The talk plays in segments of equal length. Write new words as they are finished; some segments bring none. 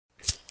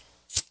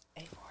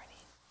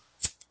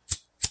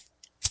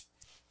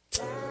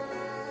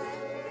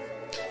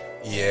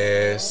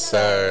Yes,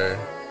 sir.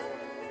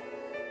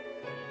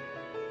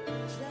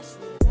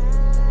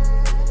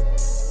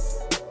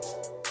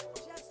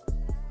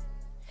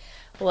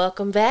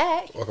 Welcome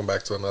back. Welcome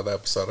back to another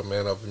episode of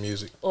Man Over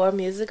Music. Or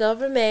Music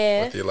Over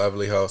Man. With your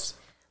lovely hosts,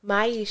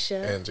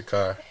 Maisha. and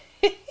Jakar.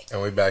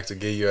 And we back to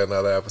give you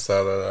another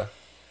episode of the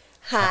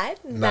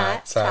Hot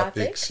Not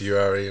Topics. You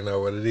already know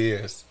what it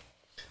is.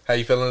 How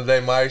you feeling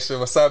today, Maisha?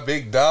 What's up,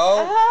 big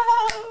dog?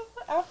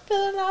 I'm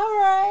feeling all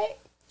right.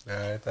 All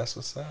right, that's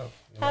what's up.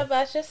 How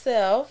about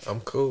yourself?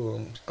 I'm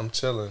cool. I'm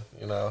chilling.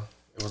 You know,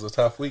 it was a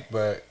tough week,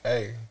 but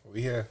hey,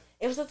 we here.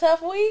 It was a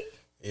tough week?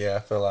 Yeah, I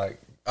feel like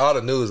all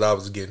the news I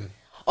was getting.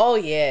 Oh,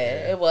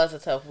 yeah. It was a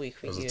tough week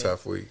for you. It was a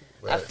tough week.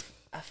 But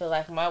I feel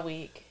like my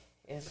week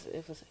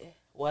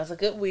was a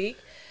good week.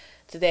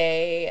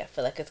 Today, I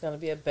feel like it's going to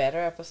be a better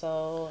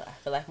episode. I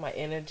feel like my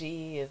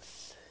energy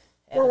is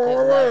at a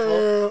good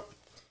level.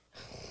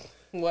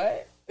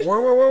 What?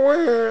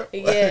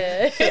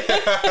 Yeah.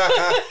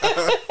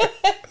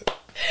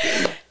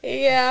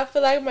 Yeah, I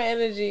feel like my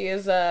energy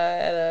is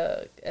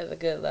at a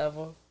good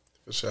level.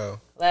 For sure.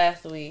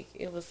 Last week,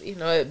 it was,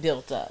 it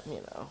built up,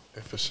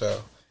 For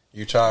sure.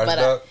 You charged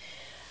up?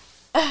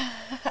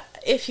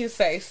 If you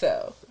say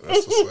so.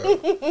 That's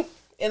what's up.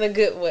 In a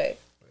good way.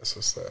 That's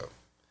what's up.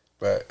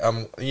 But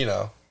I'm,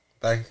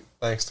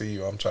 thanks to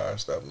you, I'm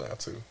charged up now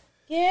too.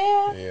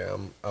 Yeah. Yeah,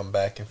 I'm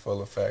back in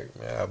full effect,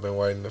 man. I've been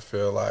waiting to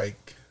feel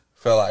like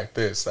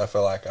this. I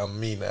feel like I'm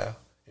me now.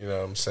 You know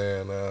what I'm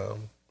saying?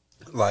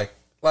 Like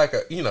we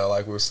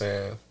were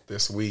saying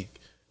this week,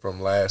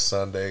 from last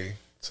Sunday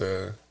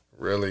to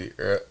really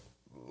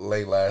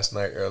late last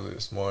night, early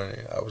this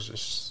morning, I was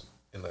just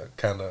in a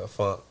kind of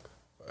funk.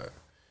 But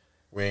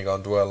we ain't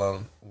gonna dwell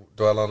on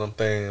them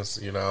things.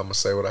 I'm gonna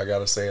say what I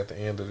gotta say at the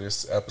end of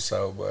this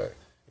episode. But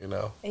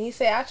And you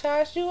say I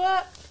charged you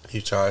up? You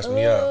charged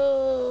me up.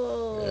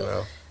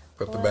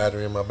 Put the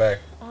battery in my back.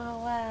 Oh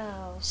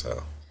wow.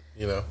 So,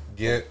 you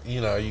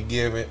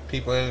give it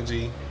people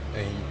energy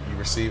and you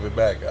receive it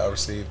back. I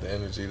received the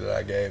energy that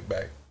I gave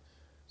back.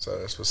 So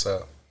that's what's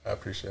up. I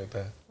appreciate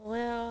that.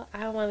 Well,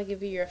 I want to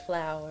give you your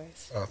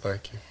flowers. Oh,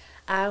 thank you.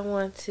 I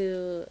want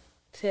to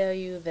tell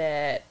you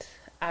that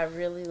I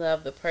really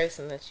love the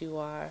person that you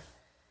are,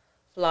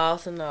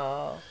 flaws and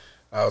all.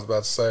 I was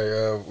about to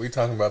say, we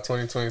talking about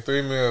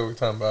 2023 me, or we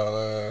talking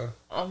about...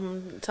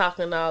 I'm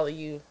talking to all of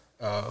you.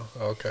 Oh,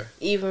 okay.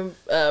 Even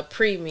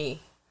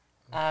pre-me.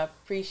 I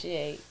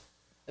appreciate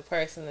the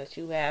person that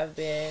you have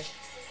been,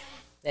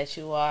 that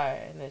you are,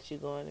 and that you're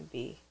going to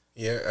be.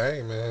 Yeah,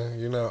 hey, man,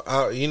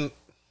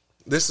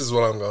 this is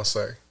what I'm going to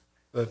say.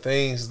 The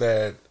things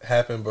that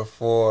happen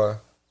before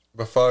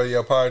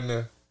your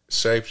partner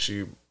shapes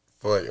you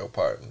for your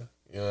partner.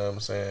 You know what I'm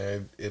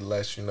saying? It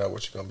lets you know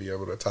what you're going to be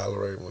able to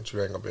tolerate and what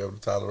you ain't going to be able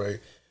to tolerate.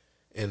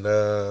 And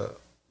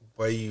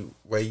where you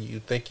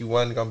think you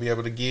wasn't going to be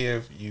able to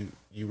give, you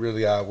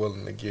really are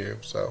willing to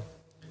give. So,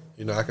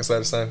 I can say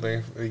the same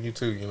thing for you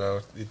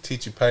too. It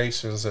teach you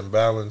patience and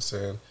balance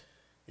and,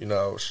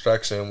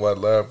 structure and what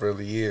love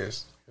really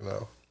is.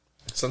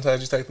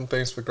 Sometimes you take them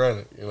things for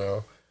granted,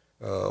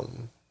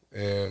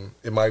 and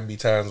it might be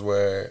times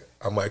where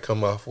I might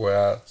come off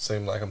where I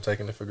seem like I'm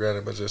taking it for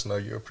granted, but just know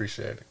you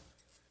appreciate it.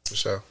 For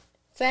sure.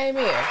 Same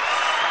here.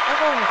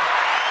 Oh.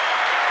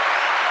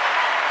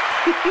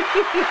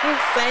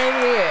 Same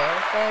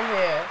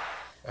here.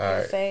 All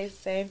right.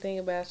 Same thing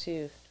about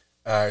you.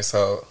 All right,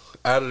 so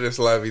out of this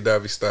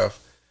lovey-dovey stuff,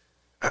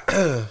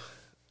 I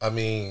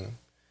mean,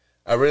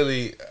 I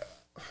really,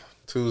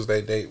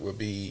 Tuesday date would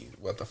be,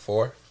 the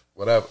 4th?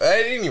 Whatever.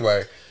 Hey,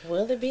 anyway.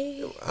 Will it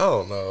be? I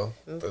don't know.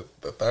 The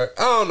 3rd?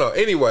 I don't know.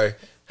 Anyway,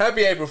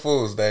 happy April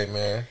Fool's Day,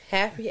 man.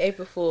 Happy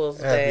April Fool's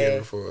Day. Happy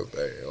April Fool's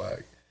Day.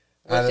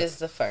 Which is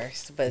the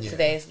 1st, but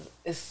today's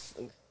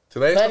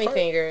Bunny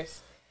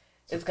Fingers.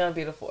 It's going to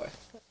be the 4th.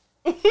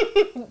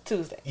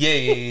 Tuesday.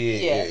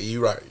 Yeah.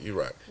 You're right.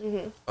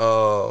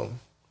 Mm-hmm.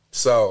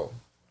 So,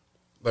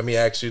 let me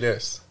ask you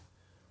this.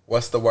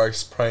 What's the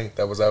worst prank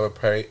that was ever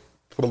played?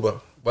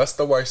 What's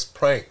the worst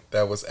prank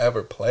that was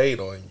ever played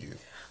on you?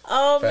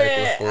 Oh,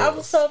 man. I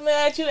was so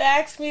mad you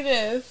asked me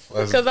this.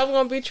 Because I'm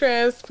going to be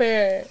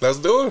transparent. Let's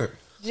do it.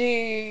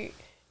 Gee,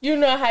 you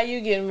know how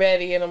you getting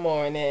ready in the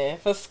morning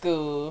for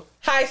school.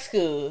 High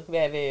school,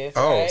 that is.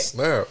 Oh, right?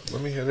 Snap.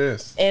 Let me hear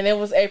this. And it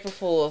was April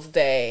Fool's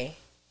Day.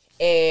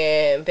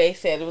 And they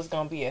said it was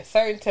going to be a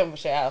certain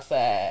temperature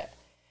outside.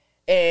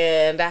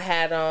 And I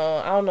had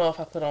on, I don't know if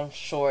I put on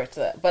shorts,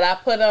 but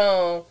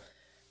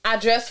I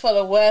dressed for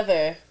the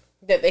weather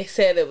that they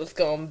said it was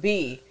going to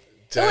be.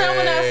 Dang. And when I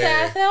went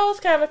outside, I said, oh, it's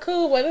kind of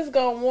cool, but it's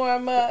going to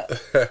warm up.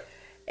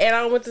 And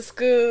I went to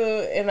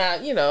school, and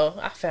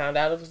I found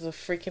out it was a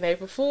freaking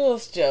April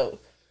Fool's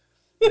joke.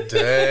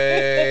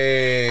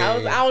 Dang.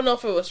 I don't know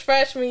if it was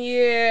freshman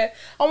year.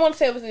 I want to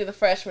say it was either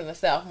freshman or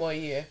sophomore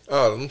year.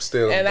 Oh, I'm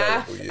still in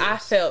I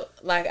felt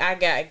like I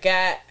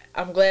got.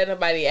 I'm glad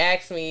nobody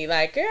asked me,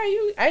 like, girl,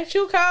 ain't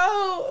you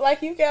cold?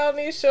 Like, you got on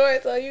these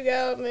shorts or you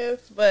got on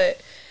this? But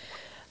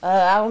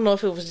I don't know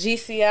if it was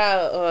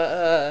GCI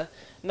or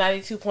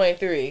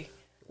 92.3.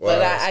 Wow,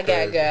 but I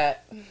got.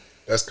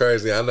 That's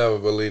crazy. I never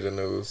believe the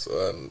news.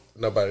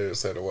 Nobody that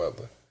said the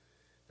weather.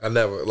 I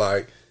never,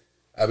 like,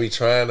 I be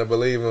trying to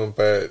believe them,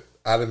 but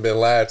I done been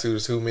lied to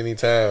too many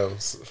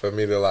times for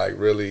me to, like,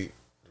 really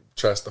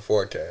trust the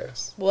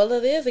forecast. Well,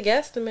 it is a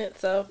guesstimate,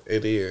 so.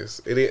 It is.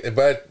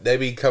 But they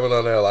be coming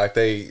on there like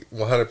they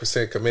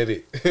 100%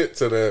 committed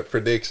to the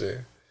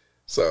prediction.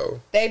 So.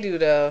 They do,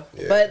 though.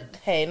 Yeah. But,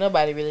 hey,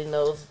 nobody really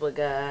knows but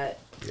God.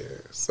 Yeah,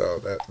 so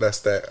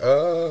that's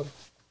that.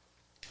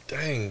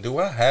 Dang, do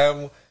I have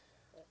one?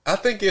 I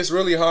think it's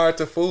really hard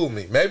to fool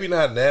me. Maybe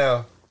not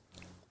now,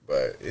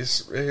 but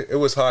it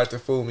was hard to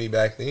fool me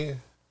back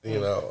then.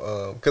 You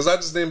know, because I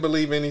just didn't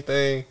believe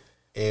anything,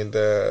 and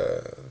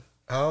I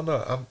don't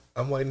know.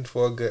 I'm waiting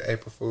for a good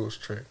April Fool's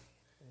trick.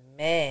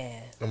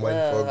 Man, I'm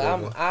waiting for a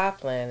good one. I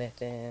plan it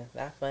then.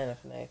 I plan it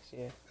for next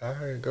year. All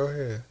right, go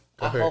ahead.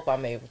 I hope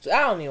I'm able to.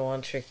 I don't even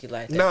want to trick you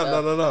like that. No. I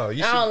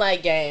don't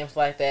like games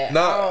like that.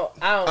 No,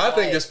 I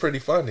think like, it's pretty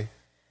funny.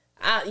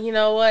 You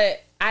know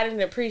what? I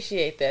didn't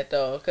appreciate that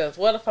though, because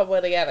what if I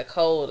would have got a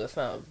cold or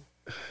something?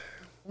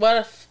 What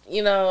if,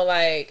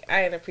 like,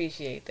 I didn't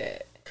appreciate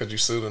that. Could you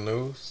sue the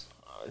news?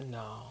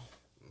 No.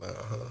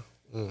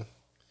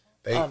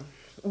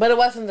 But it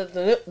wasn't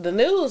the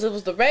news. It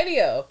was the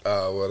radio.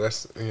 Oh, well,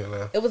 that's,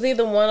 It was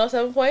either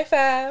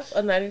 107.5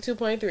 or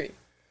 92.3.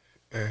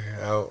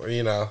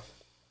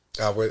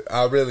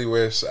 I really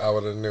wish I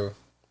would have knew,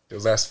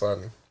 because that's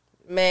funny.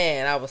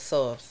 Man, I was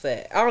so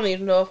upset. I don't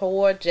even know if I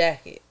wore a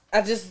jacket.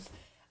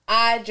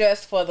 I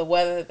dressed for the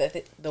weather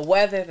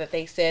that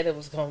they said it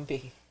was gonna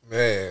be.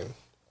 Man,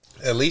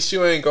 at least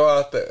you ain't go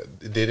out there.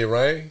 Did it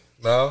rain?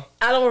 No.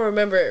 I don't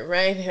remember it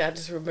raining. I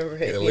just remember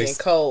it being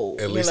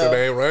cold. At least it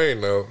ain't rain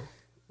though.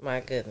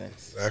 My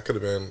goodness. That could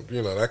have been.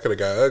 That could have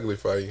got ugly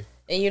for you.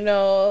 And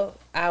I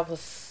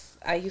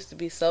used to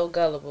be so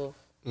gullible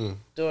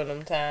during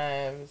them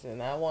times,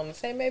 and I want to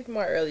say maybe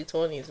my early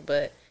 20s,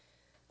 but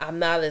I'm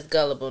not as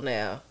gullible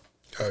now.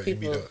 Oh, you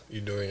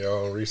doing your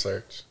own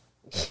research.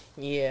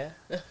 Yeah.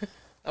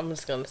 I'm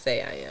just going to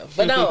say I am.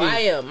 But no,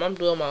 I am. I'm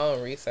doing my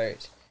own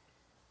research.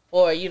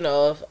 Or,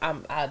 if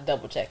I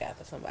double check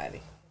after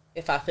somebody.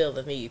 If I feel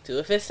the need to.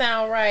 If it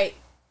sound right,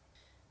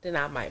 then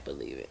I might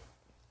believe it.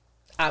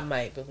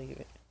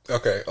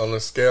 Okay, on a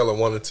scale of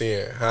 1 to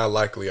 10, how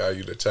likely are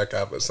you to check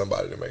out with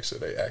somebody to make sure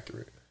they're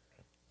accurate?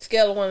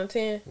 Scale of 1 to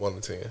 10?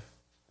 1 to 10.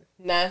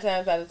 9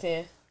 times out of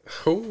 10.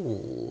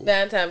 Ooh.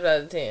 9 times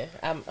out of 10.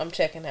 I'm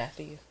checking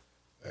after you.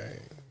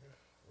 Dang.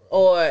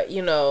 Or,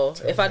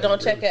 if I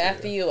don't check it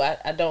after you,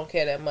 I don't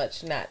care that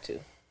much not to.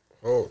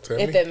 Oh, tell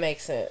me. If that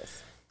makes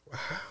sense. Wow.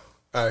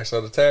 All right,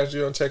 so the times you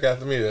don't check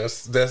after me,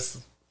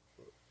 that's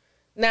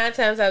 9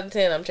 times out of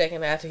 10, I'm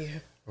checking after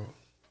you.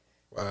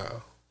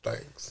 Wow.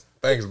 Thanks,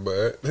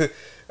 bud.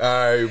 All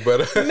right,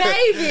 but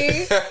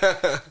maybe.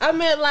 I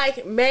meant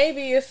like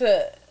maybe it's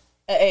a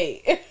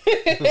 8.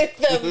 It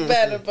doesn't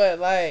matter, but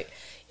like,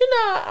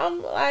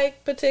 I'm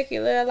like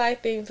particular. I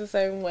like things a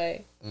certain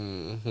way.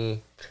 Mm-hmm.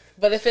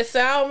 But if it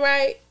sound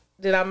right,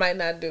 then I might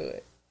not do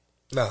it.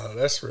 No,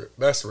 that's real.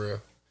 That's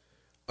real.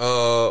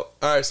 All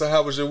right. So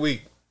how was your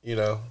week?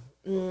 Let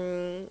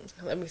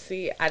me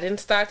see. I didn't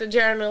start the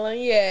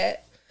journaling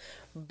yet,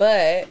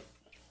 but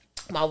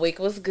my week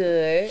was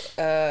good.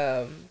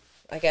 I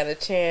got a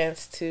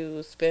chance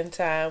to spend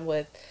time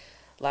with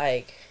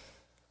like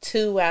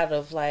 2 out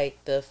of like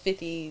the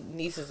 50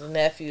 nieces and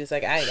nephews.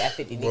 Like I ain't got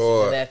 50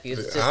 nieces and nephews.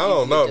 It's just I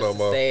don't know no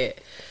more. Say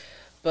it.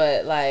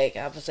 But like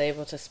I was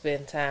able to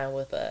spend time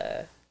with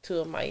 2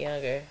 of my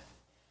younger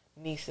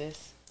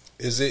nieces.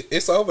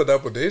 It's over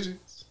double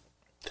digits?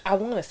 I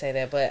want to say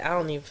that, but I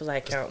don't even feel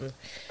like counting.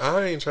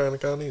 I ain't trying to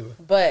count either.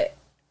 But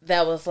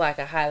that was like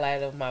a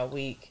highlight of my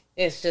week.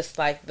 It's just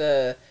like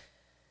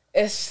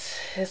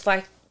it's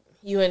like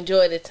you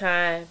enjoy the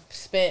time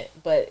spent,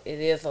 but it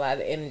is a lot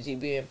of energy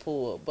being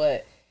pulled.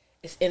 But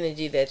it's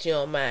energy that you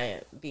don't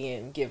mind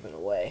being given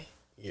away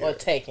or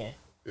taken.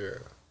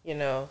 Yeah.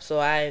 So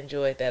I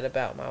enjoyed that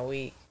about my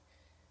week.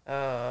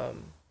 Yeah.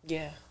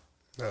 No,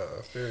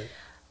 I feel it.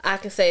 I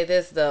can say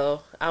this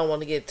though. I don't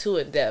want to get too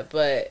in depth,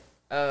 but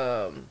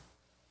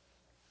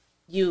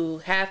you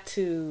have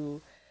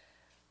to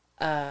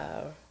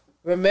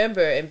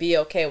remember and be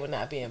okay with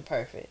not being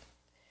perfect.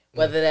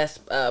 Whether that's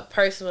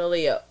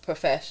personally or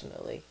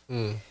professionally.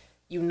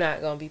 You're not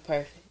going to be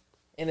perfect.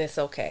 And it's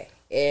okay.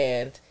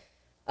 And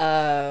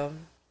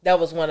that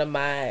was one of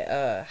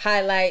my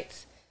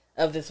highlights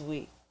of this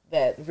week.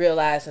 That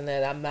realizing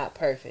that I'm not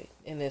perfect.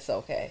 And it's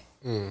okay.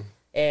 And,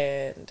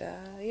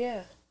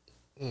 yeah.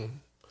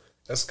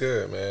 That's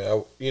good,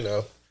 man.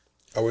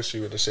 I wish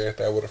you would have shared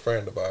that with a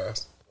friend of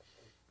ours.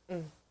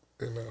 That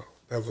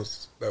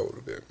would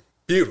have been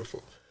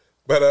beautiful.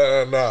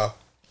 But, nah.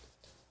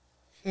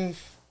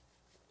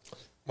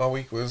 My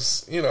week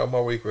was,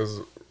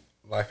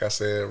 like I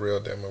said, a real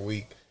damn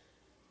week.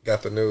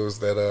 Got the news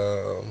that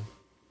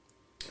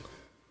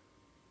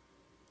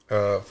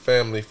a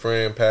family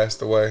friend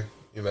passed away.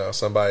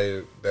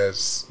 Somebody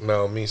that's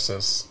known me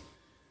since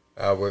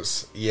I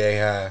was yay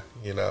high,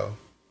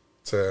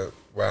 to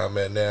where I'm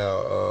at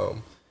now.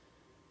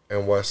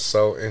 And what's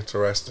so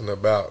interesting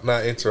about,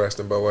 not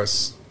interesting, but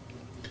what's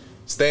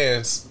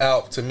stands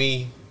out to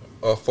me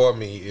or for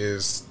me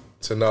is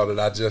to know that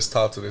I just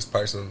talked to this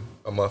person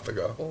a month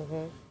ago.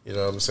 Mm-hmm. You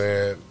know what I'm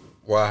saying?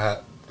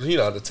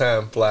 The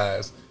time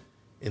flies.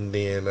 And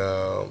then,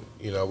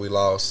 we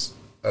lost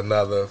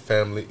another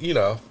family,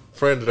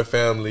 friend of the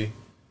family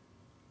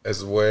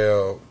as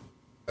well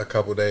a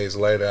couple days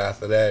later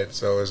after that.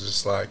 So it's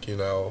just like,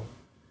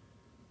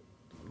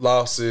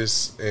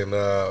 losses and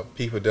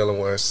people dealing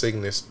with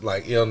sickness,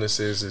 like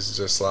illnesses, is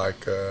just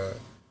like,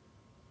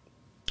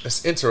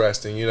 it's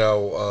interesting, you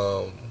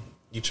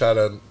try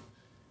to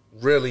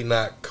really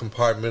not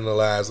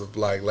compartmentalize of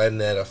like letting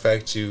that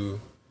affect you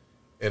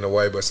in a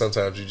way, but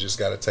sometimes you just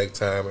got to take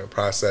time and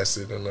process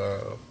it. And,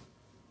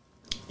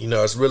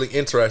 it's really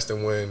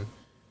interesting when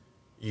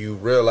you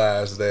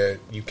realize that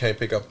you can't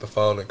pick up the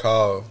phone and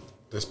call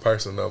this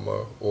person no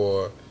more,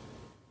 or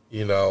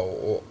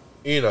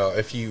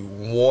if you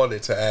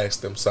wanted to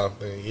ask them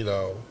something, you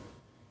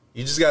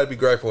just got to be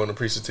grateful and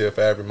appreciative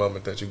for every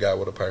moment that you got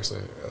with a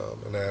person.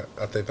 And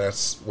I think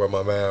that's where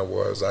my mind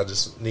was. I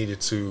just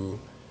needed to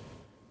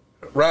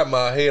wrap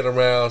my head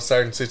around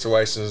certain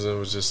situations and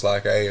was just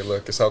like, hey,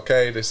 look, it's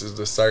okay. This is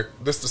the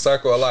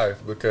circle of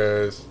life,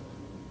 because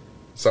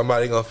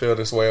somebody gonna feel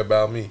this way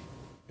about me.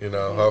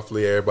 Mm-hmm.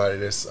 Hopefully everybody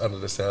that's under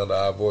the sound of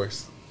our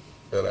voice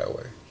feel that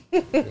way.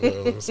 You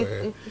know what I'm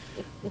saying?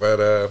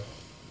 But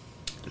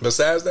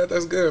besides that,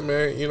 that's good,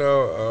 man.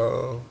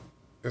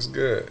 It's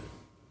good.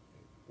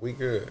 We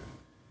good.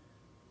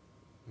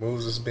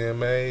 Moves is being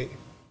made.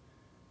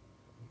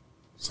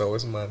 So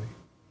it's money.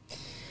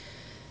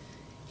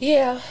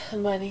 Yeah,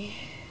 money.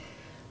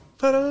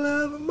 For the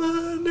love of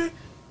money.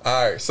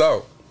 All right,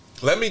 so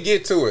let me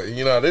get to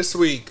it. This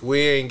week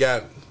we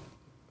got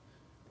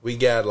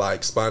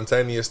like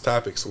spontaneous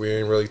topics we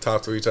ain't really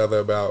talked to each other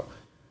about.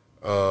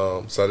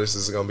 So this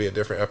is gonna be a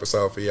different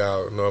episode for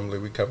y'all. Normally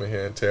we come in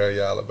here and tell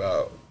y'all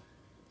about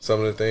some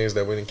of the things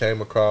that we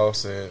came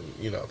across and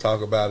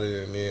talk about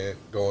it and then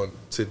go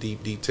into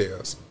deep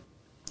details.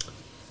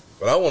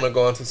 But I want to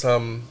go into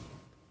something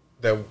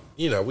that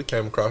we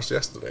came across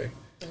yesterday.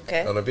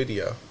 Okay. On a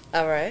video.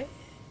 All right.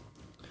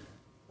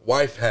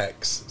 Wife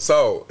hacks.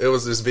 So it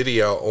was this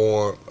video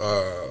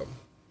on.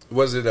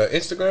 Was it an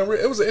Instagram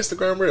reel? It was an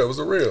Instagram reel. It was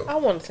a reel. I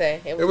want to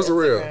say it was a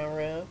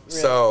reel.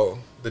 So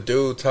the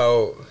dude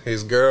told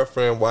his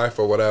girlfriend, wife,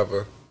 or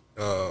whatever,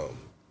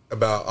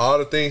 about all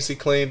the things he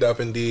cleaned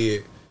up and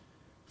did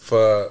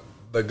for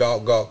the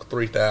Gawk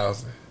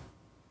 3000.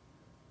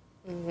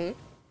 Mm-hmm.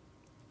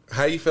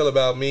 How you feel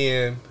about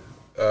men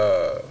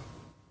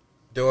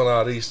doing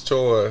all these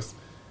chores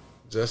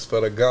just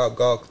for the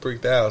Gawk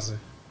 3000?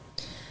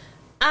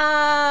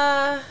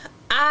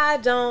 I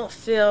don't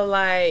feel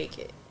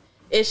like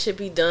it should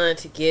be done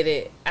to get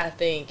it. I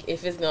think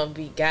if it's gonna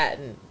be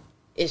gotten,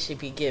 it should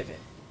be given.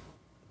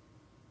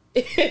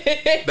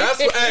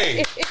 That's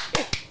hey.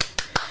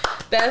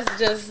 That's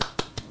just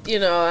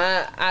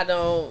I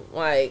don't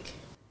like.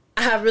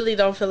 I really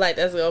don't feel like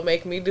that's gonna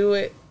make me do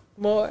it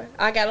more.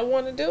 I gotta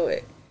want to do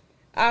it.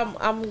 I'm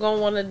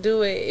gonna want to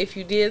do it. If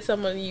you did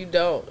something, you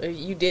don't. If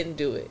you didn't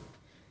do it.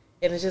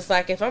 And it's just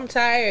like, if I'm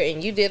tired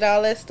and you did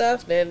all that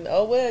stuff, then,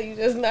 oh, well, you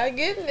just not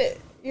getting it.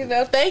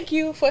 Thank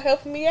you for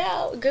helping me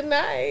out. Good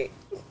night.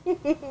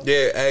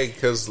 Yeah, hey,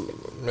 because,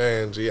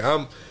 man,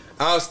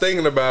 I was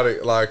thinking about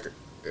it, like,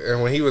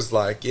 and when he was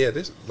like, yeah,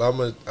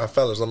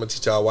 fellas, I'm going to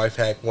teach y'all wife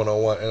hack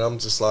 101. And I'm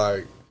just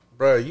like,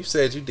 bro, you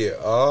said you did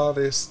all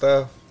this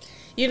stuff.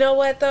 You know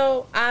what,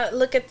 though? I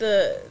look at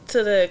the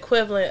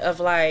equivalent of,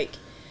 like,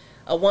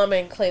 a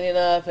woman cleaning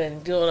up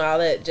and doing all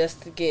that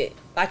just to get,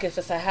 like if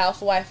it's a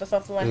housewife or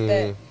something like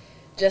that,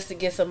 just to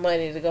get some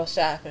money to go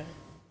shopping.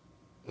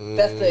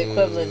 That's the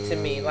equivalent to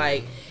me.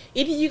 Like,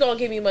 either you gonna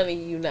give me money,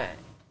 you not.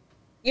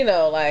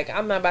 Like,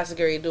 I'm not about to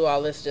go do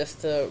all this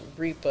just to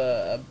reap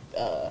a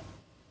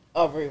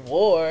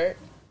reward.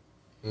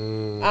 I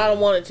don't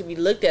want it to be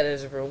looked at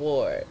as a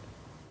reward.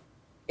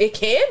 It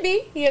can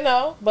be,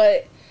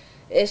 but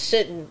it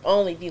shouldn't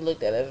only be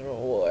looked at as a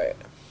reward.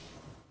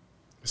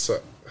 So,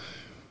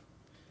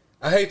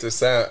 I hate to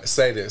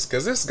say this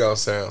because this is going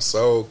to sound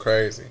so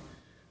crazy.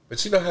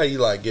 But you know how you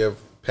like give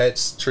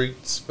pets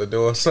treats for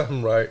doing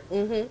something right?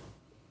 Mm-hmm.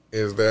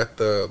 Is that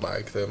the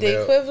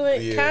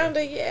equivalent? Yeah.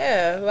 Kinda,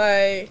 yeah.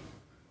 Like,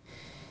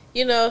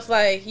 it's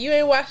like, you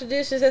ain't wash the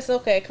dishes, that's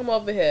okay. Come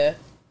over here.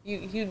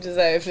 You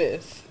deserve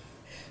this.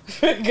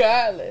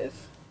 Regardless.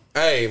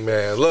 Hey,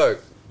 man,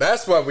 look.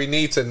 That's what we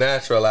need to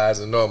naturalize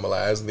and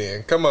normalize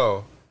then. Come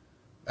on.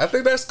 I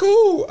think that's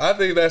cool. I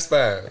think that's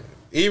fine.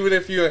 Even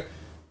if you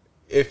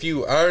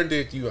earned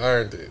it, you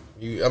earned it.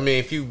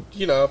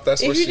 If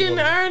that's what you didn't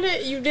earn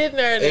it, you didn't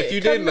earn it. If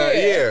you didn't,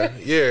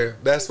 yeah,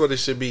 that's what it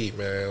should be,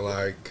 man.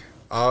 Like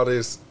all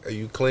this,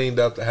 you cleaned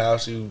up the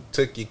house, you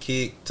took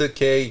care of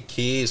your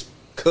kids,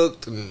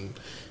 cooked and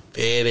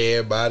fed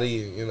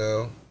everybody.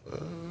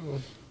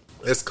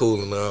 It's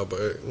cool and all,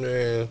 but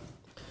man,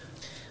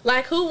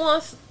 like who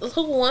wants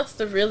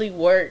to really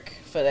work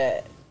for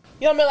that?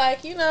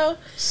 Like,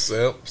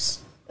 simps.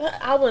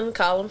 I wouldn't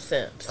call them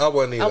simps. I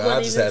wouldn't either. I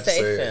wouldn't just even had to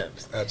say say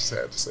simps. it. I just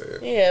had to say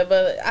it. Yeah,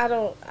 but I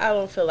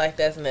don't feel like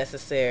that's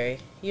necessary.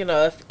 You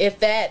know, if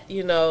that,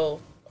 you know,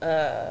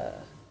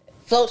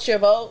 floats your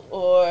boat,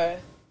 or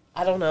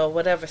I don't know,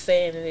 whatever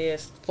saying it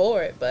is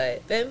for it,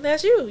 but then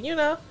that's you, you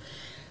know.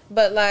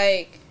 But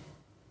like,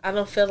 I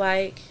don't feel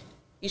like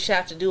you should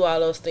have to do all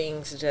those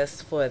things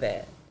just for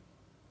that.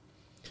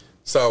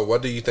 So,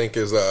 what do you think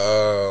is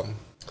a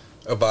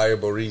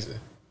viable reason?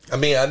 I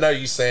mean, I know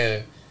you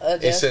saying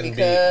it shouldn't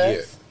be. Yeah.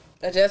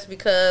 Just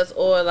because,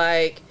 or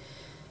like,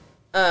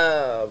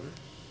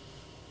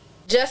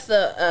 just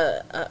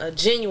a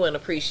genuine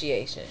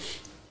appreciation.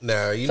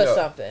 Now you for know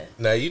something.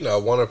 Now you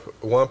know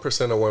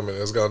 1% of women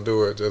is gonna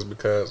do it just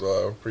because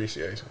of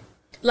appreciation.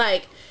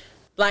 Like,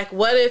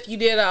 what if you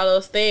did all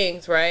those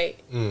things, right?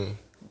 Mm.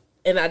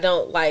 And I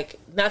don't like,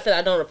 not that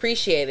I don't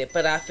appreciate it,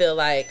 but I feel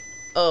like,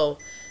 oh,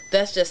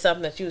 that's just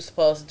something that you were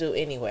supposed to do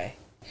anyway.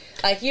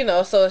 Like, you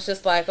know, so it's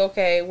just like,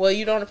 okay, well,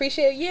 you don't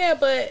appreciate it? Yeah,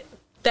 but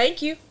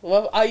thank you.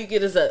 Well, all you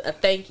get is a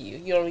thank you.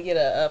 You don't get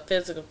a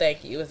physical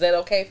thank you. Is that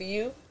okay for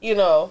you? You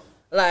know,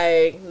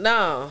 like,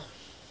 no.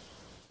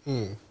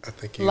 I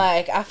think you...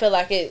 Like, I feel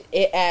like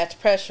it adds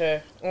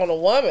pressure on a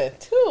woman,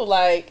 too.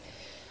 Like,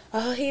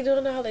 oh, he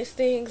doing all these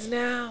things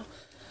now.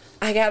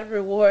 I gotta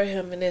reward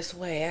him in this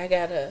way. I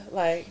gotta,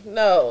 like,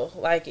 no.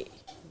 Like,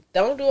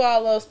 don't do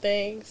all those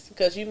things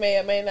because you may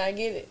or may not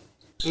get it.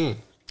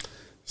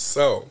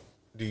 So,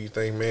 do you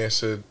think men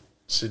should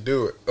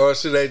do it? Or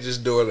should they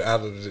just do it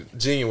out of the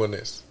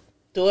genuineness?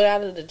 Do it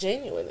out of the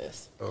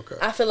genuineness. Okay.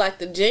 I feel like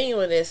the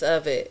genuineness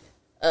of it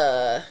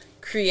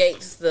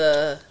creates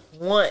the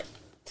want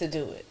to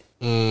do it.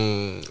 Okay.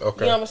 You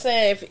know what I'm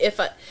saying? If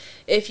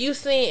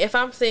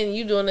I'm seeing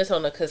you doing this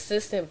on a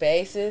consistent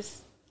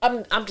basis,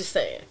 I'm just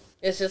saying.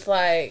 It's just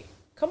like,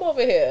 come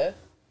over here.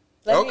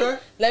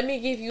 Let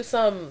me give you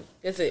some,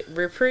 is it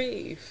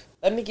reprieve?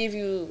 Let me give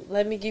you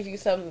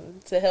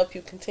something to help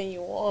you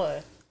continue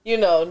on. You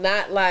know,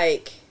 not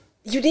like,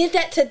 you did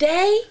that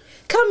today?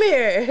 Come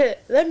here.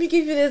 Let me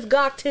give you this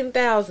Glock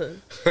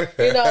 10,000.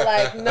 You know,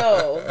 like,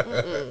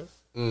 no.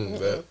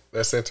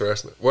 That's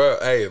interesting. Well,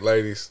 hey,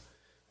 ladies,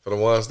 for the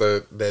ones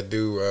that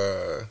do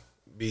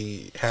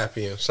be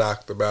happy and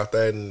shocked about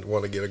that and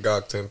want to get a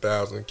Glock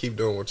 10,000, keep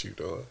doing what you're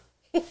doing.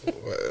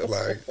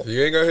 Like,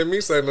 you ain't gonna hear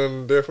me say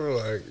nothing different.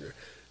 Like,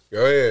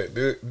 go ahead,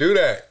 do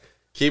that.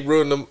 Keep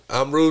rooting them.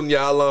 I'm rooting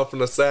y'all on from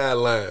the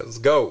sidelines.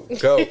 Go.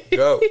 That's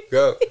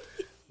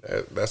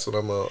what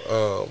I'm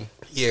on.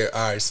 Yeah.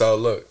 All right. So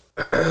look,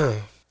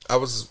 I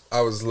was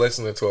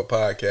listening to a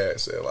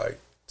podcast at like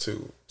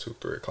 3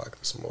 o'clock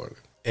this morning,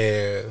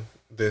 and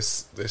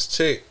this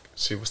chick,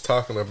 she was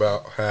talking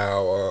about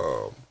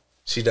how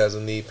she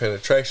doesn't need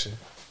penetration.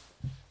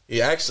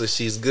 Yeah, actually,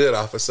 she's good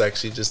off of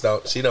sex. She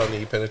don't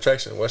need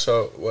penetration. What's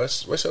your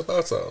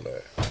thoughts on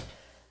that?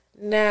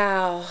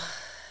 Now,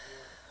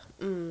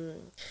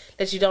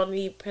 that you don't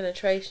need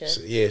penetration.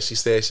 Yeah, she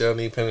said she don't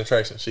need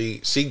penetration.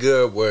 She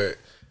good with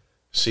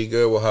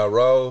her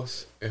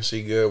rolls and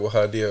she good with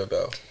her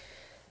dildo.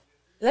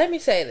 Let me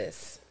say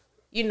this.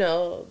 You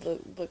know,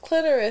 the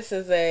clitoris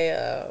is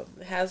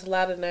has a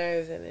lot of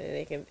nerves in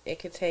it. It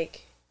can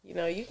take, you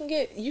know, you can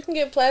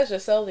get pleasure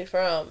solely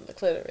from the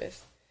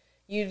clitoris.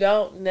 You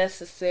don't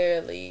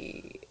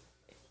necessarily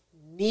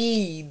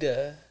need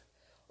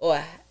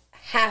or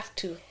have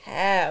to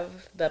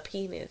have the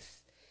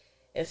penis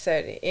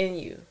inserted in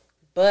you,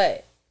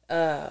 but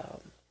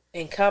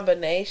in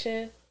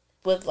combination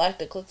with like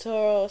the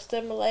clitoral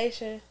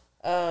stimulation,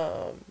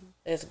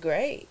 it's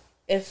great.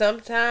 And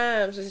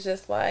sometimes it's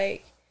just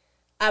like,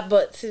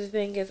 but see, the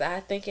thing is,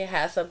 I think it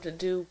has something to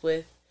do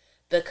with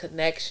the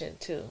connection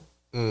too.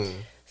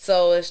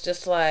 So it's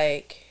just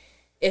like,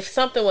 if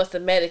something was to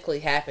medically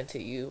happen to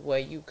you where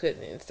you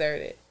couldn't insert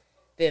it,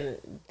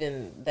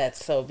 then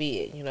that's so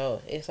be it. You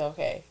know, it's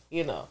okay.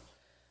 You know,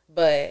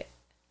 but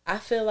I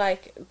feel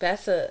like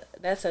that's a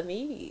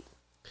need.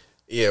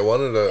 Yeah,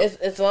 one of the,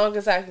 as long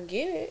as I can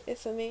get it,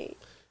 it's a need.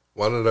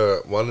 One of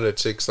the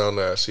chicks on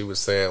there, she was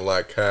saying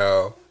like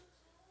how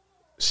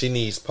she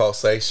needs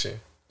pulsation.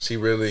 She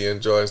really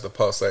enjoys the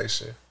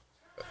pulsation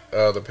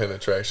of the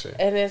penetration.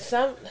 And then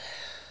some.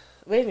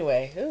 But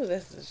anyway,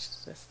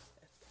 that's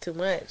too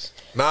much.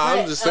 Nah,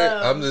 I'm just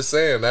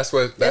saying. That's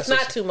it's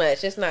not too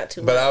much. It's not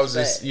too much. But I was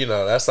just, you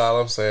know, that's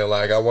all I'm saying.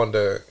 Like, I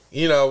wonder,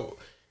 you know,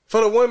 for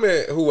the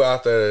women who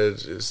out there that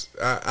just,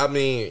 I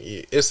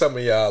mean, it's some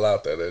of y'all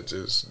out there that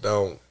just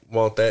don't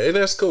want that, and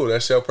that's cool.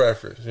 That's your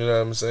preference. You know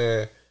what I'm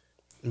saying?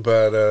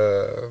 But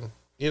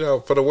you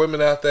know, for the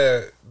women out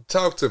there,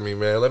 talk to me,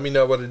 man. Let me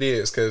know what it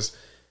is, because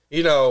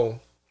you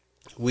know,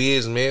 we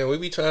as men, we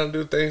be trying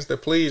to do things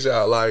that please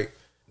y'all. Like,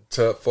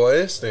 for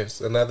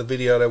instance, another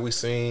video that we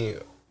seen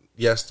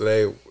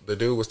yesterday, the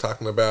dude was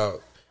talking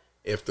about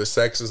if the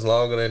sex is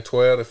longer than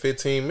 12 to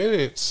 15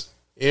 minutes,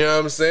 you know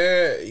what I'm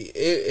saying?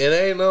 It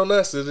ain't on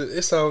us.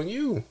 It's on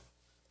you.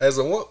 As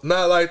a woman,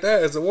 not like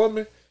that. As a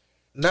woman,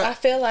 not. I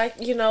feel like,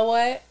 you know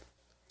what?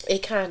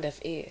 It kind of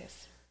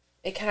is.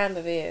 It kind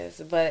of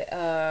is. But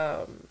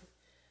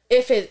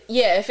if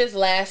it's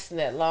lasting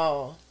that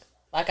long,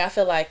 Like, I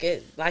feel like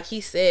it, like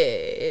he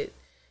said,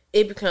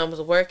 it becomes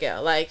a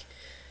workout. Like,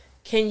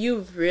 can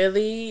you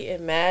really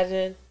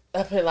imagine,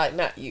 I mean, like,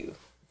 not you,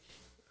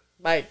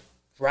 like,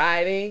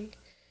 riding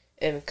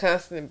and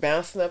constantly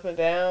bouncing up and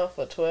down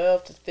for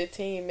 12 to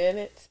 15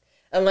 minutes?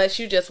 Unless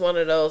you just one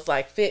of those,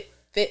 like, fit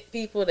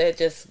people that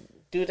just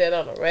do that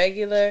on a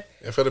regular.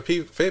 And for the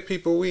fit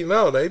people we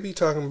know, they be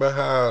talking about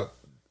how,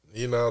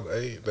 you know,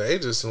 they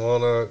just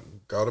want to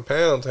go to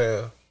Pound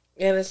Town.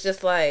 And it's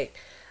just like,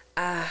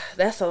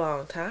 that's a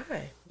long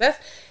time.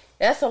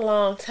 That's a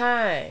long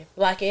time.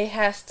 Like, it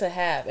has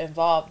to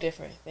involve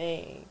different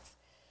things.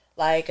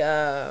 Like,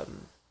 but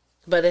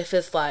if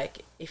it's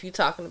like, if you're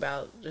talking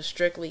about the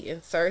strictly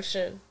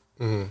insertion,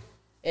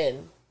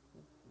 and,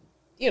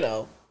 you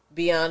know,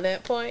 beyond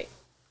that point,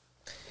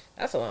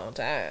 that's a long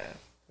time.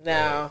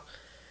 Now,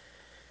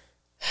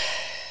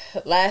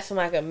 lasting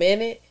like a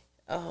minute,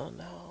 oh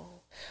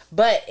no.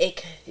 But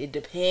it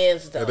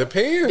depends though. It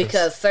depends.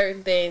 Because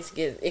certain things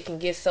can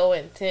get so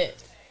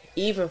intense,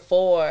 even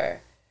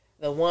for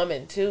the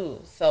woman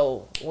too.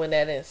 So when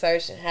that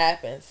insertion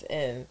happens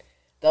and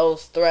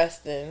those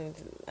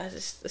thrustings,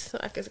 it's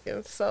like it's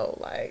getting so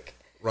like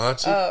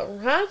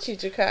raunchy,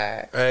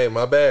 Jakar. Hey,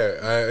 my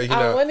bad.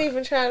 I wasn't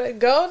even trying to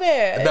go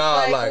there. It's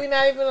like we're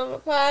not even on the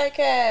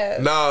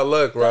podcast. Nah,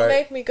 look, right. Don't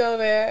make me go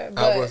there.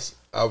 But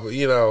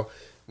you know,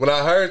 when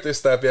I heard this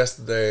stuff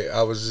yesterday,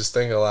 I was just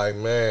thinking like,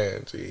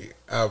 man, gee,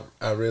 I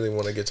really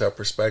want to get your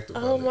perspective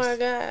on this. Oh my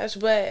gosh,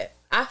 but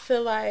I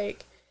feel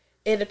like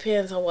it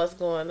depends on what's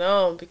going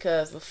on,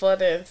 because before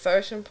the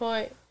insertion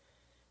point,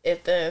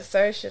 if the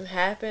insertion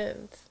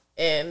happens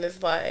and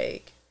it's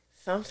like,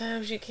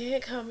 sometimes you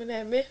can't come in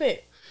that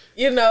minute.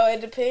 You know,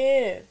 it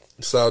depends.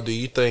 So do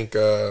you think...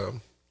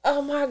 oh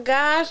my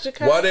gosh,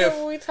 what if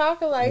we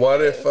talking like what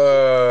this?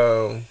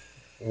 If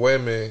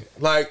women,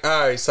 like,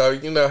 all right, so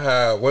you know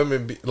how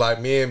women be, like,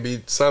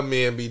 some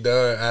men be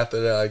done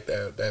after that, like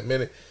that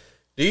minute.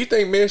 Do you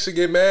think men should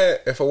get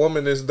mad if a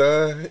woman is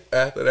done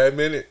after that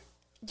minute?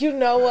 You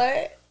know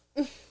what?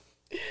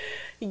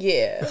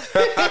 Yeah.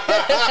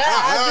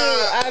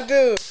 I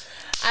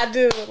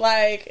do.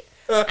 Like,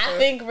 I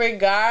think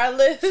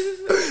regardless,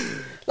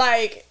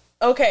 like,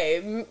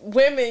 okay,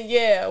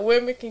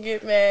 women can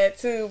get mad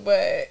too,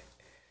 but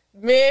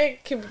men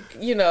can,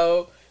 you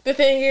know, the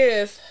thing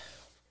is,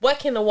 what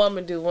can a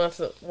woman do once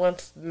the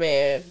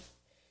man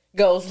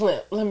goes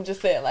limp? Let me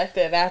just say it like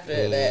that.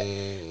 After that,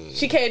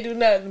 she can't do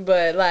nothing.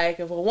 But like,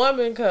 if a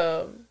woman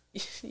comes,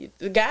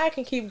 the guy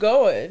can keep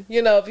going,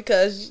 you know,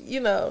 because, you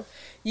know,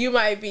 you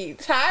might be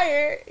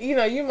tired, you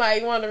know, you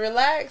might want to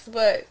relax,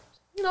 but,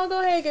 you know, go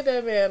ahead and get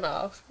that man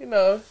off, you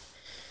know,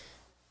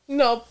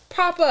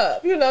 prop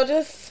up, you know,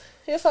 just,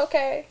 it's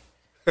okay.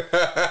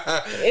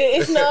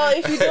 It's no,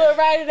 if you do it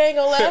right, it ain't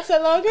gonna last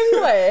that long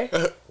anyway.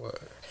 What?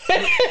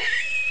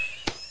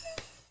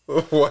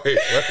 Wait.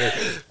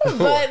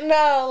 But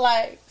no,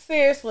 like,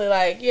 seriously,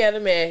 like, yeah, the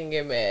man can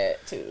get mad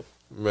too.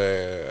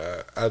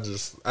 Man,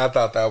 I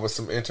thought that was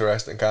some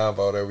interesting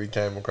convo that we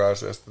came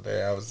across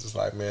yesterday. I was just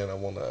like, man, I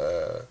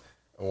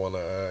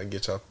wanna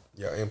get your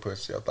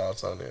inputs, your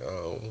thoughts on it.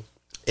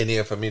 And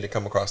then for me to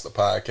come across the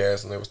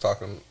podcast and they was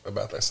talking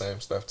about that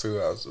same stuff too,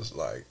 I was just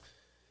like,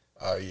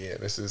 oh yeah,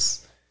 this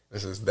is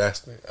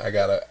destined. I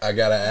gotta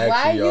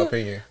ask you your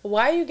opinion.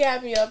 Why you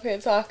got me up here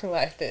talking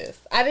like this?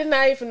 I did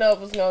not even know it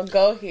was gonna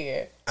go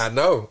here. I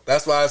know.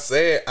 That's why I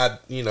said I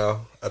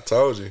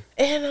told you.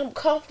 And I'm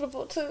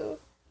comfortable too.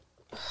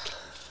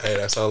 Hey,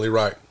 that's only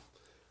right.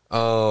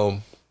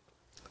 What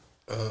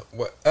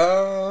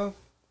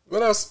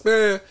else,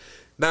 man?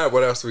 Not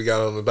what else we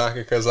got on the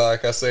docket, because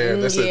like I said,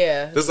 this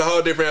is a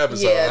whole different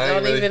episode. Yeah, I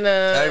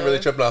ain't really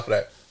tripping off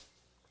of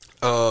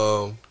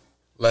that.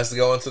 Let's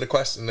go into the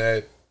question.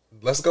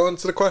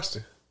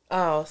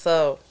 Oh,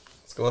 so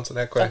let's go into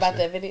that question about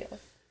that video.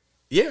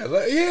 Yeah.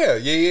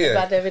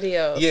 About that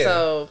video. Yeah.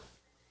 So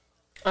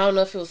I don't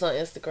know if it was on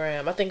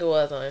Instagram. I think it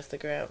was on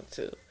Instagram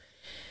too.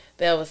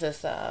 There was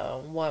this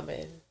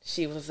woman.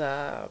 She was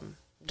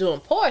doing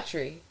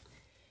poetry,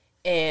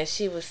 and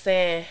she was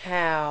saying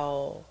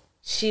how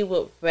she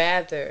would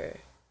rather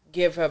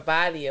give her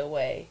body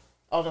away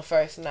on the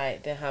first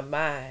night than her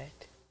mind.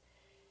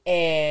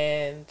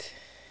 And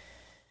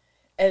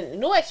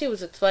the way she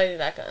was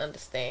explaining, I can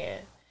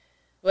understand.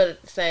 But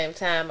at the same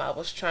time, I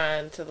was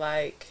trying to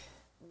like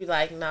be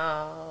like,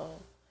 no.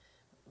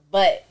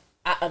 But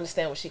I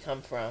understand where she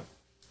come from,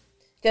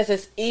 because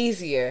it's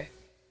easier.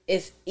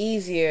 It's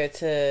easier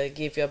to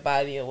give your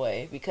body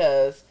away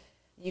because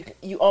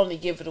you only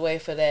give it away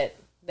for that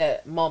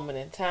moment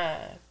in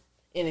time.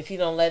 And if you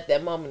don't let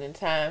that moment in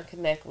time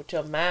connect with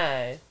your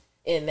mind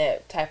in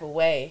that type of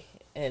way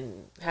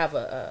and have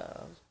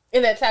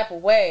in that type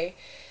of way,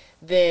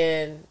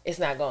 then it's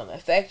not going to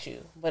affect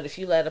you. But if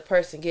you let a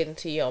person get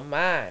into your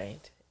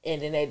mind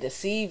and then they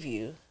deceive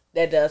you,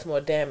 that does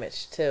more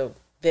damage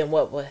than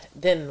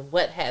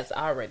what has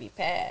already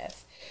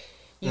passed.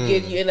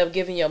 You end up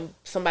giving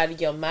somebody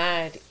your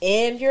mind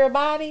and your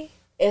body.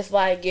 It's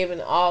like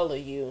giving all of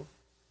you.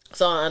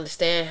 So I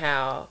understand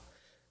how,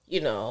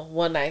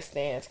 one night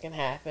stands can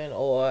happen,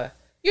 or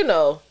you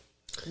know,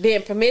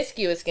 being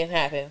promiscuous can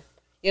happen.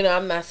 You know,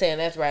 I'm not saying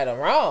that's right or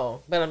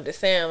wrong, but I'm just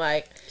saying,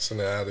 like, So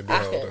now to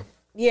beholder.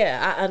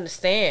 I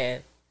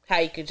understand how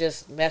you could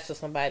just mess with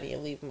somebody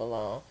and leave them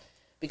alone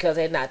because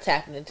they're not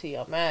tapping into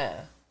your mind.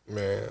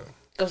 Man.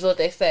 Because what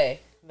they say,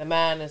 the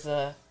mind is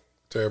a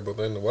terrible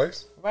thing to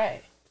waste.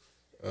 Right.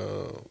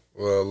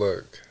 Well,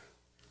 look,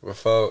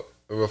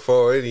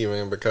 before it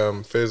even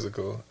become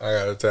physical, I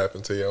gotta tap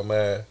into your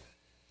mind.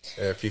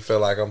 And if you feel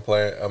like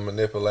I'm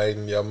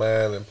manipulating your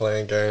mind and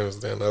playing games,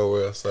 then oh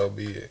well, so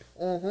be it.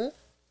 Mm-hmm.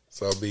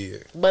 So be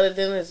it. But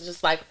then it's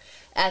just like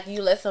after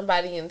you let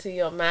somebody into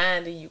your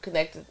mind and you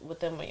connect with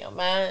them with your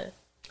mind,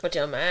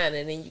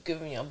 and then you give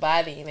them your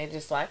body, and they're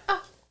just like,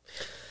 oh,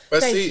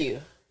 thank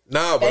you.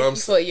 No, but Thank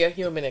you for your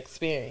human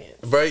experience.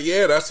 But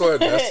yeah, that's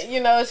what.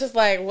 You know, it's just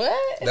like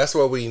what. That's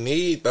what we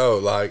need, though.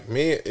 Like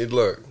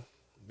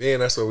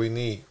that's what we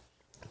need.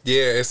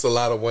 Yeah, it's a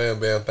lot of wham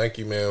bam, thank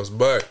you, ma'ams.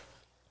 But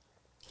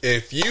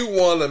if you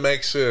want to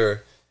make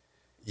sure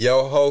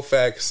your whole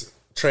facts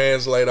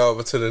translate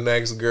over to the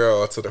next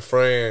girl or to the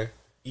friend,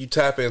 you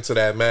tap into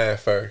that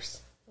mind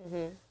first,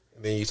 and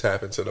then you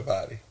tap into the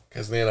body,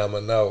 because then I'm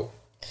gonna know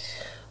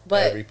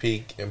every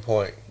peak and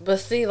point. But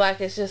see, like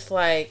it's just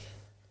like.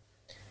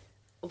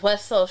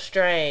 What's so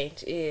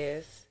strange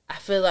is I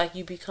feel like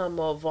you become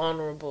more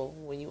vulnerable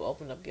when you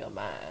open up your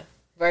mind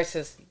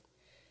versus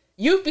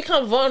you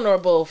become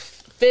vulnerable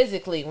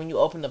physically when you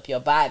open up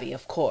your body,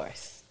 of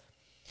course.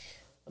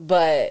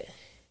 But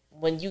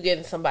when you get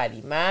in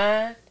somebody's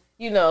mind,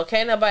 you know,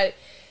 can't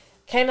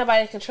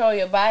nobody control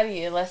your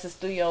body unless it's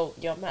through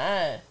your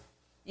mind.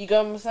 You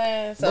get what I'm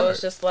saying? So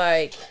It's just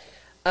like,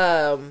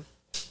 I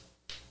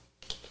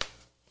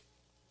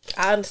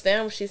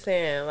understand what she's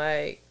saying.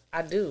 Like,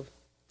 I do.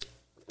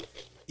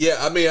 Yeah,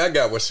 I mean, I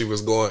got what she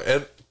was going.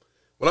 And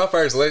when I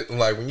first,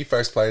 when you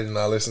first played it and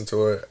I listened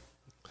to it,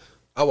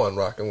 I wasn't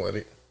rocking with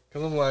it.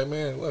 Because I'm like,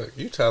 man, look,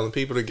 you telling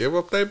people to give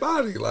up their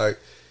body. Like,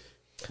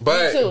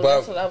 but, Me too,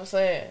 that's what I was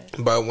saying.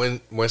 But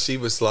when she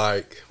was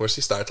like, when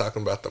she started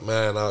talking about the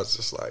mind, I was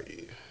just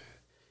like,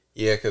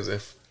 yeah, because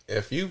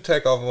if you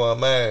take over my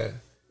mind,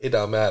 it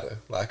don't matter.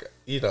 Like,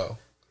 you know,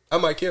 I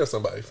might kill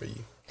somebody for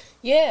you.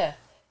 Yeah.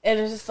 And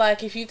it's just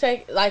like, if you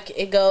take, like,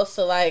 it goes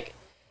to like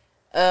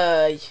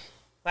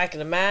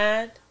the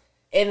mind,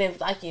 and then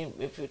like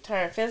if you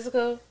turn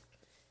physical,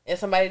 and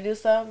somebody do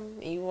something,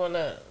 and you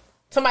wanna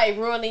somebody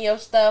ruining your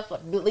stuff,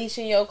 like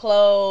bleaching your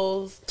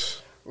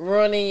clothes,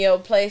 ruining your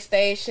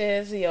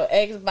PlayStations, your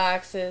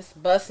Xboxes,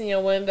 busting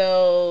your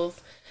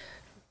windows,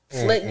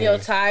 slitting your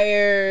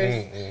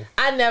tires.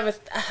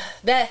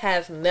 That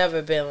has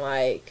never been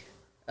like,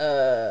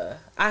 I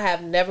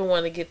have never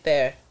wanted to get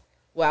there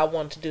where I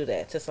want to do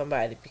that to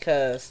somebody,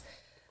 because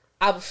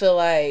I would feel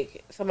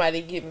like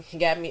somebody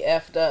got me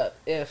effed up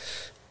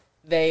if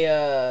they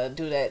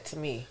do that to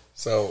me.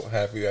 So,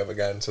 have you ever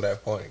gotten to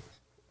that point?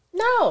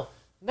 No,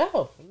 not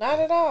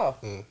at all.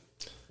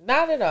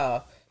 Not at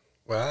all.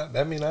 Well,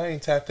 that mean I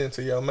ain't tapped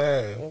into your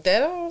mind. That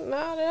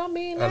don't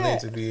mean that. I need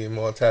to be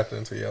more tapped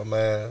into your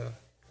mind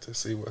to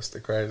see what's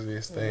the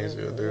craziest things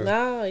you'll do.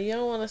 No, you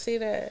don't want to see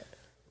that.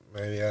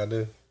 Maybe I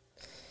do.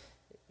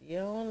 You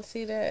don't want to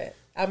see that.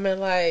 I mean,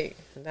 like,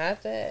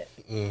 not that.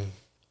 In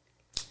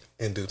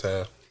due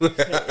time. In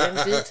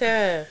due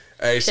time.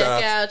 Hey,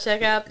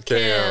 check out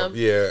Cam.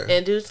 Yeah.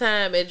 In due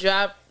time. It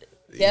dropped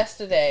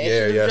yesterday.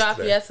 It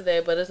dropped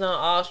yesterday, but it's on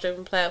all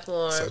streaming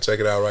platforms. So check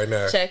it out right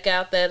now. Check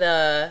out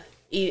that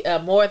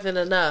More Than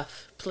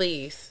Enough,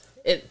 please.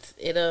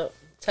 It'll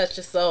touch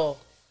your soul.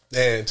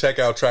 And check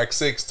out track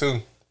 6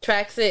 too.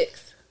 Track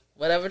 6.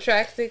 Whatever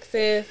track 6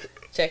 is,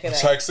 check it out.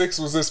 Track 6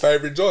 was his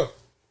favorite joint.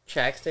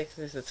 Track 6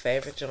 is his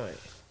favorite joint.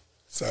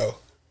 So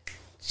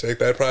check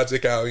that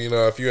project out. You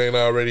know, if you ain't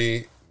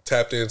already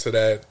tapped into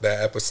that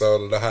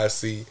episode of The Hot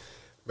Seat,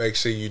 make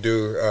sure you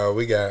do.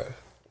 We got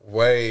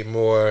way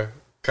more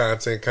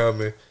content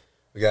coming.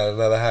 We got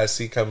another Hot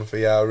Seat coming for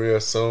y'all real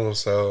soon.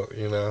 So,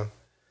 you know,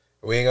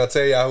 we ain't going to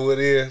tell y'all who it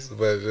is,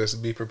 but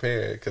just be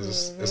prepared,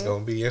 because it's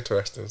going to be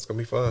interesting. It's going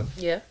to be fun.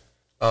 Yeah.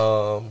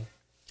 All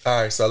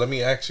right, so let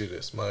me ask you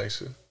this,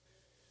 Maisha.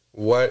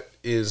 What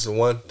is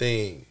one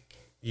thing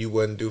you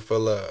wouldn't do for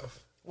love?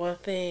 One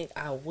thing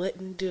I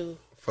wouldn't do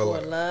for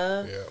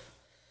love.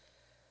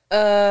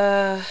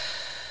 Yeah.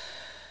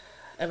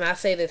 And I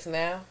say this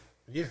now.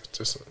 Yeah,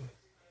 just.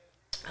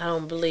 I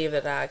don't believe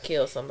that I'd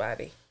kill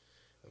somebody.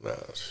 No,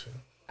 shit.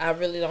 I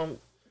really don't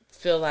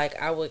feel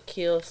like I would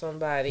kill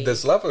somebody.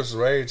 Does lover's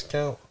rage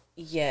count?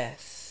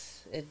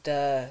 Yes, it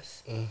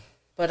does.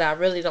 But I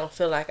really don't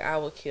feel like I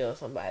would kill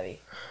somebody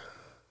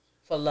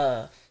for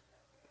love.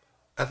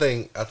 I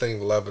think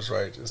lover's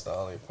rage is the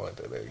only point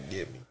that they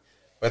give me.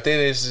 But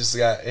then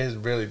it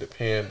really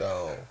depends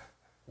on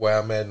where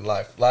I'm at in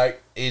life.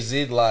 Like, is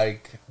it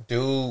like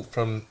dude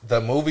from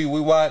the movie we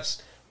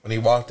watched when he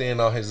walked in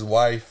on his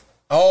wife?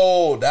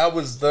 Oh, that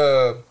was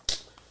the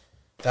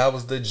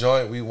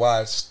joint we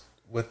watched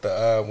with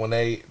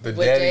with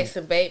daddy,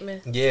 Jason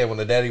Bateman. Yeah, when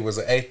the daddy was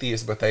an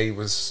atheist, but they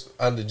was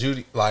under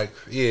Judy. Like,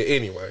 yeah.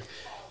 Anyway,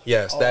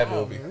 yes, that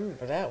movie. I don't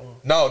remember that one.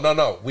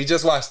 No. We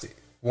just watched it.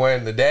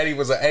 when the daddy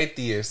was an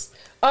atheist.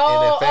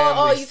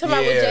 Oh, you talking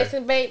about with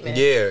Jason Bateman?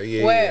 Yeah.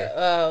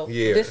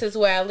 This is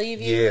where I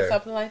leave you, or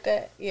something like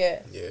that.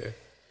 Yeah.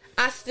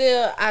 I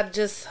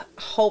just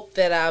hope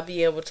that I'll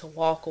be able to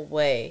walk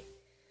away,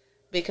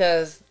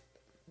 because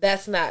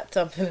that's not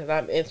something that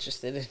I'm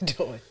interested in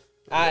doing.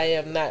 I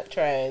am not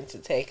trying to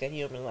take a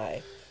human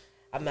life.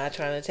 I'm not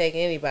trying to take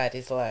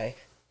anybody's life.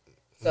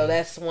 So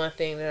that's one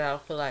thing that I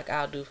feel like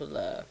I'll do for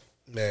love.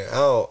 Man, I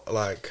don't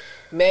like.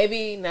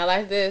 Maybe not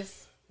like this.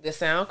 This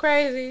sound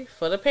crazy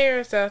for the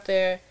parents out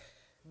there,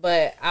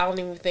 but I don't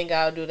even think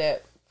I'll do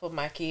that for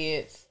my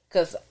kids,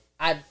 because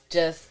I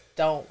just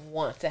don't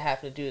want to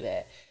have to do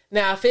that.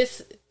 Now, if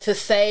it's to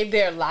save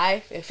their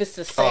life, if it's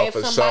to save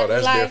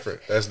somebody's life,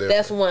 that's different.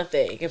 That's one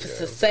thing. If it's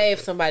to save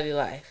somebody's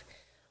life,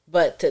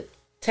 but to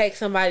take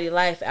somebody's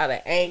life out of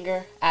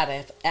anger, out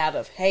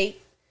of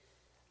hate,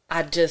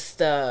 I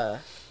just I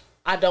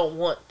don't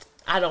want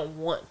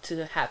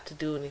to have to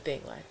do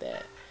anything like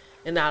that.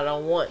 And I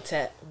don't want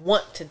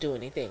to do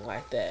anything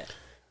like that.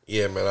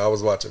 Yeah, man. I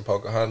was watching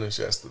Pocahontas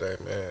yesterday,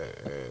 man,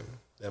 and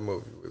that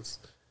movie was,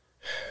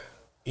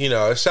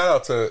 shout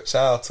out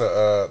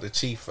to the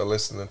chief for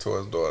listening to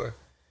his daughter,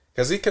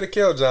 because he could have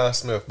killed John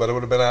Smith, but it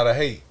would have been out of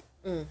hate.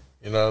 You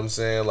know what I'm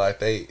saying? Like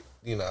they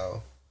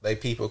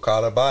people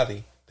caught a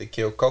body. They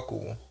killed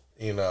Coco.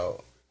 It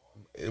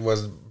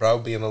was bro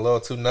being a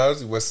little too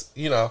nosy.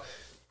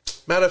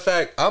 Matter of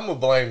fact, I'm gonna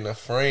blame the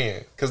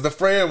friend, because the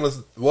friend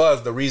was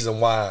the reason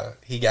why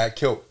he got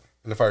killed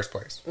in the first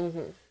place.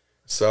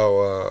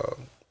 So,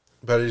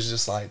 but it's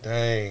just like,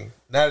 dang.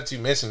 Now that you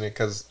mention it,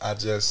 because I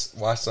just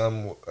watched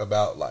something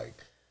about like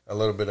a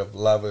little bit of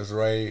lover's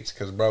rage,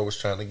 because bro was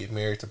trying to get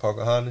married to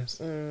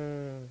Pocahontas.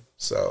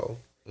 So,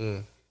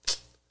 I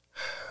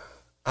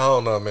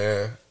don't know,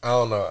 man. I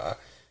don't know.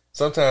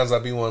 Sometimes I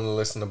be wanting to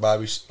listen to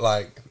Bobby,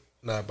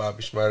 not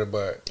Bobby Shmurda,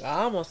 but...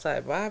 I almost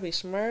said Bobby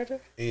Shmurda.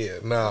 Yeah,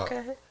 no.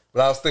 Okay.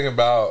 But I was thinking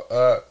about,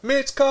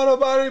 Mitch caught a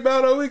body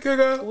about a week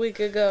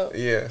ago.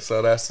 Yeah,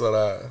 so that's what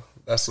I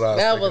was thinking.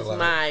 That was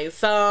my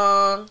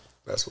song.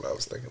 That's what I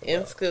was thinking about.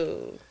 In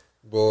school.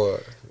 Boy.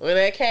 When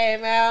that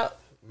came out.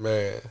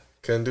 Man,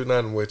 couldn't do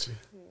nothing with you.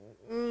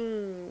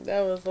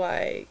 That was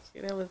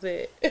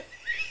it.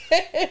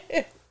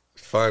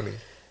 Funny.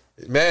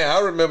 Man, I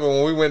remember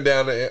when we went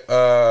down to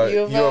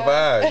U of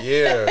I.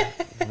 Yeah.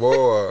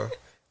 Boy.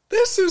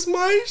 This is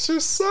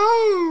Maisha's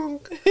song.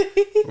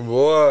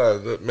 Boy,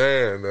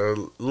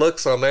 the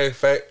looks on their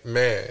face,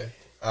 man.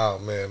 Oh,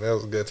 man, that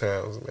was good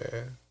times,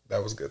 man.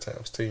 That was good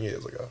times 10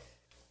 years ago.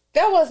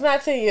 That was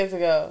not 10 years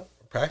ago.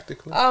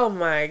 Practically. Oh,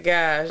 my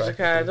gosh,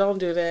 Jakar, don't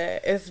do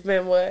that. It's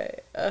been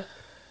what?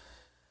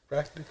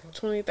 Practically.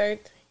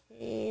 2013.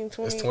 It's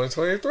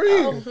 2023.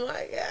 Oh,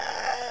 my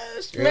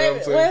gosh. Maybe,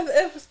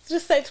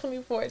 just say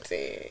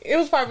 2014. It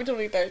was probably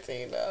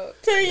 2013, though.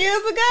 10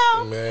 years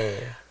ago? Man.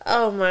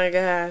 Oh, my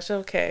gosh.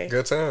 Okay.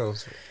 Good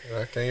times.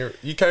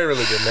 You can't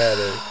really get mad at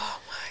it. Oh,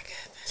 my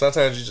goodness.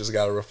 Sometimes you just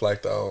got to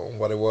reflect on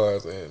what it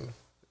was and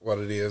what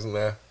it is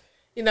now.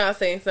 I was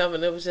saying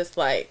something that was just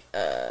like,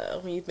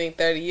 when you think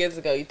 30 years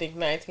ago, you think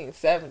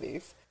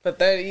 1970s. But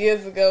 30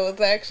 years ago,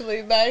 it's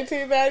actually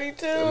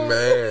 1992.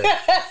 Man.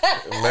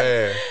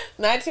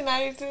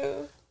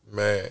 1992.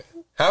 Man.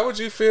 How would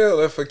you feel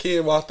if a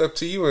kid walked up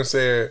to you and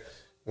said,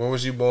 when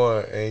was you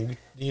born? And,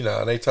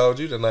 they told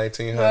you the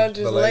 1900s.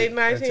 The late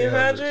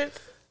 1900s?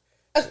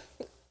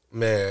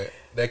 Man,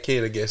 that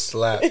kid would get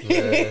slapped,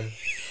 man.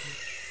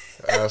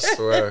 I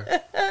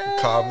swear.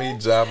 Call me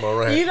John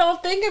Moran. You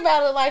don't think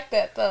about it like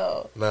that,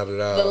 though. Not at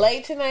all. The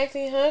late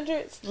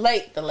 1900s?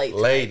 Late 1900s.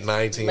 Late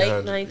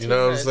 1900s. You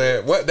know what I'm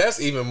saying?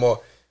 That's even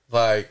more,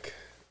 like,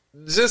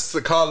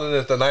 just calling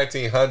it the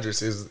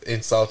 1900s is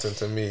insulting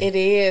to me. It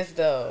is,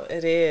 though.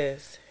 It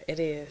is.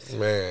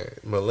 Man,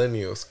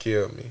 millennials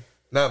kill me.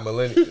 Not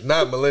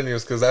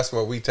millennials, because that's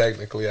what we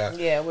technically are.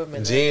 Yeah, we're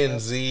millennials. Gen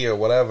Z or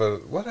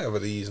whatever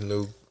these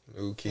new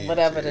kids.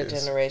 Whatever the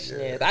generation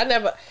is.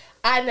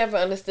 I never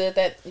understood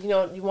that. You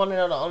want to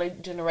know the only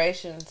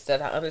generations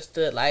that I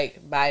understood,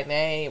 like, by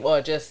name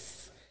or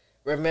just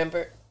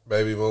remembered?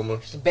 Baby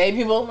boomers.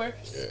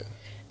 Yeah.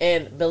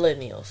 And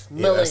millennials.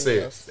 Yeah, that's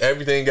it.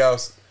 Everything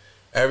else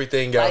like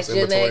in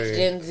Gen between. X,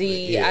 Gen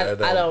Z. Yeah,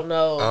 I don't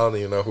know. I don't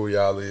even know who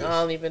y'all is.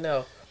 I don't even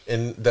know.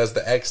 And does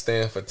the X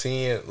stand for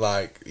 10?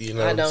 Like, you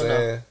know what I'm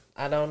saying?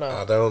 I don't know.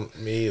 I don't,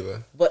 me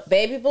either. But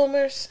baby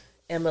boomers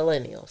and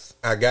millennials.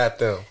 I got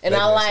them. And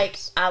I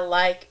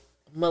like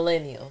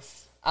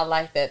millennials. I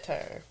like that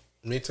term.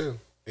 Me too.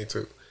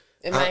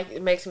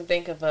 It makes me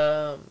think of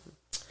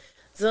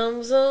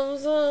zoom zoom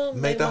zoom.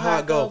 Make the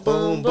heart go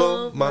boom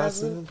boom. My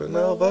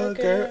supernova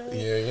girl.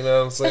 Yeah, you know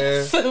what I'm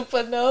saying?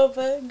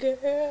 Supernova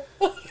girl.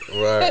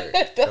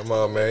 Right. Come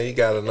on, man. You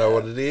gotta know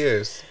what it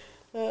is.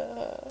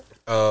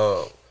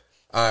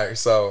 All right,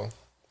 so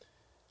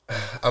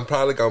I'm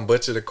probably gonna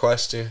butcher the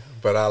question,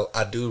 but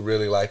I do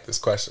really like this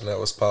question that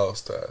was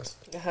posed to us.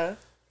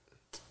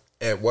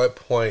 At what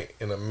point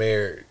in a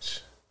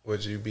marriage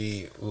would you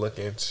be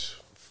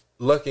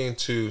looking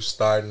to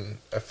starting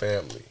a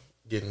family,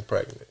 getting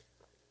pregnant?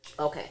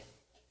 Okay.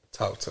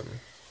 Talk to me.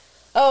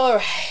 All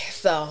right.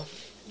 So,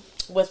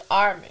 with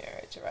our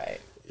marriage, right?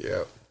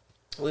 Yep.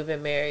 We've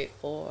been married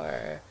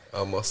for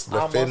almost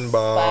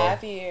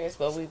 5 years,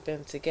 but we've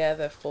been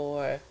together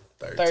for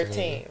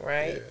 13,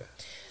 right?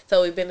 Yeah.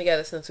 So we've been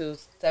together since we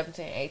was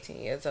 17,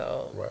 18 years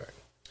old. Right.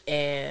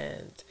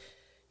 And,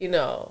 you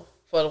know,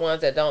 for the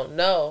ones that don't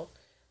know,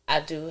 I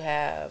do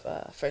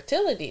have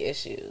fertility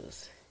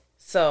issues.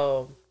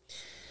 So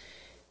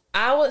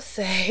I would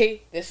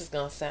say this is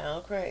going to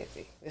sound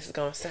crazy. This is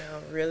going to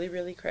sound really,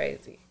 really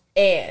crazy.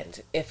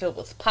 And if it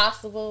was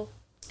possible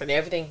and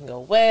everything can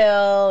go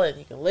well and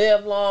you can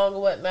live long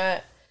or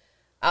whatnot,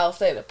 I would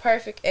say the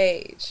perfect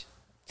age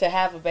to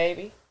have a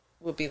baby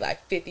would be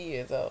like 50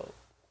 years old.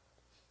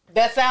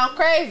 That sounds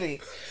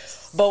crazy.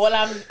 But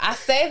I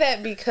say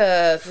that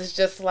because it's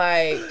just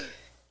like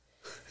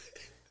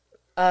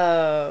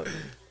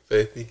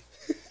 50.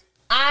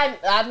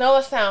 I know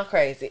it sounds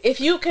crazy.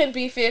 If you can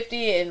be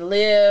 50 and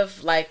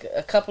live like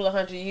a couple of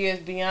 100 years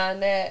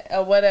beyond that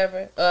or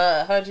whatever,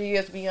 100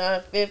 years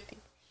beyond 50,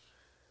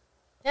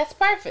 that's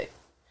perfect.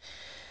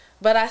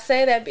 But I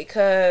say that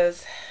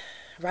because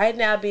right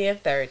now being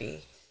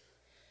 30,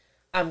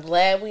 I'm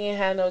glad we ain't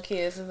had no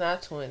kids in our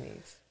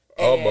 20s.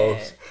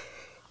 Almost.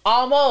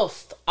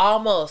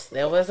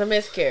 There was a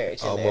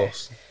miscarriage in there.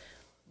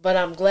 But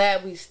I'm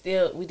glad we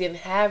didn't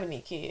have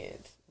any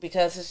kids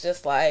because it's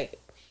just like,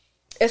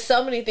 it's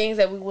so many things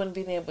that we wouldn't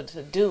be able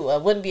to do. I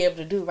wouldn't be able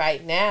to do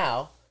right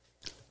now.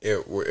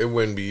 It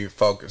wouldn't be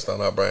focused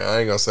on our brain. I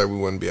ain't gonna say we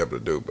wouldn't be able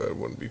to do, but it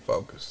wouldn't be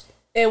focused.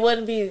 It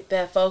wouldn't be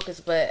that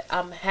focused, but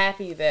I'm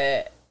happy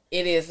that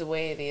it is the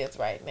way it is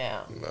right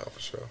now. No, for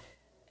sure.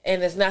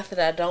 And it's not that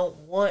I don't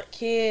want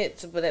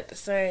kids, but at the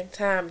same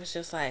time, it's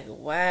just like,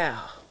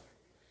 wow.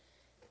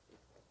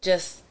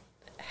 Just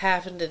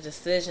having the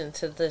decision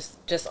to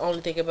just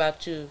only think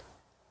about you.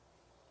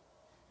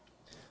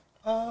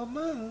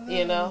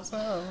 You know?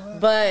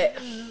 But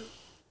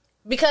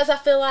because I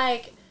feel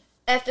like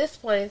at this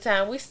point in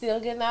time, we still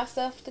getting our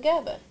stuff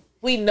together.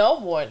 We know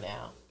more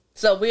now.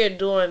 So we're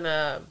doing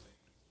a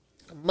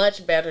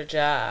much better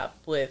job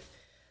with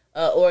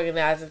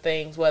organizing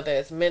things, whether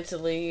it's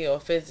mentally or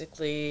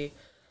physically,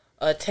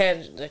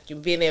 like you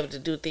being able to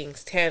do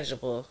things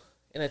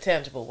in a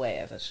tangible way,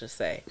 as I should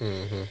say.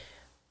 Mm-hmm.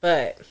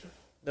 But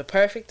the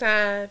perfect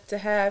time to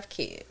have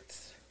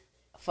kids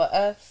for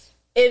us,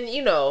 and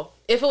you know,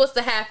 if it was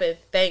to happen,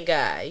 thank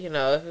God. You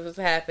know, if it was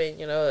to happen,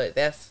 you know,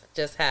 that's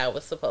just how it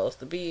was supposed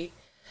to be.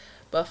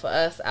 But for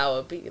us, I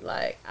would be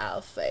like,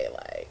 I'll say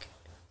like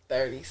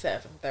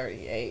 37,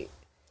 38.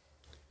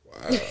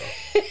 Wow.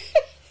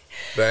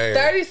 Dang.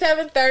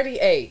 37,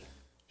 38.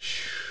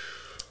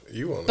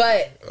 You want to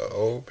be an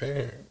old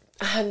parent.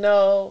 I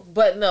know,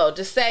 but no,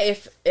 just say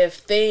if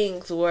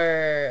things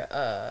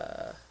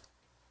were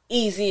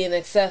easy and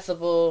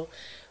accessible,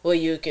 where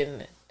you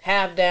can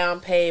have down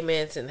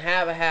payments and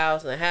have a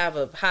house and have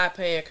a high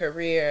paying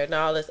career and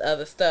all this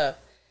other stuff,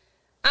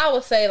 I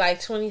would say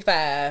like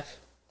 25.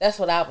 That's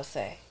what I would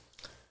say.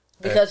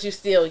 Because you're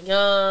still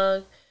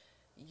young,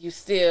 you're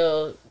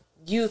still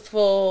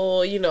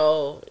youthful, you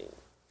know,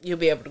 you'll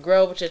be able to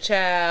grow with your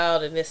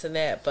child and this and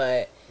that,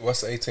 but...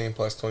 What's 18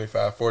 plus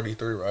 25?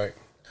 43, right?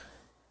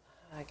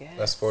 I guess.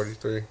 That's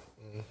 43.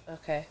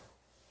 Okay.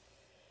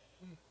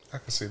 I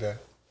can see that.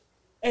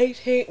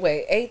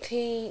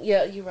 18,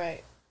 yeah, you're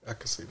right. I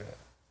can see that.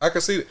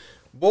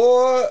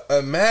 Boy,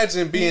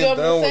 imagine being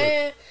done with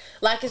it.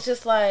 Like, it's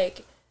just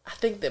like, I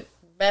think the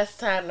best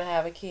time to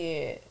have a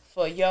kid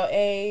for your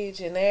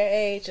age and their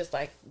age is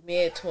like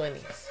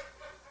mid-20s.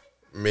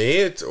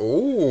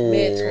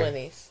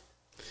 Mid-20s.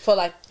 For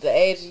like the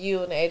age of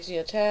you and the age of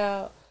your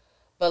child.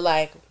 But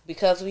like,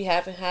 because we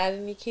haven't had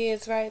any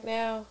kids right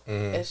now,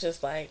 it's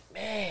just like,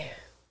 man,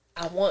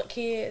 I want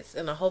kids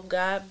and I hope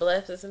God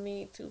blesses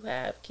me to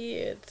have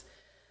kids.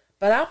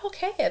 But I'm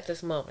okay at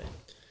this moment.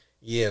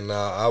 Yeah, no,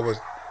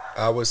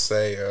 I would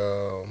say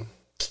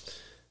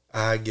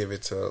I give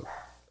it to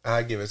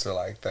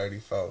like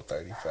 34,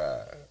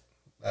 35.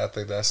 I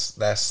think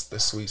that's the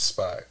sweet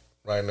spot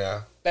right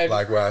now. 30,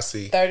 like where I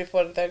see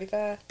 34 to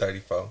 35?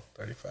 34,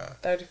 35.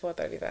 34,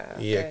 35.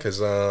 Okay. Yeah, because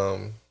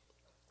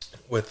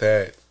with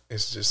that,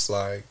 it's just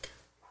like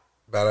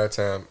by that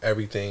time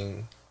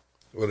everything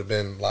would have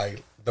been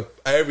like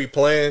every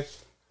plan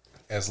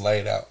is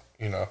laid out,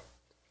 you know.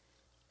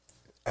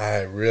 I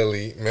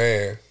really,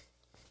 man,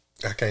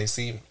 I can't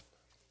see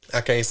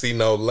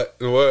no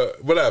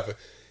whatever.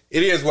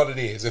 It is what it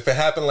is. If it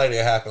happened later,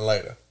 it happened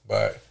later.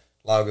 But as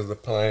long as the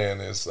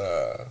plan is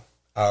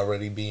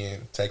already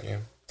being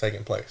taken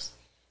place.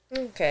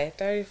 Okay,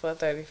 34,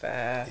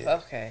 35. Yeah.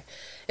 Okay.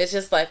 It's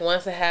just like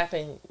once it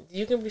happened,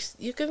 you can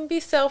be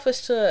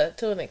selfish to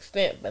an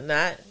extent, but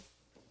not.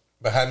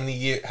 But how many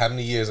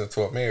years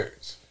into a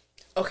marriage?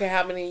 Okay,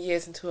 how many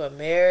years into a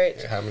marriage?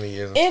 Yeah, how many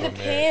years into a marriage? It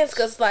depends,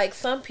 because like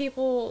some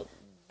people,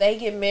 they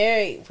get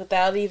married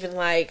without even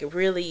like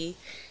really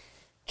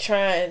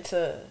trying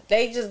to.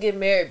 They just get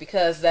married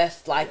because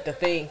that's like the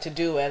thing to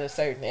do at a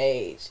certain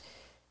age,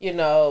 you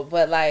know.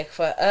 But like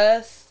for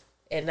us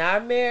in our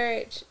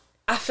marriage,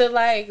 I feel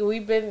like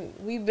we've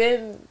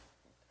been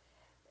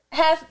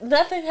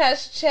nothing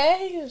has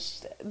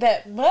changed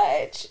that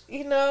much,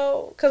 you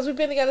know, because we've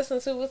been together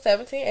since we were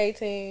 17,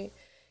 18.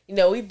 You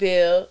know, we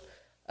built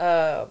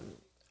our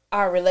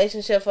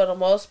relationship for the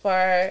most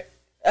part.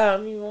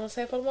 You want to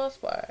say for the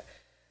most part,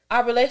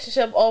 our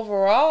relationship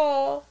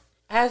overall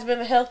has been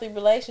a healthy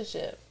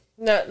relationship.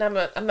 No,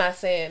 I'm not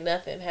saying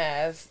nothing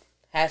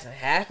hasn't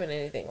happened,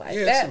 anything like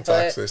that. Some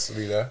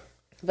toxicity there.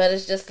 But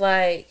it's just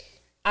like,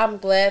 I'm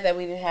glad that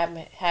we didn't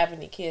have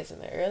any kids in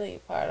the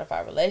early part of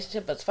our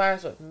relationship. But as far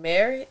as with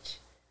marriage,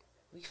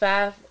 we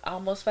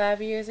almost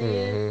 5 years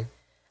in.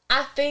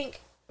 I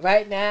think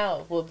right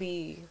now will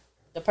be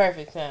the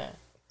perfect time.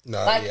 No,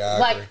 I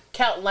agree.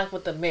 Count like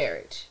with the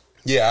marriage.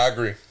 Yeah, I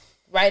agree.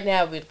 Right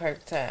now would be the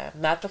perfect time.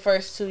 Not the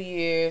first 2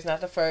 years, not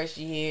the first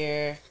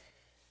year.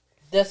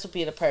 This would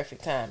be the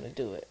perfect time to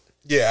do it.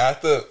 Yeah,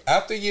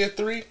 after year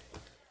three.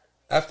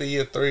 After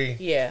year three.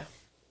 Yeah.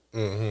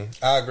 I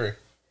agree.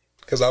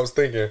 Because I was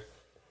thinking,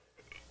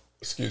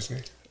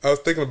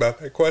 about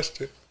that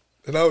question.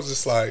 And I was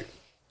just like,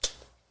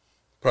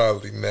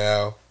 probably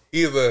now.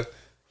 Either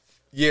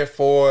year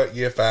 4,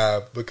 year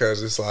 5,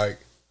 because it's like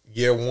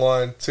year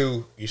 1,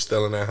 2, you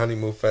still in that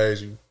honeymoon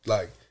phase. You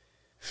like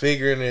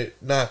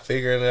not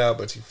figuring it out,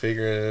 but you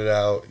figuring it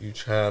out.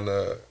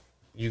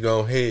 You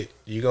gonna hit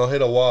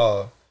a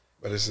wall,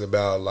 but it's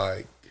about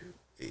like,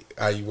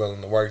 are you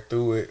willing to work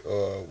through it,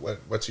 or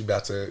what you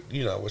about to,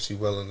 what you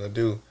willing to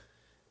do?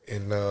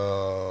 And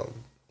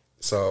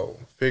so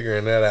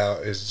figuring that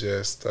out is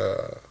just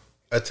a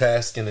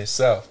task in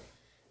itself.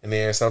 And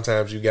then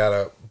sometimes you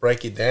gotta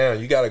break it down.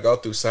 You gotta go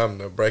through something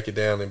to break it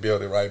down and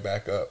build it right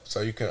back up,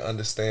 so you can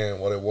understand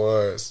what it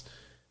was,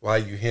 why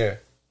you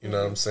here. You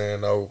know what I'm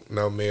saying?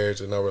 No marriage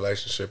or no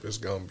relationship is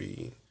gonna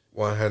be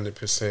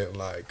 100%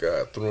 like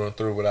through and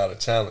through without a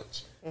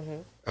challenge.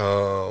 And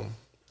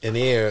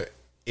then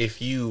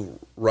if you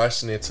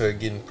rushing into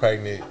getting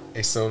pregnant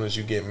as soon as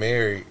you get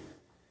married,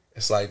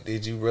 it's like,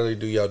 did you really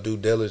do your due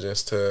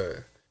diligence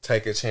to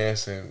take a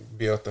chance and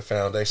build the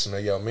foundation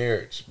of your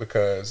marriage?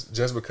 Because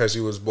just because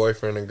you was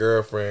boyfriend and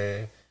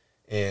girlfriend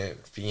and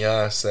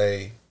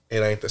fiance, it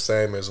ain't the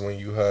same as when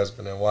you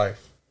husband and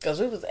wife. Because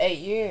we was 8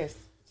 years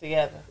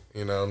together.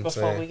 You know what I'm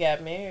saying? Before we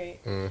got married.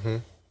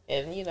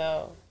 And,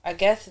 I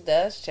guess it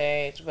does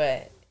change,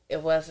 but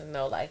it wasn't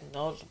no, like,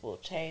 notable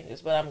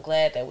changes. But I'm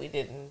glad that we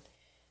didn't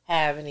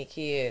have any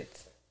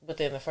kids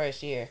within the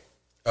first year.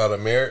 Of the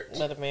marriage?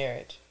 Of the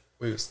marriage.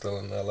 We was still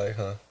in L.A.,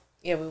 huh?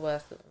 Yeah, we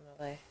was still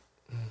in L.A.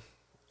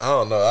 I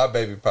don't know. Our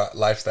baby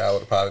lifestyle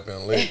would have probably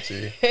been lit,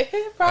 G.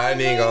 I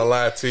ain't even gonna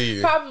lie to you.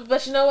 Probably,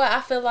 but you know what?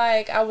 I feel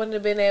like I wouldn't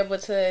have been able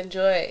to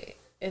enjoy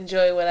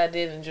what I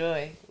did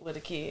enjoy with a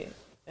kid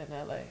in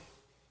L.A.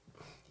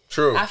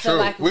 True, true.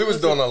 Like we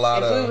was doing a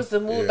lot of. If we was to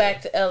move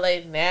back to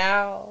L.A.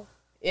 now,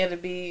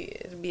 it'd be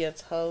a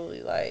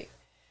totally like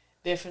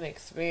different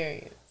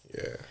experience.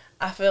 Yeah.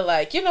 I feel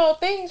like,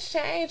 things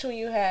change when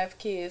you have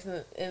kids,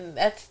 and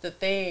that's the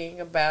thing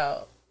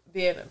about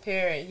being a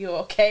parent. You're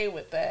okay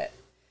with that.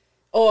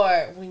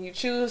 Or when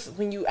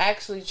you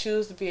actually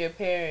choose to be a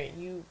parent,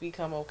 you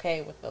become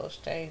okay with those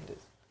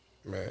changes.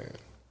 Man,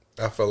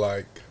 I feel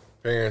like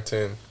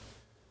parenting,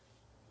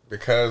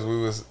 because we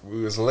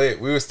was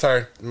lit. We was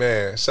turned,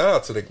 man, shout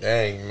out to the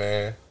gang,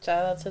 man.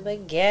 Shout out to the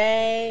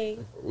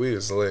gang. We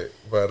was lit.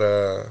 But,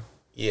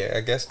 yeah, I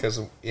guess because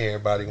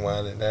everybody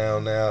winding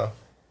down now,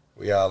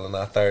 we all in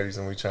our 30s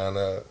and we trying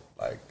to,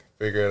 like,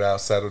 figure it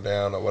out, settle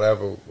down, or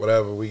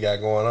whatever we got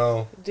going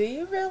on. Do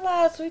you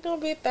realize we gonna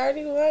be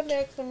 31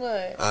 next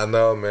month? I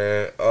know,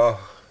 man. Oh,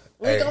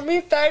 we gonna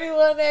be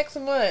 31 next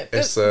month.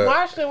 It's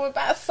March went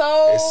by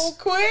so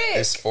quick.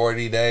 It's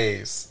 40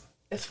 days.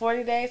 It's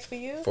 40 days for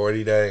you?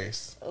 40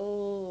 days.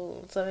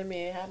 Ooh, so that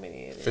means how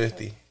many is it?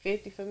 50.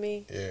 50 for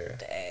me? Yeah.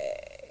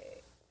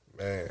 Dang.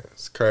 Man,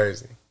 it's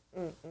crazy.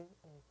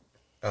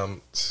 I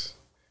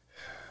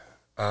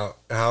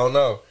don't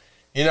know.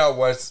 You know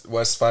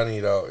what's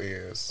funny though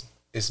is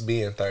it's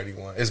being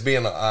 31. It's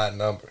being an odd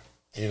number.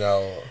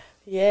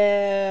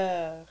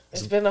 Yeah.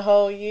 It's been a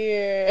whole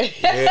year.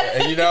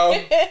 Yeah, and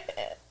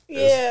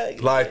yeah.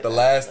 Like the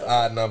last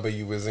odd number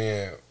you was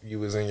in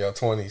your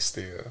 20s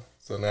still.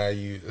 So now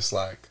it's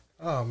like,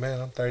 oh man,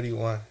 I'm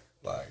 31.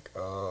 Like,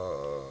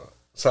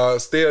 so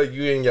still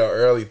you in your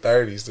early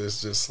 30s.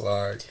 It's just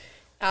like,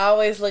 I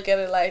always look at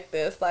it like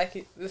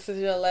this is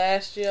your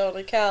last year on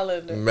the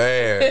calendar.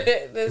 Man,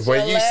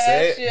 when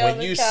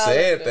you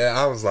said that,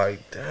 I was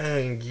like,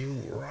 dang, you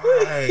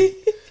right.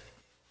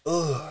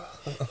 Ugh.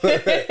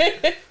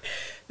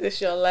 This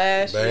your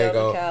last year on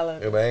the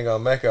calendar. They ain't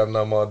gonna make up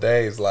no more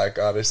days like,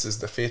 oh, this is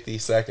the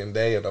 52nd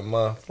day of the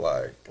month.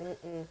 Like,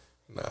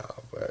 nah,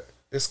 but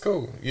it's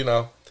cool,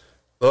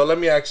 Well, let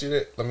me ask you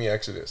this.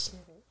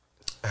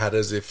 Mm-hmm. How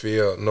does it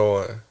feel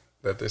knowing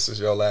that this is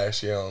your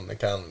last year on the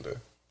calendar?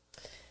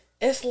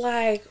 It's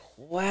like,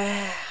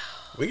 wow.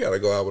 We gotta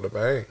go out with a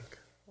bang.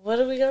 What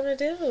are we gonna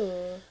do?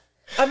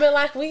 I mean,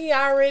 like, we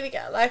already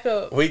got like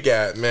a. We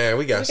got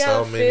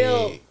so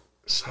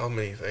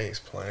many things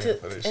planned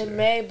for this year. In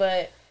May,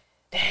 but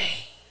dang.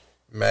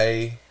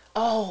 May.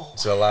 Oh.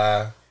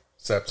 July,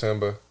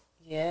 September.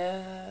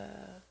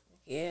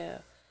 Yeah.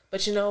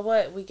 But you know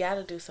what? We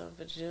gotta do something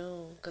for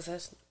June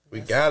because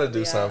we gotta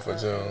do something for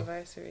June.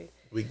 Anniversary.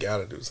 We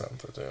gotta do something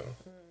for June.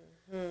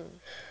 Mm-hmm.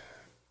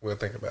 We'll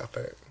think about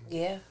that.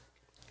 Yeah.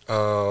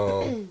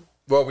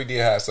 Well, we did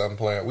have something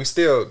planned. We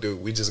still do.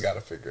 We just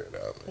gotta figure it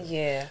out. Man.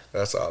 Yeah.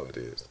 That's all it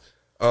is.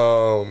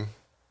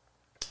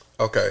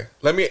 Okay.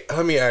 Let me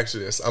ask you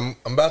this. I'm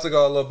about to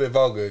go a little bit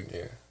vulgar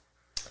again.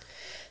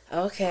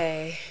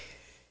 Okay.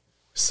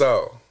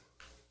 So,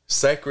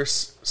 sacred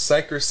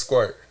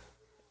squirt.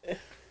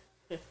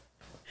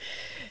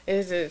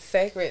 Is it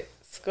sacred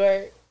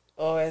squirt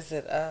or is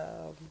it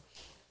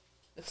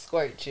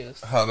squirt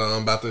juice? Hold on,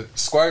 I'm about to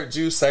squirt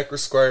juice, sacred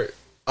squirt,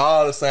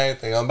 all the same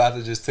thing. I'm about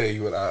to just tell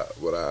you what I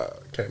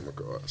came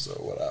across,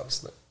 or what I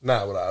was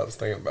not what I was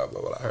thinking about,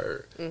 but what I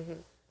heard. Mm-hmm.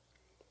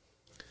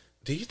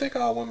 Do you think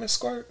all women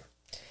squirt?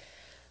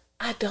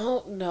 I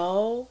don't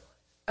know,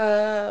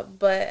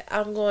 but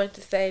I'm going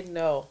to say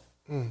no.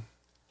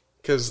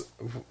 Because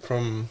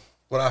from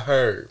what I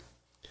heard,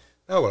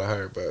 not what I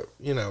heard, but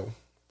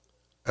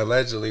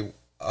allegedly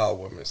all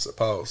women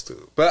supposed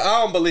to. But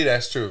I don't believe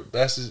that's true.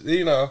 That's just,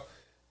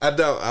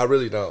 I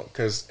really don't.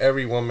 Because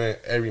every woman,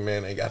 every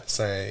man ain't got the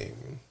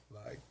same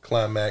like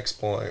climax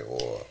point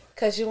or.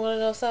 Because you want to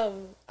know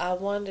something? I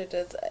wonder,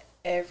 does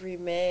every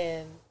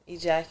man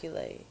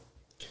ejaculate?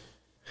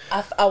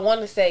 I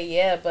want to say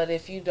yeah, but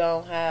if you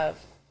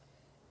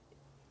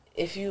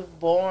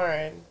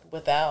born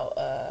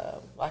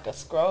without like a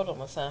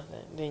scrotum or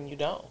something, then you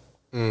don't.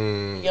 You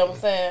know what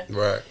I'm saying?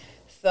 Right.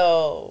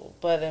 So,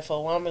 but if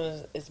a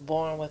woman is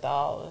born with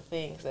all the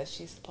things that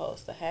she's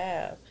supposed to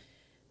have,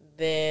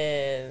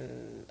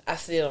 then I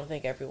still don't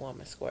think every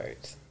woman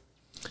squirts.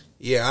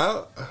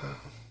 Yeah,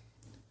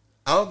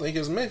 I don't think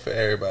it's meant for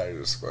everybody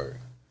to squirt.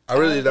 I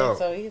really don't.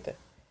 Think so either.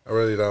 I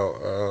really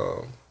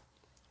don't.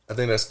 I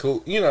think that's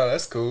cool.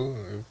 That's cool.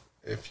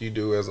 If you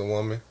do as a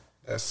woman,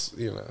 that's,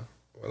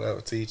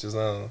 whatever, to each his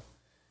own.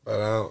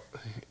 But I don't.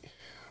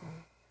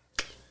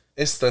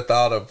 It's the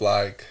thought of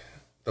like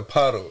the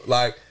puddle,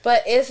 like.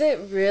 But is it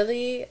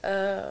really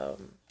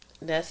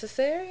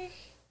necessary?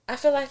 I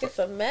feel like it's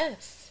a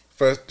mess.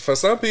 For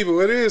some people,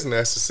 it is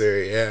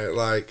necessary. Yeah,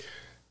 like,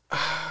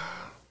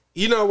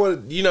 you know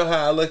what? You know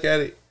how I look at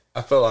it.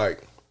 I feel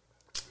like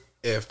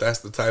if that's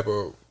the type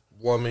of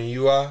woman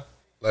you are,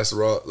 let's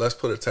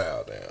put a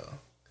towel down.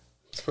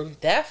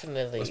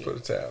 Definitely. Let's put a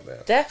towel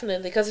down.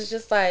 Definitely, because it's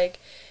just like,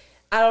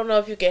 I don't know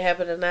if you can help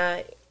it or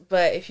not,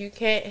 but if you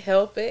can't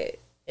help it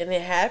and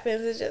it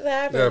happens, it just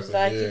happens.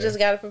 You just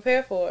got to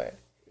prepare for it.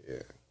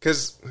 Yeah,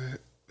 because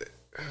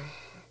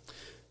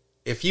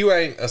if you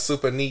ain't a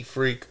super neat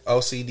freak,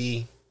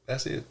 OCD,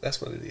 that's it.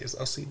 That's what it is,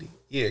 OCD.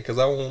 Yeah, because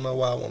I don't know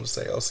why I want to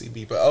say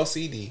OCD, but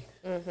OCD.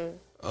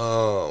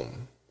 Mm-hmm.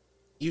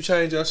 You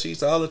change your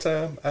sheets all the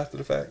time after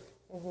the fact.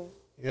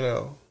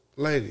 Mm-hmm.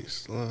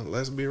 Ladies,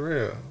 let's be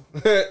real.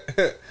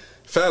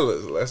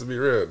 Fellas, let's be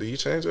real. Do you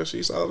change your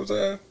sheets all the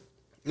time?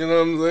 You know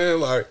what I'm saying?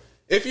 Like,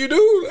 if you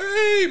do,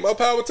 hey, more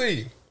power to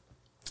you.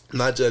 I'm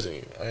not judging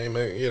you. I ain't,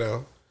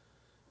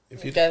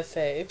 if you gotta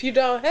say, if you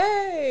don't,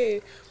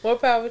 hey, more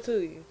power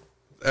to you.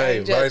 Hey,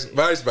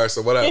 vice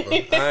versa, whatever.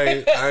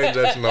 I ain't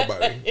judging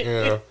nobody,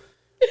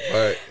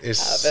 But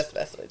it's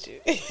that's what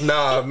you.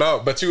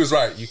 No, but you was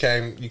right. You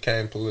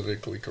came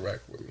politically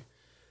correct with me.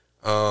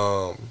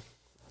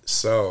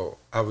 So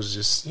I was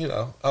just,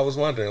 I was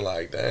wondering,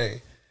 like,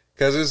 dang,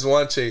 because this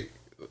one chick,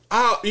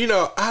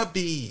 I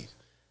be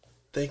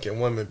thinking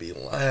women be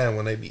lying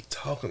when they be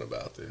talking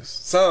about this.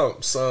 Some,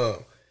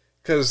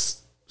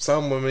 because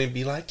some women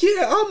be like,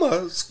 yeah, I'm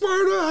a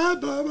squirter,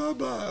 blah blah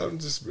blah. I'm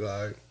just be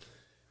like,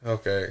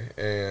 okay,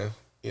 and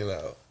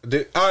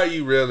are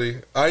you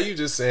really? Are you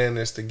just saying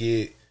this to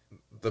get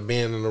the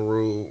men in the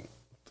room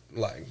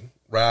like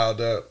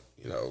riled up,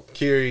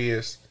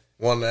 curious,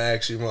 wanting to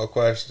ask you more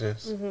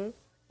questions,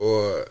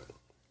 or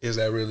is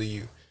that really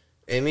you?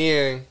 And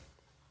then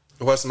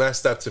what's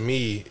messed up to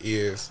me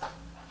is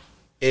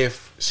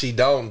if she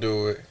don't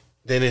do it,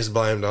 then it's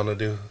blamed on the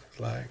dude.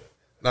 Like,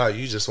 no,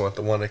 you just want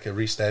the one that can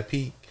reach that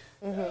peak.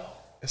 Mm-hmm.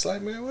 It's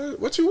like, man,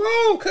 what you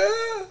want,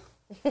 cuz?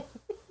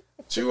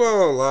 What you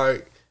want?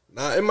 Like,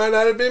 nah, it might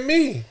not have been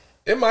me.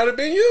 It might have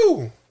been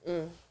you.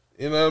 You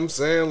know what I'm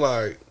saying?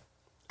 Like,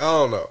 I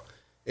don't know.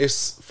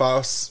 It's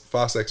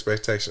false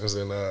expectations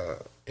into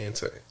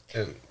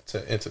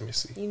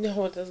intimacy. You know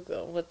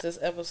what this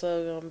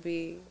episode gonna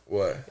be?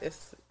 What?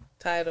 It's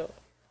titled.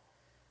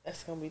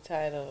 It's gonna be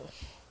titled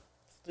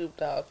Snoop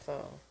Dogg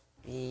song.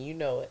 Yeah, you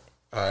know it.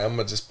 All right, I'm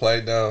gonna just play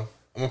it down.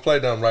 I'm gonna play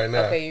it down right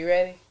now. Okay, you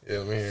ready? Yeah,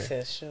 let me hear.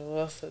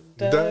 Sensual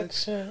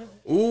seduction.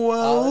 Ooh,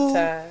 all the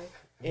time,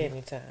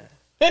 anytime.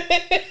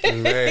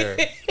 Man.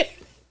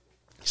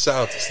 Shout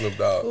out to Snoop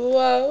Dogg.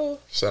 Whoa.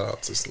 Shout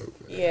out to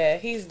Snoop, man. Yeah,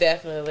 he's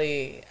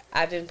definitely,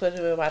 I didn't put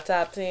him in my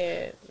top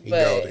 10. He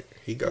got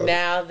it.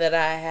 Now that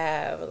I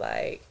have,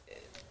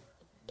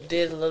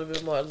 did a little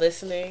bit more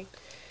listening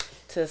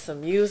to some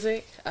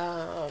music,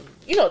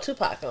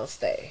 Tupac gonna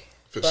stay.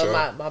 But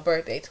sure. my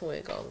birthday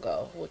twin gonna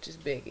go, which is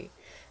Biggie.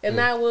 And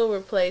I will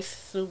replace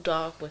Snoop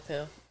Dogg with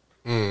him.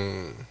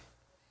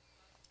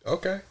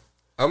 Okay.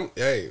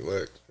 Hey,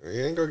 look,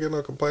 you ain't gonna get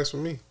no complaints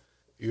from me.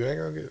 You ain't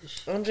gonna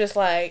get. I'm just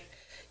like,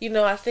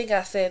 I think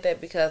I said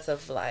that because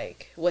of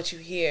like what you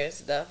hear and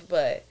stuff.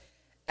 But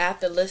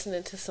after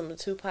listening to some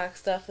Tupac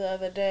stuff the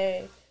other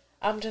day,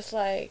 I'm just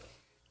like,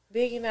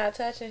 Biggie not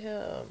touching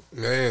him.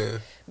 Man.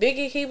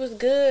 Biggie, he was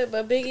good,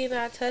 but Biggie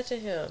not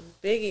touching him.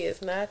 Biggie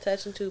is not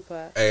touching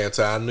Tupac. Hey,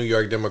 until our New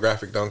York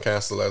demographic don't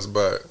cancel us,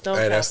 but Don't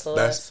hey, cancel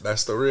us.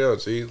 That's the real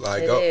G.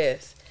 Like, It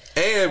is.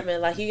 And I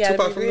mean, like, you gotta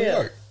Tupac be from real. New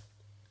York.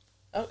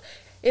 Oh,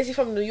 is he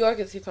from New York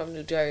or is he from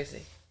New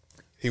Jersey?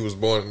 He was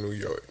born in New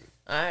York.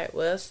 All right,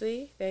 well,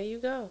 see, there you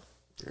go.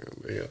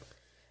 Yeah.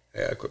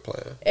 Hey, I quit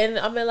playing. And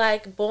I mean,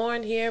 like,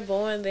 born here,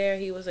 born there,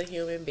 he was a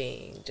human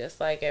being, just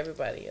like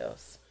everybody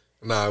else.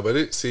 Nah, but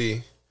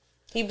He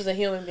was a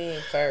human being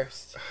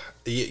first.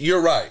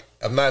 You're right.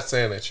 I'm not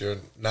saying that you're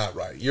not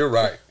right. You're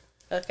right.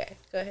 Okay,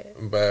 go ahead.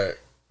 But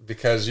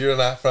because you're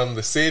not from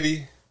the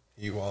city,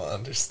 you won't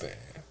understand.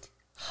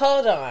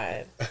 Hold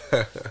on.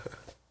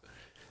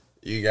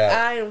 You got.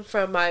 I am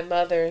from my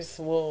mother's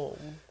womb.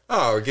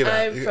 Oh, get out.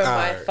 I'm from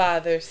my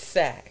father's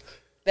sack.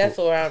 That's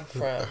where I'm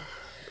from.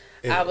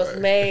 Anyway. I was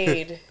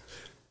made.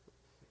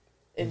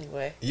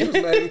 Anyway. You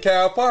was made in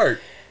Cal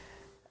Park.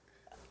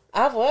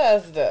 I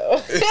was,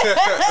 though.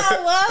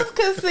 I was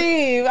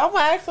conceived. I'm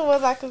asking,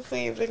 was I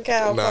conceived in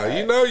Cal Park? Nah,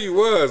 you know you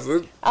was.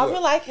 I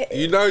was like,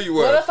 you know you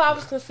was. What if I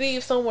was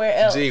conceived somewhere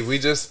else? Gee, we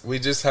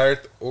just heard.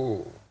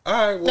 Ooh. All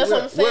right, well, that's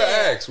what I'm saying.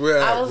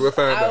 We'll ask. We'll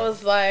find out. I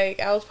was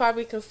like, I was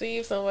probably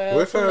conceived somewhere else.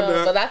 We'll find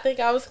out. But I think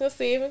I was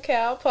conceived in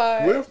Cal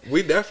Park.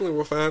 We definitely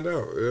will find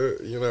out.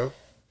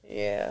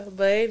 Yeah,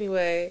 but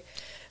anyway,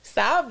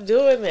 stop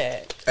doing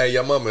that. Hey,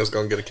 your mama is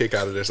gonna get a kick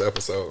out of this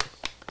episode.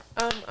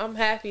 I'm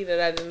happy that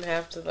I didn't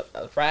have to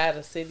ride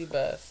a city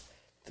bus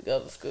to go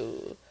to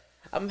school.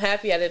 I'm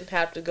happy I didn't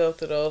have to go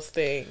through those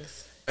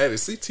things. Hey, the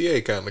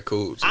CTA kind of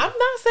cool. G. I'm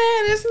not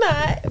saying it's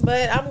not,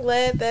 but I'm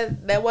glad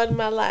that wasn't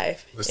my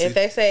life.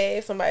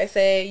 If somebody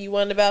say you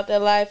wasn't about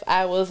that life,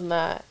 I was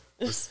not.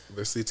 The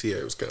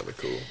CTA was kind of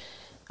cool.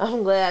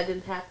 I'm glad I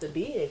didn't have to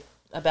be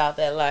about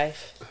that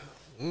life.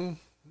 Hey,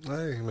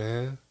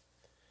 man.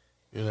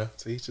 To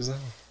each his own.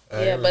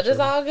 Yeah, but it's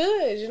all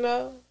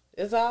good,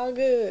 It's all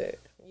good.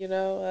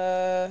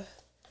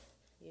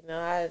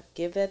 I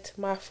give that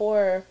to my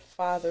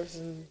forefathers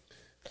and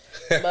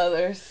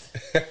mothers,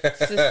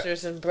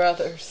 sisters and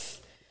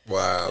brothers.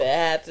 Wow. That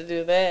had to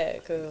do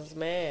that, because,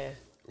 man.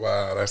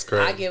 Wow, that's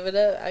crazy. I give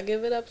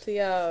it up to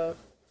y'all.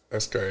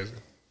 That's crazy.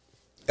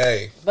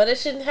 Hey. But it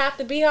shouldn't have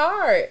to be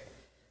hard.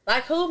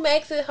 Like, who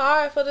makes it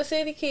hard for the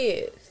city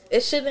kids?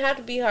 It shouldn't have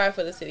to be hard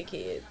for the city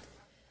kids.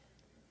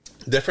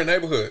 Different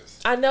neighborhoods.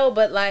 I know,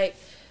 but, like,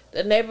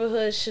 the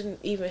neighborhood shouldn't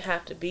even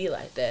have to be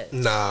like that.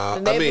 Nah,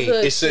 I mean,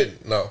 it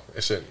shouldn't. No,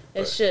 it shouldn't.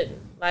 It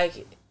shouldn't.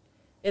 Like,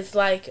 it's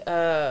like in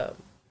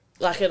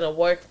a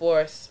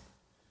workforce,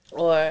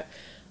 or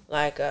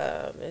like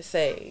let's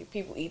say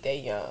people eat their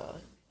young.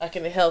 Like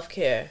in the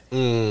healthcare,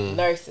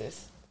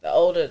 nurses,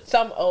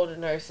 some older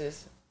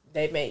nurses,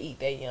 they may eat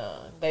their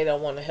young. They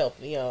don't want to help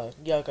the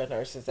younger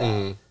nurses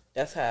out.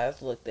 That's how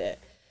it's looked at.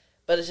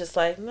 But it's just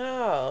like,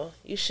 no,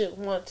 you should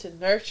want to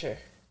nurture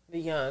the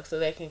young so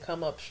they can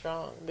come up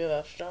strong, build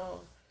up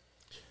strong.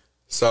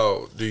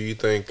 So, do you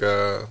think,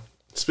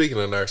 speaking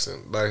of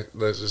nursing, like,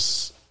 let's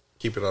just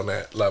keep it on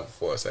that level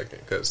for a second,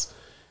 because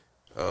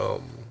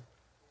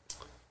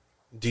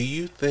do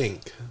you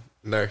think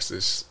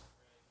nurses,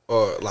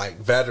 or like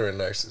veteran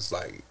nurses,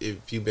 like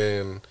if you've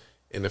been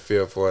in the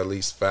field for at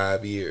least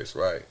 5 years,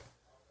 right,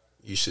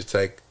 you should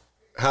take,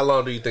 how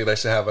long do you think they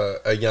should have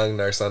a young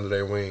nurse under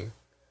their wing?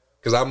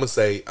 Because I'm gonna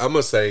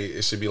say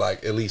it should be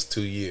like at least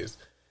 2 years.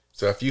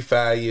 So if you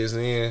 5 years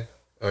in,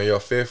 on your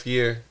 5th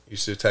year, you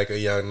should take a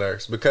young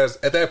nurse, because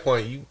at that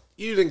point you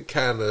didn't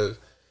kind of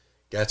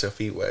got your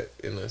feet wet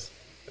in the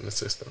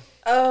system.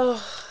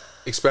 Oh,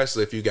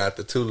 especially if you got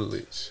the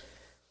tutelage.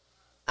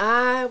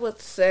 I would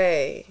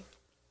say,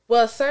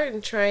 well,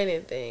 certain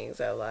training things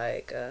are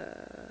like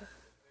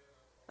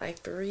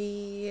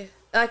 3.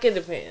 Like, it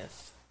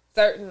depends.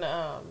 Certain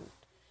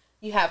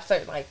you have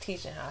certain like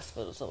teaching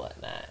hospitals or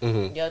whatnot.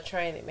 Mm-hmm. Your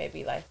training may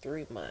be like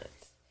 3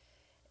 months,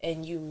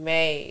 and you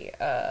may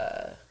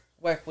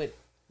work with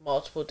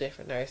multiple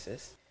different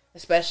nurses,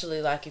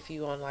 especially like if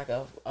you on like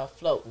a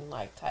floating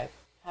like type,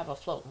 have a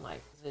floating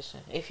like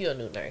position, if you're a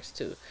new nurse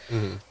too.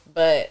 Mm-hmm.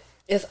 But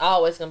it's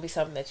always going to be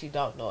something that you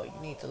don't know, you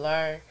need to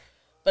learn.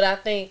 But I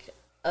think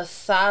a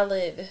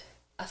solid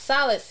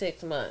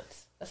 6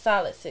 months.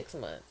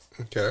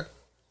 Okay.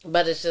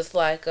 But it's just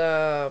like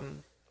a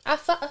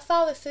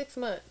solid 6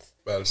 months.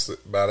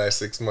 By that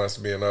 6 months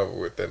being over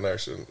with, that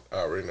nurse should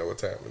already know what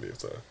time it is.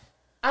 So.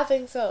 I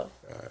think so.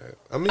 All right.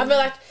 I mean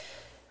like,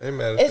 ain't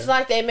mad at it's that.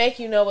 Like they make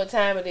you know what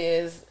time it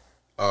is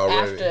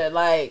already. After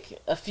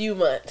like a few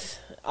months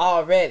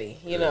already.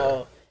 You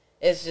know,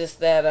 it's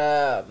just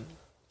that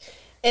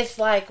it's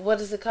like,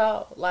 what is it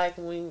called? Like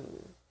when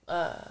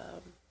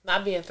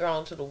not being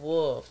thrown to the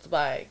wolves.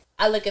 Like,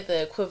 I look at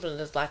the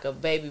equivalent as like a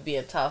baby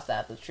being tossed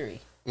out the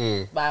tree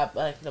by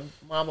like the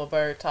mama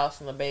bird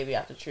tossing the baby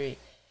out the tree.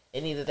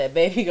 and either that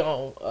baby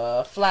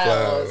gonna fly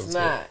or it's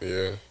not.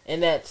 Yeah.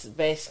 And that's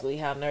basically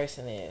how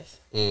nursing is,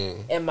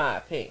 in my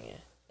opinion.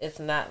 It's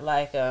not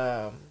like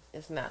either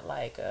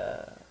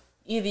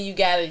you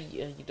got it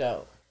or you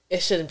don't.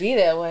 It shouldn't be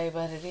that way,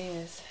 but it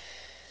is.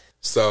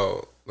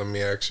 So let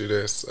me ask you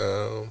this: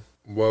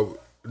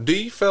 what do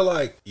you feel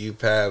like you've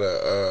had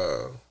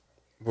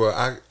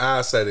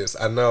I'll say this.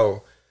 I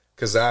know,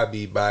 because I'd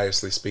be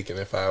biasly speaking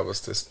if I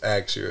was to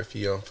ask you if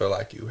you don't feel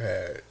like you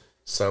had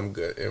some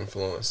good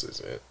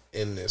influences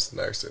in this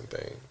nursing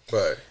thing.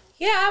 But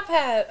yeah, I've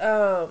had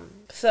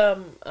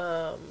some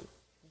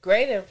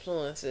great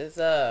influences.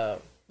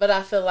 But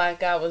I feel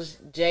like I was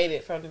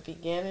jaded from the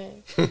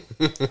beginning. So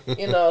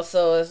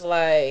it's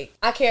like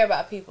I care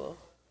about people,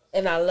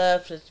 and I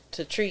love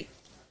to treat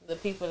the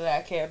people that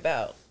I care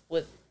about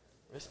with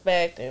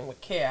respect and with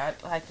care. I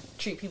like to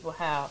treat people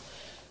how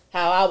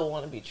I would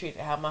want to be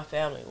treated, how my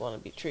family want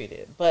to be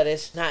treated. But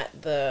it's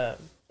the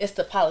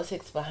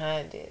politics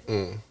behind it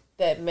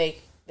that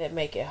make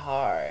it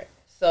hard.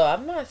 So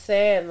I'm not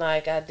saying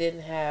like I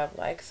didn't have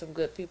like some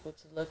good people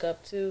to look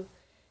up to.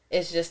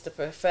 It's just the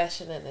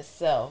profession in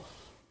itself.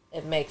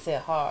 It makes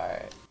it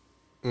hard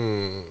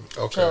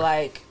okay. to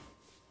like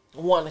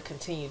want to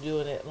continue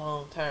doing it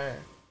long term.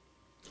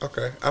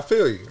 Okay, I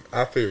feel you.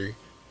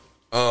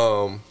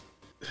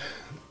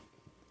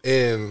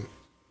 And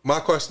my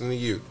question to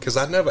you, because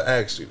I never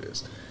asked you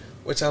this,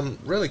 which I'm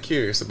really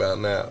curious about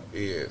now,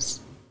 is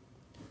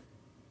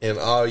in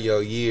all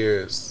your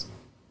years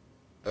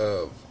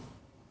of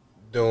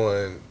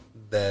doing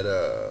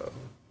that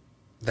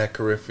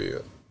career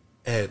field,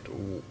 at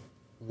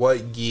what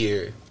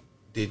year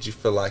did you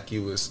feel like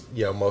you was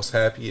your most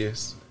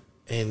happiest?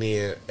 And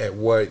then at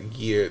what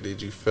year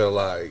did you feel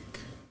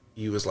like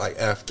you was like,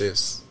 F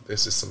this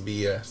is some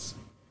BS?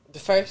 The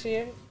first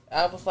year,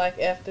 I was like,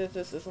 F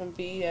this is some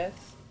BS.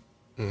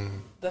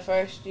 The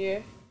first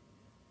year.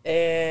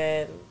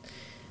 And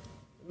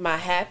my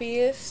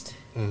happiest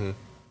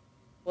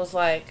was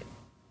like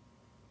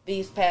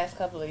these past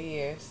couple of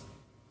years.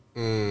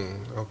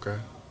 Okay.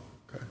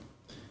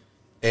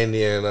 And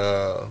then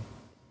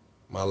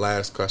my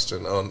last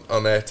question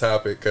on that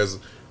topic, because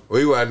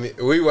we wasn't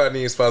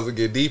even supposed to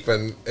get deep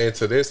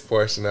into this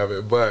portion of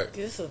it, but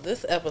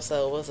this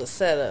episode was a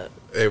setup.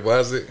 It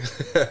wasn't.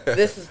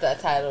 This is the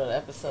title of the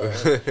episode.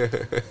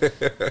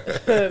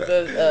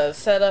 The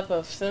setup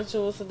of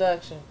Sensual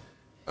Seduction.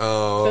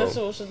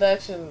 Sensual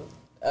Seduction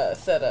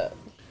setup.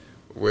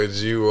 Would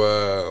you?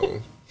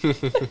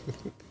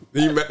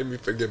 You made me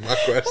forget my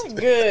question.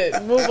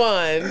 Good. Move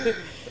on. Move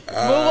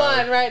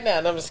on right now.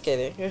 No, I'm just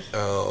kidding.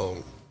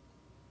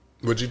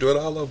 Would you do it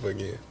all over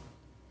again?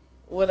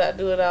 Would I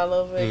do it all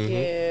over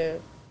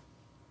again?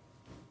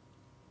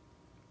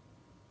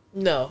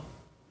 No.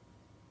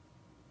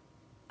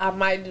 I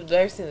might do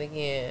nursing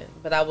again,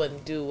 but I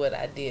wouldn't do what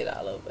I did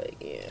all over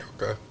again.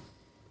 Okay.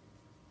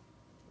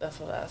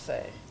 That's what I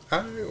say.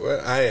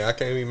 I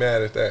can't be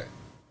mad at that.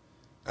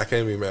 I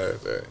can't be mad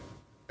at that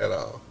at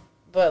all.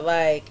 But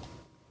like,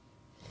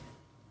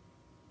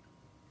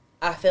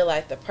 I feel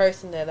like the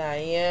person that I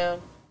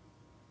am,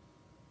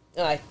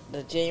 like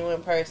the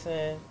genuine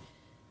person,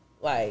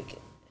 like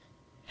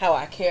how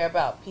I care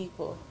about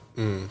people,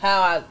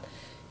 how I,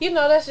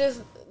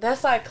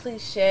 that's like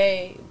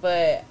cliche,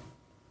 but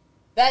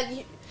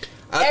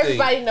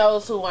everybody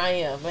knows who I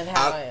am and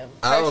how I am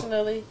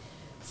personally.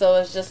 So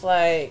it's just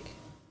like,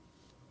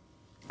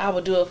 I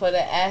would do it for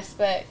that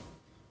aspect,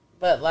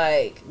 but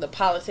like the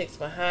politics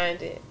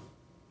behind it,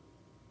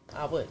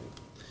 I wouldn't.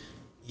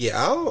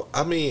 Yeah,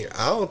 I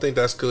don't think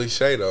that's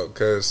cliche though,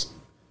 because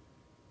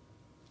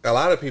a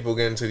lot of people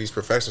get into these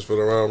professions for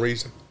the wrong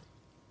reason.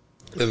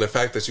 And the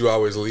fact that you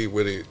always lead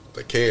with it,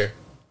 the care.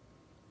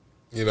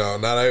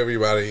 Not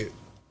everybody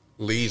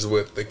leads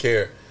with the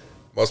care.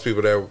 Most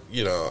people that,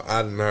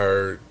 I done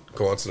heard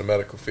going to the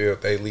medical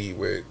field, they lead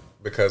with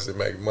because they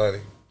make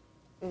money.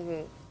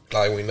 Mm-hmm.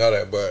 Like, we know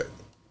that, but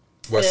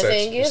the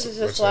thing is, it's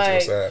just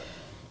like,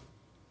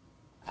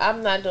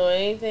 I'm not doing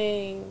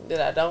anything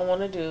that I don't want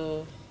to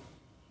do.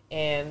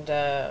 And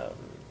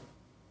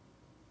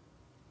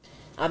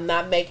I'm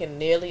not making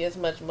nearly as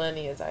much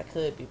money as I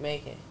could be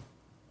making.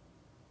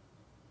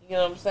 You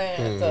know what I'm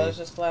saying? So it's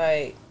just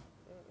like...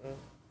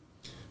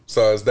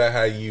 So is that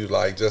how you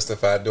like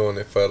justify doing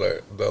it for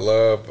the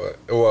love,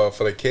 or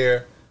for the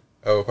care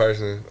of a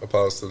person,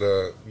 opposed to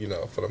the,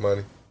 for the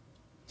money?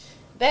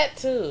 That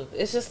too.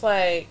 It's just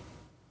like,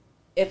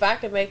 if I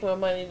could make more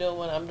money doing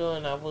what I'm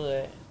doing, I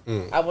would.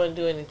 I wouldn't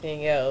do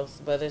anything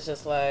else. But it's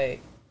just like,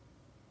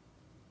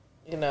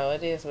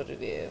 it is what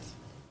it is.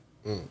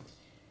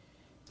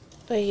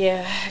 But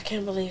yeah, I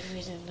can't believe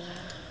we didn't.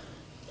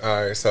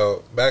 All right,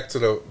 so back to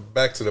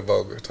the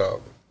vulgar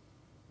talk.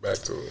 Back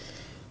to it.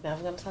 Now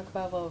we're gonna talk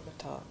about vulgar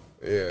talk.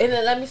 Yeah. And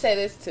then let me say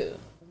this too: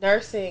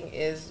 nursing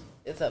is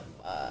a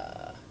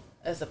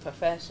as a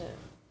profession,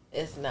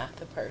 it's not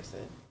the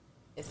person.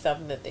 It's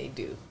something that they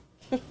do.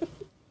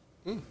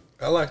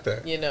 I like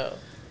that.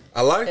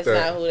 I like it's that.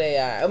 It's not who they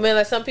are. I mean,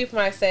 like some people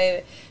might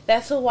say,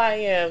 that's who I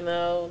am.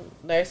 No,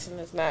 nursing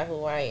is not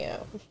who I am.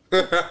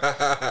 That's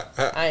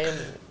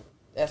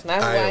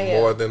not who I am. I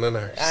am more than a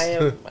nurse.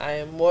 I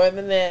am more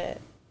than that.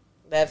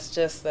 That's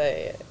just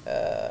a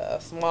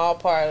small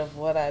part of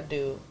what I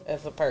do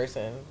as a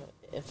person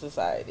in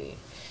society.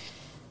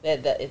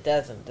 That it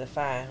doesn't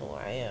define who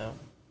I am.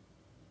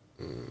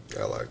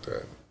 I like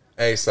that.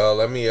 Hey, so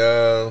let me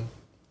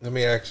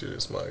ask you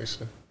this,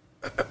 Maisha.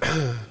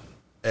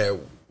 At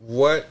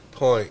what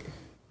point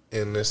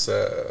in this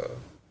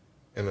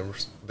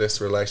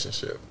this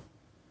relationship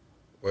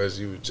was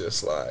you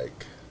just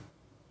like,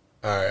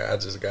 all right, I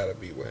just gotta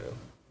be with him?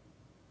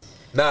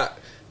 Not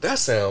that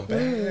sound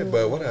bad,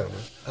 but whatever.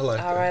 I like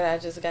that. All right, I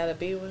just gotta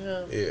be with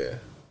him. Yeah.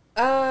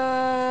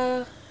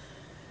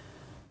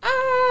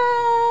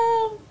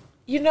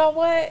 You know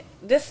what?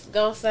 This is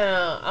gonna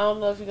sound, I don't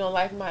know if you're gonna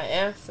like my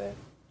answer.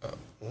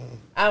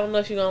 I don't know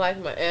if you're gonna like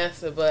my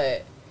answer,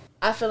 but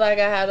I feel like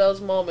I have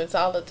those moments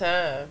all the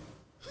time.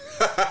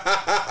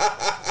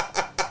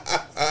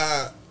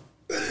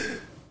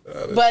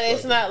 But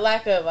it's not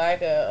like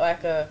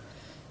a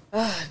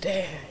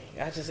dang,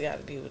 I just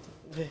gotta be with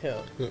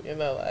him. You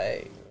know,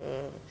 like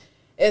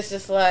it's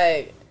just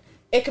like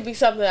it could be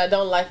something I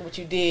don't like what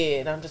you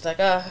did. I'm just like,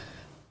 I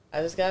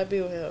just gotta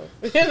be with him.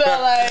 You know,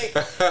 like,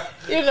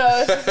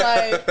 it's just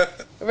like,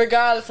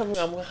 regardless, I'm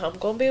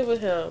gonna be with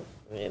him.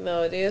 You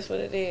know, it is what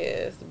it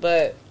is.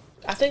 But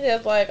I think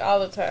that's like all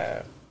the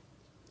time.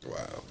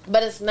 Wow.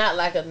 But it's not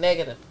like a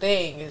negative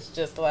thing. It's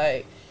just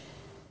like,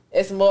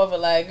 it's more of a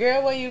like,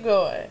 girl, where you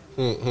going?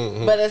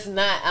 But it's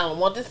not, I don't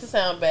want this to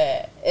sound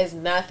bad. It's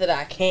not that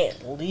I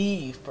can't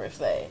leave per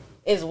se.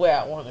 It's where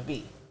I want to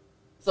be.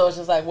 So it's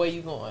just like, where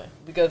you going?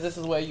 Because this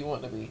is where you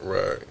want to be.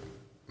 Right.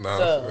 Nah,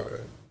 so, I feel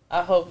that.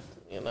 I hope,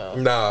 you know.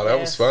 Nah, that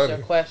was funny. Your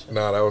question.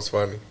 Nah, that was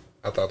funny.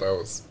 I thought that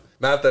was,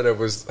 not that it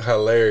was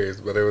hilarious,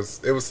 but it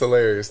was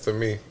hilarious to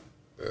me.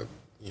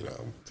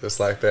 Just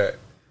like that.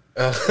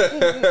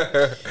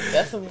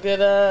 That's some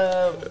good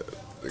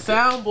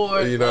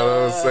soundboard. You know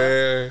what I'm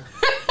saying?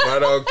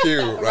 Right on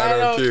cue.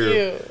 Right on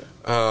cue.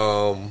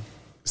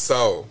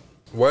 So,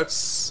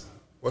 what's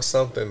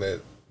something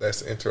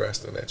that's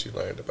interesting that you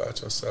learned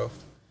about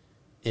yourself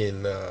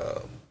in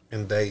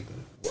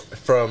dating?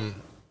 From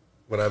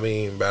what I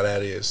mean by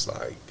that is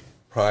like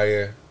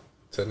prior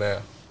to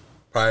now,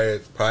 prior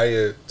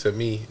to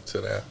me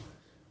to now,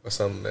 or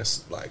something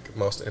that's like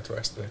most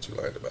interesting that you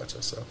learned about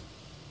yourself.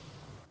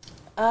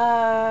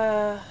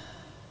 That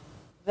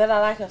I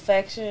like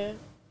affection.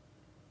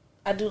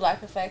 I do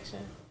like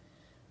affection.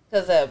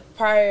 Because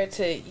prior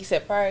to you,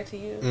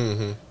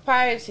 Mm-hmm.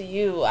 prior to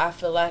you, I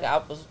feel like I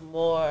was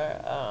more,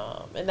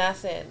 and not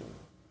saying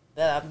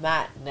that I'm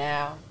not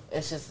now.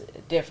 It's just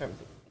different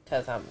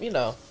because I'm,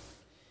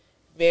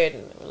 married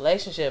in a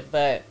relationship.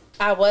 But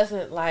I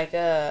wasn't like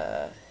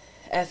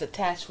as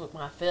attached with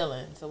my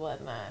feelings or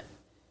whatnot.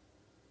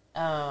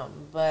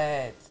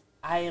 But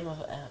I am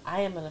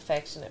an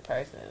affectionate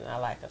person, and I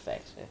like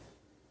affection.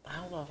 I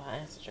don't know if I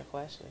answered your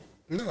question.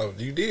 No,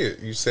 you did.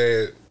 You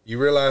said you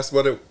realized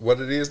what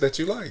it is that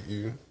you like.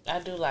 I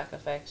do like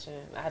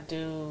affection. I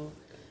do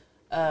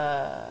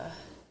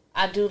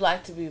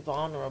like to be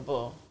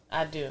vulnerable.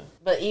 I do.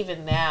 But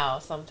even now,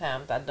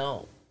 sometimes I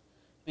don't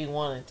be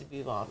wanting to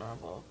be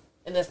vulnerable.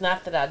 And it's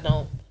not that I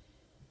don't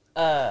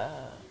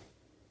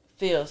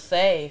feel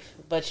safe,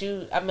 but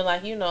I'm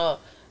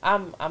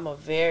a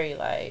very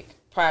like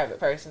private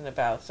person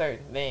about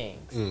certain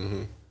things.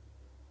 Mm-hmm.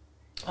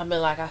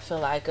 I feel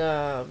like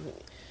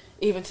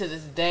even to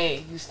this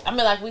day,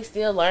 we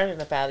still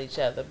learning about each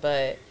other,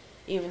 but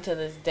even to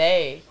this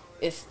day,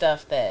 it's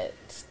stuff that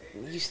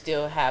you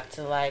still have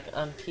to like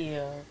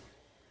unpeel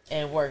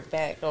and work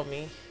back on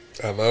me.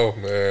 I know,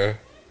 man.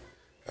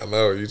 I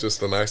know, you're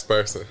just a nice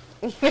person.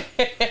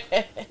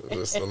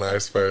 Just a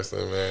nice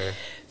person, man.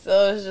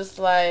 So it's just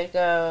like,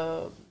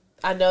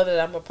 I know that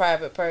I'm a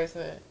private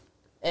person,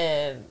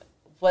 and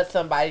what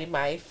somebody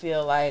might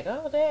feel like,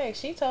 oh, dang,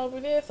 she told me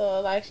this,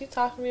 or like she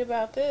talked to me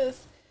about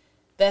this.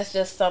 That's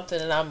just something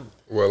that I'm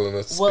willing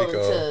to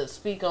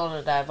speak on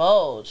or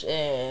divulge.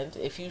 And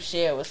if you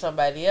share it with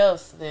somebody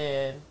else,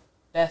 then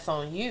that's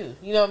on you.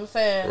 You know what I'm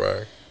saying?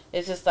 Right.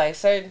 It's just like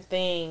certain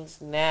things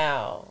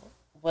now,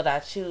 what I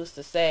choose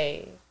to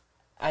say,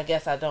 I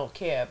guess I don't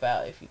care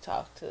about if you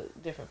talk to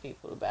different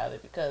people about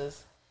it,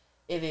 because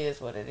it is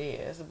what it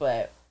is.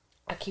 But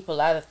I keep a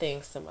lot of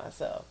things to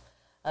myself,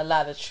 a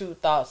lot of true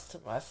thoughts to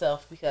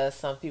myself, because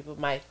some people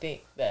might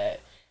think that,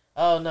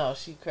 oh no,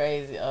 she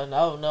crazy, or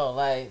no,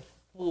 like,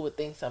 who would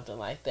think something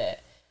like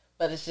that?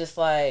 But it's just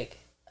like,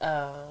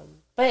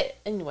 but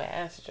anyway, I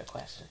answered your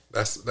question.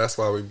 That's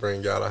why we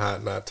bring y'all the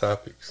hot knot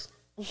topics.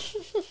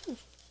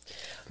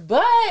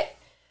 But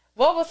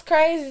what was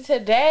crazy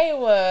today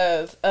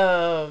was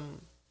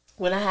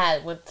when I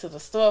went to the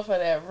store for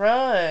that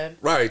run.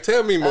 Right.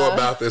 Tell me more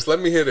about this. Let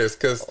me hear this,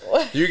 because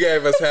you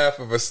gave us half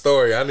of a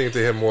story. I need to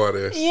hear more of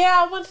this.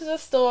 Yeah, I went to the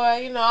store.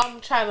 You know,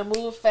 I'm trying to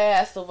move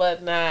fast or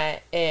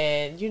whatnot.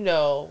 And, you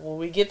know, when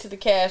we get to the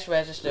cash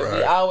register,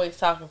 we always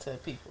talking to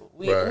people.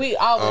 We always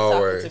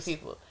talking to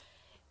people.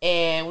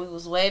 And we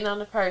was waiting on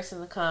the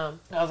person to come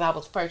because I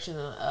was purchasing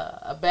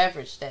a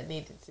beverage that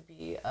needed to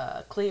be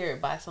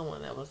cleared by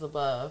someone that was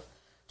above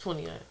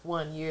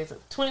 21 years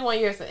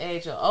of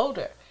age or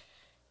older.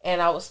 And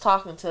I was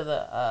talking to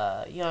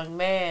the young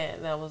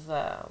man that was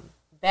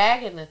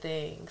bagging the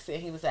things,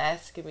 and he was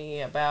asking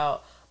me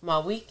about my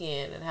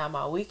weekend and how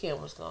my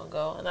weekend was going to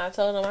go. And I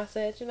told him, I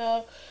said, you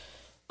know,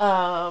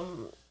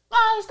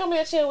 it's going to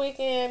be a chill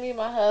weekend. Me and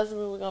my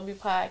husband, we're going to be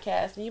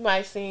podcasting. You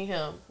might see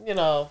him, you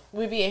know,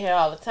 we be in here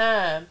all the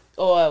time,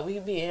 or we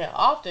be in here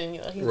often.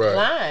 You know, he's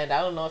blind. I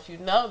don't know if you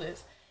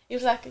noticed. He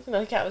was like, you know,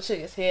 he kind of shook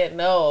his head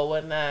no or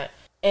whatnot.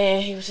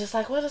 And he was just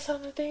like, what are some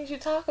of the things you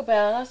talk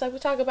about? And I was like, we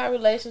talk about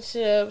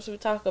relationships. We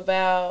talk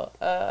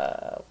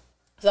about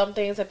some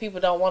things that people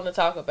don't want to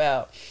talk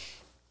about.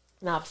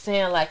 And I was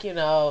saying, like, you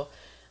know,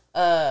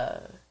 a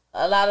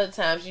lot of the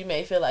times you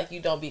may feel like you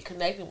don't be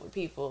connecting with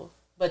people,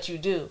 but you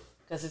do.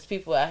 Because there's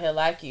people out here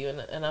like you.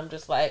 And I'm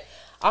just like,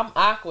 I'm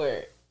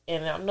awkward.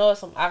 And I know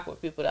some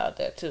awkward people out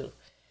there, too.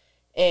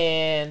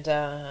 And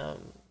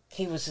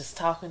he was just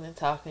talking and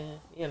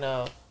talking, you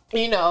know.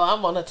 You know,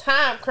 I'm on a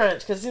time crunch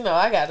because, you know,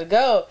 I got to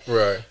go.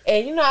 Right.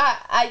 And, you know,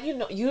 I you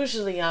know,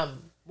 usually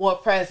I'm more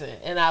present,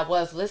 and I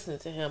was listening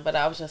to him, but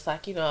I was just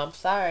like, you know, I'm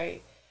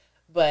sorry,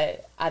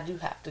 but I do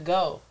have to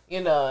go, you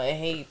know. And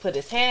he put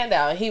his hand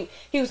out, and he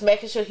was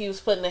making sure he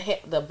was putting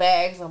the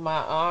bags on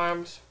my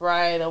arms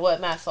right or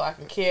whatnot so I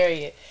can carry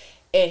it.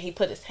 And he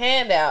put his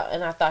hand out,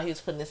 and I thought he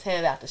was putting his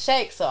hand out to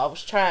shake, so I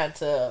was trying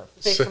to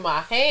fix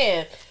my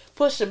hand,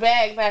 push the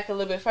bag back a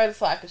little bit further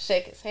so I could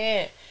shake his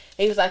hand.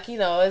 He was like, you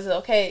know, is it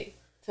okay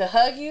to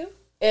hug you?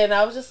 And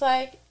I was just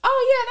like,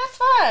 oh, yeah, that's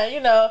fine, you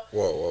know.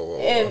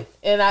 Whoa.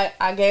 And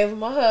I gave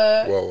him a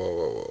hug.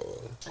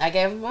 Whoa. I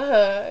gave him a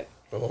hug.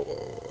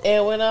 Whoa.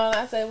 And went on.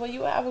 I said, well,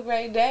 you have a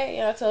great day.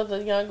 And I told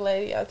the young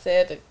lady, I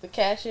said, the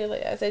cashier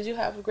lady, I said, you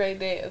have a great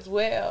day as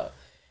well,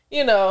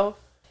 you know.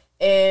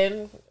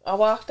 And I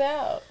walked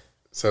out.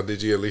 So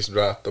did you at least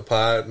drop the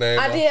pod name?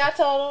 I did. I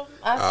told him.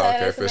 I said,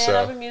 okay, it's a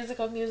man over music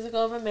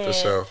over man. For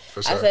sure.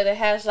 I said it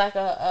has like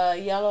a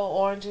yellow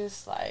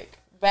oranges like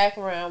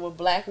background with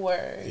black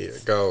words. Yeah,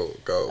 gold.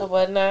 And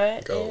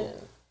whatnot. Gold.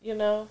 And, you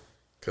know.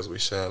 Because we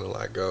shining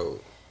like gold.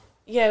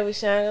 Yeah, we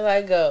shining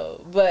like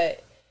gold.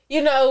 But,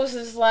 you know, it was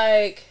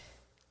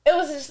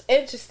just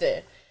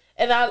interesting.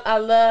 And I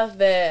love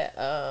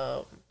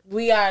that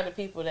we are the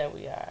people that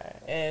we are.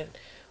 And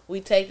we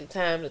take the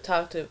time to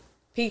talk to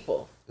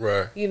people.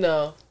 Right. You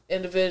know,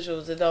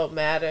 individuals, it don't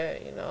matter,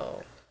 you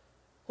know,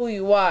 who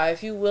you are.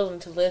 If you're willing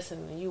to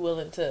listen and you're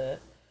willing to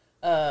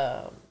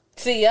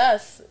see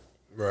us,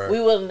 right,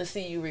 we're willing to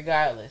see you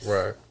regardless.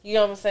 Right. You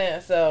know what I'm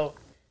saying? So,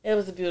 it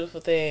was a beautiful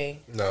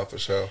thing. No, for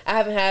sure. I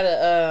haven't had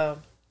a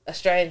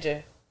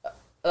stranger,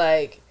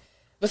 like,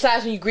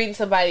 besides when you're greeting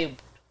somebody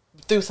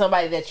through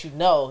somebody that you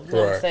know what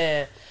I'm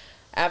saying?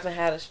 I haven't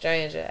had a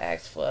stranger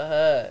ask for a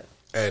hug.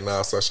 Hey,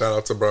 no, so shout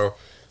out to bro.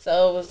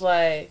 So, it was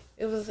like,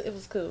 it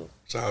was cool.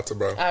 Shout out to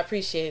bro. I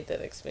appreciate that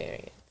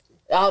experience.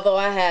 Although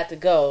I had to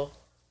go,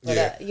 but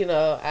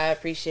I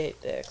appreciate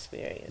the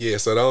experience. Yeah,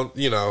 so don't,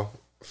 you know,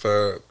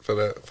 for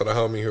the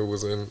homie who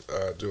was in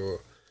Jewel,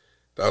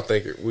 don't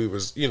think we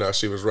was, you know,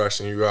 she was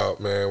rushing you out,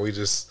 man.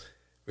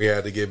 We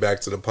had to get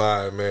back to the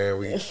pod, man.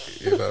 We,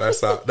 you know,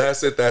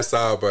 that's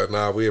all. But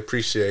nah, we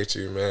appreciate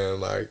you,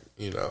 man. Like,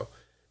 you know.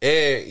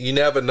 And you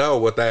never know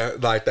what that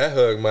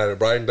hug might have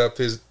brightened up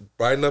his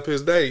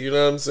day. You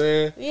know what I'm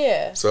saying?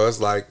 Yeah. So it's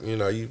like, you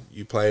know,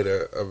 you played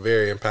a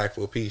very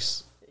impactful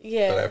piece for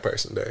that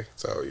person day.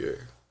 So yeah.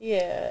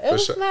 Yeah, it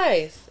was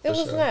nice. It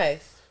was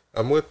nice.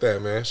 I'm with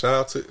that, man. Shout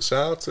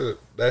out to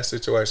that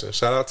situation.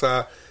 Shout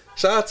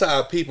out to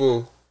our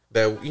people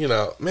that, you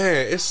know,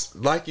 man. It's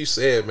like you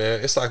said,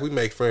 man. It's like we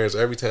make friends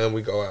every time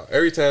we go out.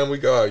 You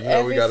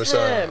know, we got to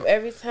shout out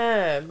every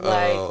time,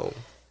 like.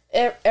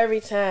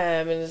 Every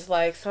time, and it's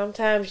like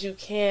sometimes you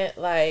can't,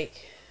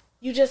 like,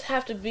 you just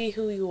have to be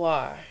who you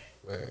are,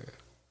 man,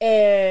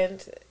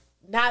 and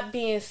not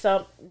being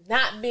something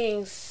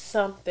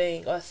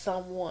or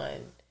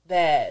someone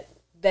that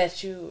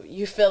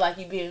you feel like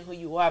you being who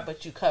you are,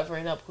 but you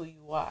covering up who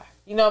you are.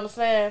 You know what I'm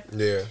saying?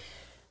 Yeah.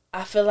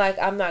 I feel like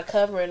I'm not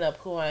covering up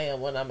who I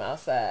am when I'm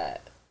outside.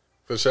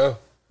 For sure.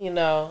 You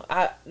know,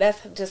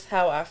 that's just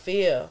how I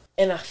feel,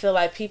 and I feel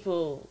like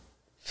people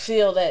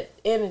feel that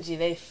energy.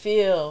 They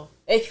feel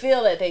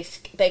that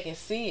they can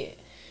see it,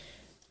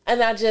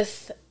 and I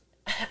just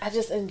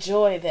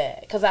enjoy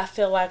that because I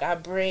feel like I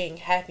bring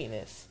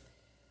happiness.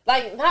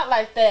 Like, not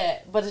like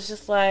that, but it's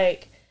just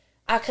like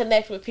I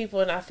connect with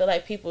people, and I feel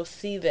like people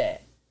see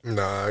that.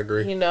 Nah, I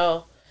agree. You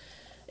know,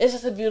 it's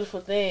just a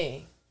beautiful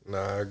thing.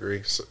 Nah, I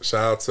agree. Shout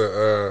out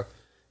to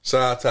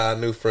our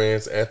new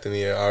friends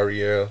Anthony and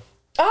Ariel.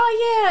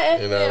 Oh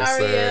yeah, You know what I'm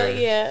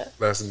saying? Yeah.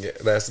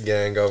 That's the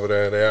gang over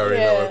there. They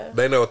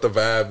already know what the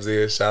vibes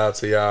is. Shout out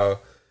to y'all.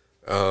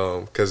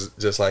 Cause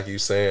just like you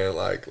saying,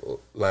 like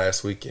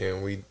last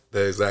weekend,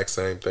 the exact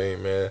same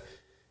thing, man.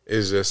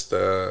 It's just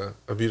a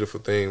beautiful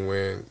thing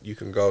when you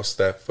can go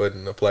step foot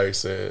in the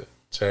place and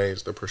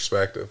change the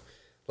perspective.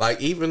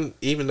 Like even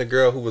the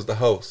girl who was the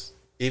host,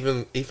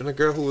 even the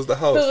girl who was the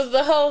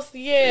host,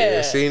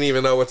 yeah, she didn't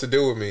even know what to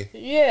do with me.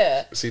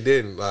 Yeah, she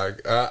didn't.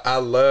 Like I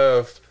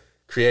love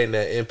creating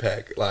that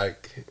impact,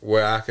 like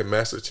where I can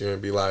message you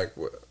and be like,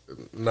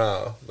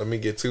 nah, let me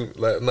get two.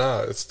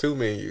 Nah, it's two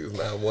menus,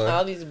 not one.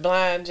 All these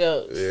blind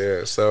jokes.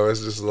 Yeah, so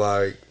it's just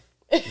like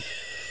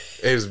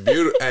it's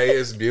beautiful. Hey,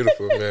 it's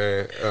beautiful,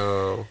 man.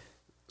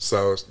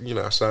 So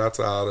shout out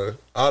to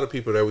all the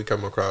people that we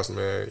come across,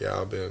 man.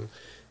 Y'all been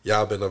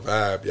a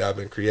vibe. Y'all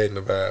been creating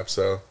a vibe.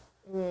 So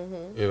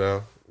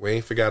we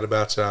ain't forgot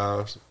about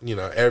y'all.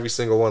 Every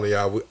single one of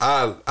y'all.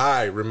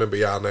 I remember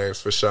y'all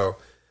names for sure.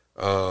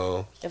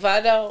 If I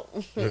don't,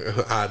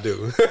 I do.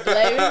 Blame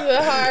it to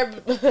the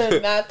heart,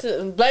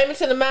 blame it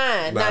to the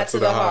mind, not to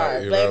the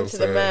heart. Blame it to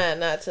the mind,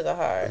 not to the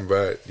heart.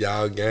 But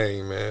y'all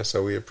gang, man.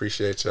 So we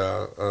appreciate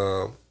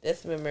y'all.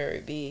 This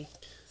memory be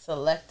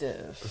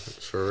selective.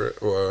 For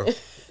it, well,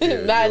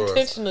 yeah, not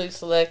intentionally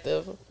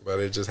selective. But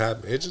it just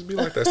happen. It just be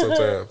like that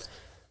sometimes.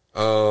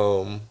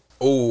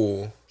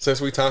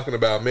 Since we talking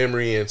about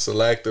memory and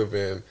selective,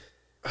 and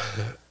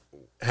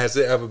has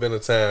there ever been a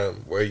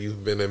time where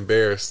you've been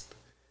embarrassed?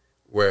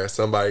 Where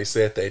somebody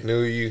said they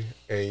knew you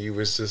and you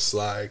was just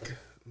like,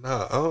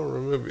 nah, I don't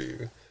remember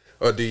you.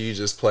 Or do you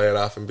just play it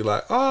off and be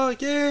like, oh,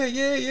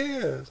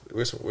 yeah.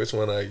 Which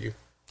one are you?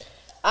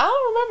 I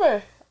don't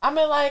remember. I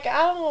mean, like,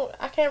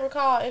 I can't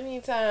recall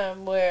any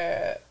time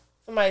where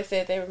somebody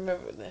said they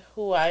remember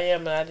who I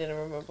am and I didn't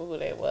remember who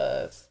they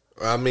was.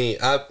 I mean,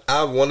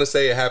 I want to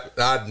say it happened.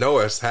 I know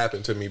it's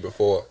happened to me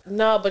before.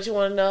 No, but you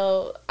want to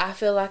know, I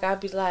feel like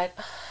I'd be like...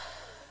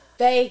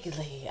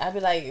 Vaguely. I'd be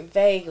like,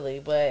 vaguely,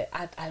 but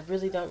I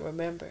really don't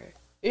remember.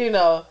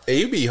 And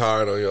you be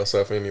hard on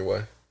yourself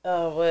anyway.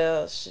 Oh,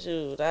 well,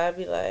 shoot. I'd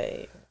be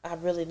like, I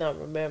really don't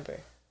remember.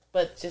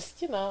 But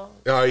just, Oh,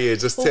 yeah,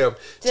 just tell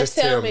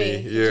me.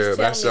 Yeah,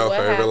 that's your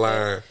favorite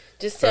line.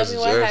 Just tell me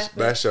what happened.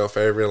 That's your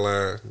favorite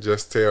line.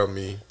 Just tell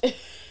me.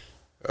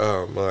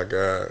 Oh, my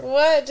God.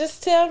 What?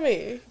 Just tell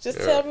me.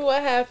 Tell me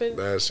what happened.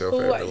 That's your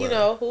favorite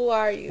line. Who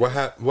are you?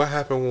 What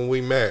happened when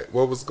we met?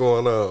 What was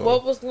going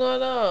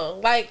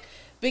on? Like,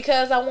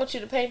 because I want you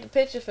to paint the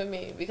picture for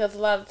me. Because a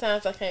lot of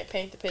times I can't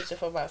paint the picture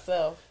for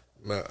myself.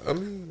 Nah, I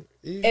mean...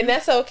 And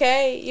that's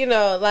okay.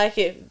 Like,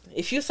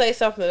 if you say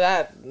something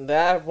that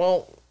I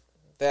won't...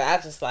 That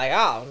I just like,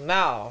 oh,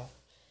 no.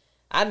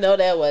 I know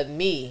that wasn't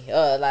me.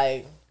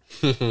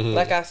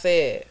 Like I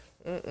said.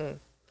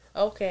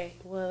 Okay,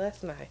 well,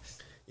 that's nice.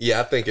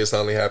 Yeah, I think it's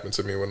only happened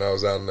to me when I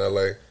was out in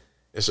L.A.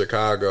 In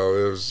Chicago,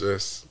 it was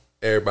just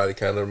everybody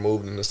kind of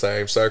moved in the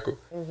same circle.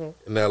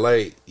 In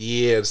L.A.,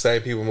 yeah, the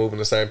same people move in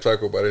the same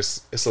circle, but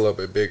it's a little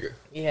bit bigger.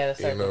 Yeah, the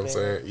circle. You know what I'm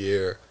saying?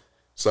 Yeah.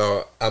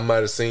 So I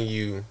might have seen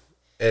you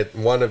at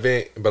one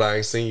event, but I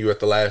ain't seen you at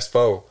the last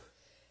 4.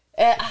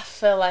 And I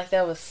felt like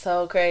that was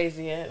so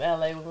crazy in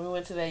L.A. when we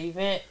went to that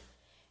event,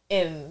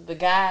 and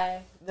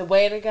the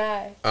waiter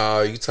guy.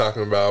 Oh, you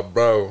talking about,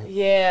 bro?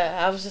 Yeah,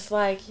 I was just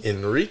like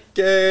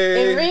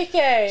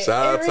Enrique.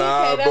 Shout out to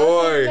our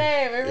boy.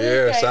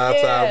 Yeah, shout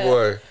out to our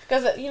boy.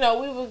 Because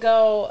we would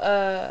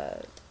go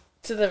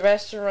to the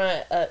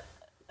restaurant. I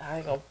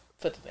ain't gonna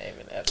put the name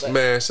in there. But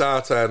man, shout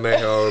out to our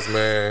neighbors,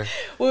 man.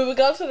 We would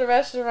go to the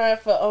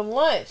restaurant on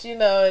lunch,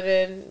 and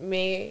then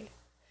me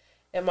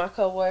and my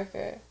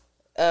coworker,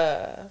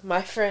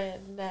 my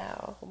friend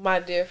now, my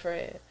dear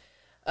friend.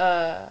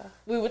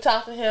 We would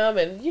talk to him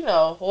and,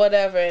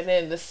 whatever. And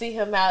then to see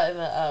him out in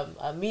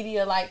a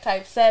media-like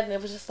type setting, it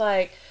was just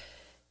like,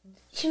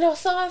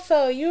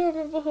 so-and-so, you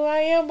remember who I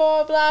am,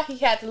 blah, blah. He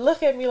had to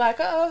look at me like,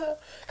 oh.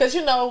 Because,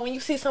 when you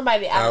see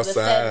somebody out of the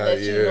setting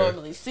that you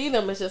normally see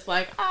them, it's just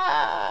like,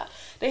 ah.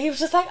 Then he was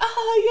just like,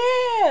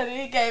 oh, yeah. Then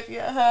he gave you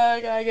a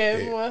hug. I gave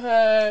him a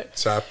hug.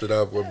 Chopped it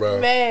up with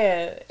bro.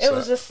 Man, it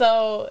was just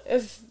so,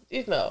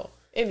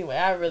 Anyway,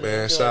 I really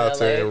enjoyed shout out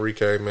LA. to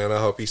Enrique, man. I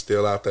hope he's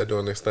still out there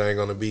doing this thing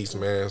on the beach,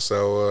 man.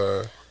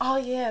 So, oh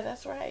yeah,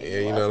 that's right. Yeah,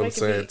 you know what I'm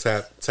saying.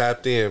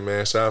 Tapped in,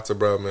 man. Shout out to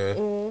bro,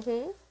 man.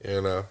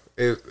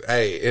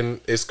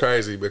 And it's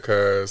crazy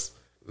because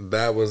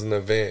that was an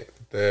event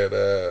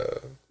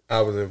that I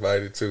was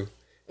invited to,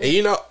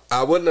 and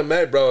I wouldn't have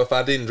met bro if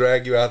I didn't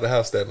drag you out the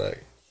house that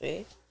night.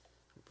 See,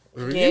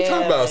 you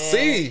talking about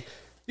C?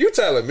 You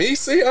telling me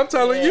C? I'm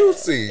telling you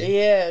C.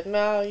 Yeah,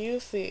 no, you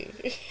C.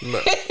 No.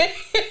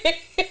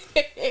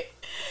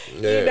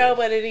 You know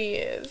what it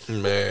is.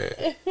 Man,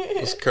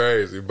 it's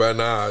crazy. But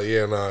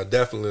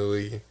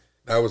definitely.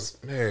 That was,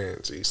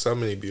 so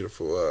many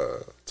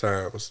beautiful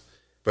times.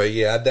 But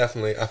yeah,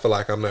 I feel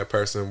like I'm that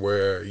person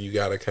where you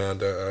gotta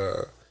kind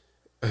of,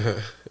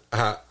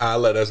 I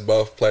let us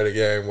both play the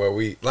game where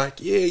we like,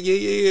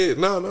 yeah,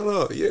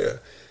 no, yeah.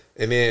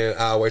 And then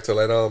I'll wait till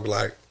later on and be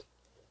like,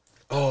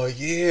 Oh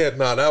yeah,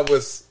 no, that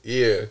was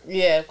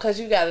Yeah, because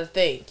you got to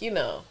think, you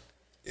know.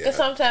 Yeah. Because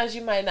sometimes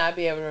you might not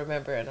be able to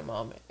remember in a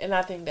moment, and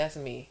I think that's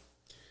me.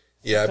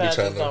 Yeah, Sometimes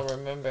I be trying don't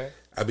remember.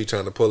 I be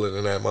trying to pull it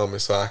in that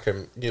moment so I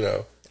can, you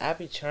know, I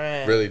be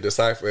trying really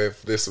decipher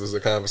if this was a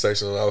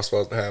conversation that I was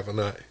supposed to have or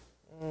not.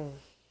 Mm.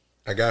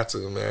 I got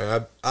to,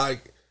 man.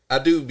 I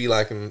do be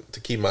liking to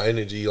keep my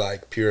energy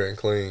like pure and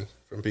clean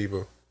from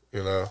people,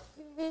 you know.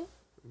 Mm-hmm.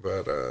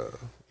 But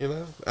you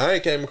know, I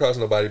ain't came across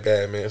nobody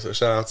bad, man. So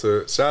shout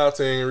out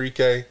to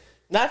Enrique.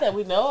 Not that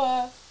we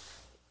know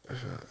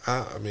of.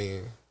 I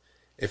mean,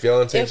 if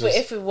your intentions,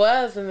 if it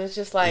was, and it's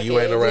just like you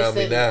ain't around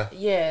me now.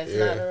 Yeah, it's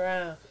not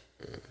around.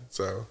 Yeah.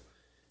 So,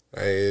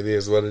 hey, it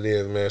is what it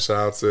is, man. Shout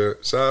out to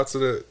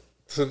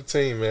the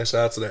team, man.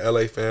 Shout out to the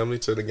LA family,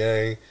 to the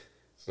gang,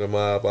 to the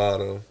mob, all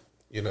them.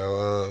 You know,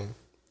 all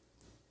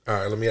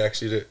right. Let me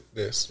ask you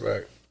this,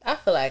 right? I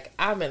feel like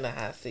I'm in the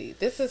hot seat.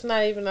 This is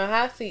not even a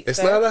hot seat.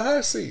 It's not a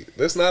hot seat.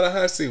 That's not a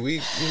hot seat. We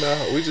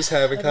just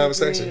having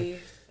conversation.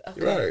 Okay.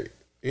 You're right.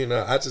 You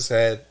know,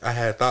 I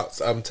had thoughts.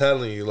 I'm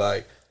telling you,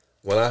 like,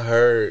 when I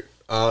heard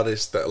all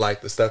this stuff, like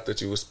the stuff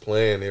that you was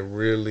playing,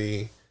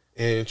 it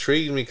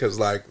intrigued me because,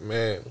 like,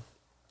 man,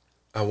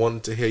 I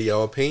wanted to hear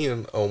your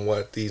opinion on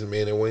what these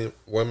men and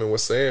women were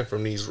saying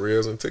from these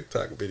reels and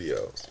TikTok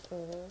videos.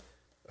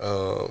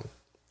 Mm-hmm.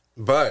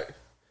 But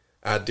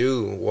I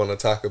do want to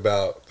talk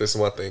about this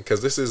one thing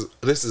because this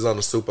is on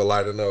a super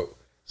lighter note.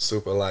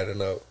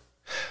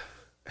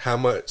 How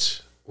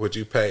much would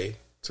you pay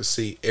to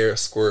see Air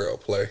Squirrel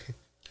play?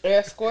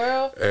 Air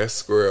Squirrel? Air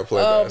Squirrel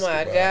play basketball. Oh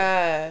my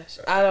gosh.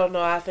 I don't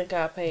know. I think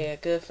I'll pay a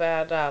good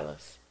 $5.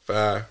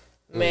 $5?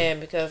 Man,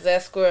 because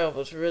that squirrel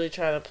was really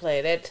trying to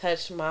play. That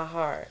touched my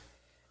heart.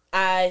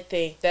 I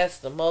think that's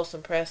the most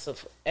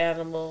impressive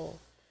animal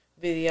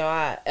video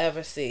I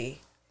ever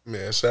see.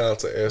 Man, shout out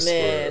to Air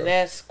Squirrel. Man,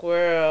 that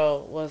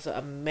squirrel was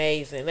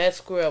amazing. That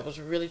squirrel was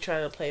really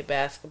trying to play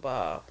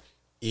basketball.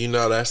 You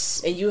know,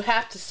 and you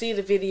have to see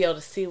the video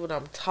to see what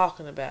I'm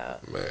talking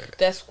about. Man.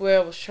 That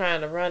squirrel was trying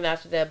to run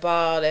after that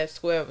ball. That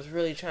squirrel was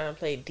really trying to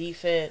play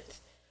defense.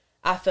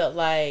 I felt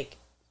like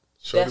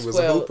Shorty was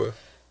a hooper.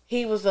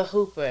 He was a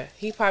hooper.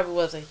 He probably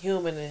was a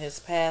human in his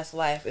past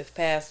life, if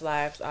past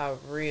lives are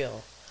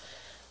real.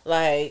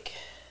 Like,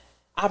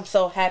 I'm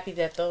so happy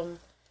that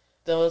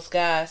those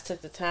guys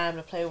took the time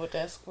to play with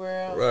that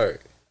squirrel. Right.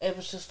 It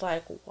was just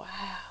like, wow.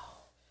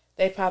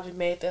 They probably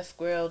made that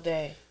squirrel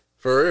day.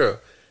 For real.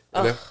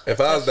 And if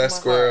I was that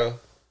squirrel,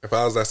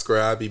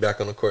 I'd be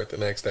back on the court the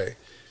next day.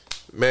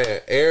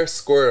 Man, Air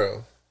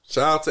Squirrel.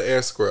 Shout out to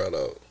Air Squirrel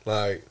though.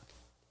 Like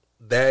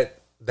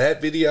that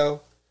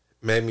video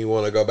made me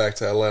want to go back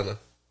to Atlanta.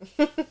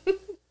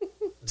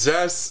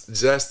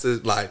 just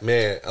to like,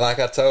 man, like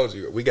I told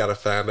you, we got to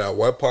find out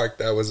what park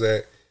that was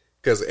at.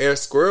 Because Air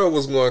Squirrel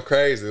was going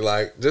crazy.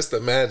 Like, just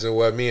imagine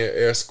what me and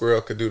Air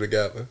Squirrel could do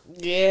together.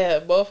 Yeah,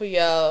 both of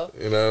y'all.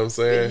 You know what I'm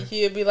saying?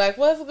 He'd be like,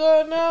 what's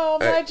going on?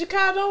 I'm like,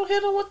 Jakai, don't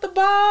hit him with the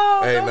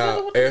ball. Hey,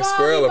 now, Air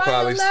Squirrel would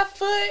probably... left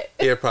foot.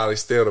 He'd probably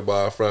steal the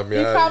ball from you.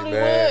 He probably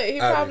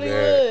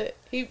would.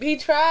 He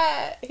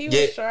tried. He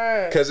was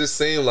trying. Because it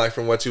seemed like,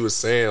 from what you were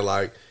saying,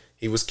 like,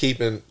 he was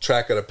keeping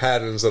track of the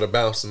patterns of the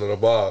bouncing of the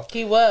ball.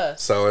 He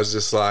was. So it's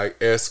just like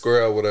Air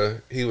Squirrel would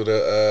have.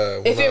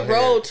 If it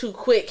rolled too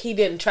quick, he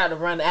didn't try to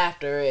run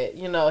after it.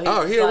 You know.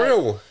 He a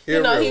real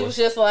one. He was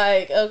just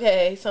like,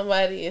 okay, is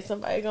somebody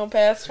gonna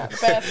try to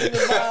pass him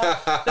the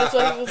ball? That's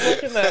what he was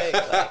looking like.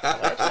 Like,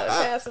 somebody try to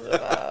pass him the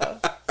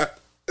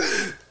ball.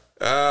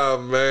 Oh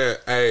man,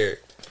 hey,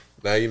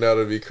 now you know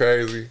it'd be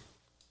crazy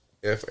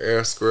if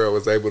Air Squirrel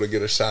was able to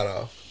get a shot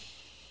off.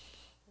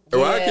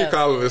 Why I keep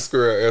calling this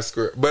squirrel Air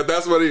Squirrel? But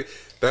that's what we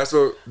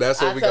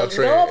gonna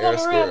train Air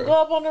Squirrel. Go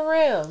up on the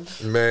rim.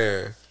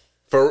 Man.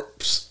 For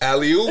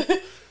alley-oop?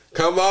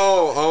 Come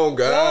on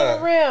God. Go on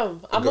the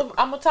rim.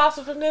 I'm gonna toss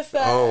it from this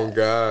side. Oh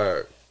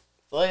God.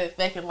 So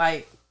they can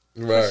like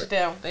push it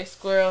down with their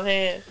squirrel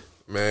hand.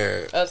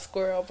 Man. A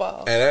squirrel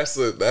ball. And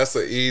that's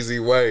an easy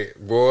way.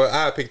 Boy,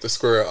 I pick the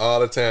squirrel all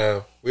the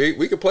time.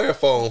 We could play a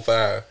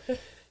 4-on-5.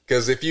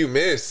 Cause if you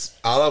miss,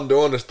 all I'm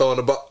doing is throwing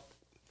the ball.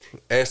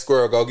 Air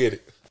Squirrel go get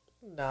it.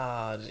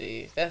 Nah,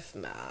 G. That's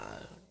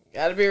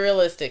gotta be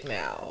realistic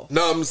now.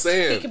 No, I'm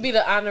saying he could be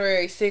the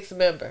honorary 6th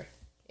member.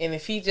 And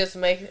if he just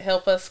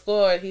help us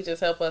score, he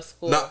just help us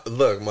score. No,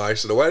 look,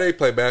 Maisha, the way they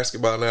play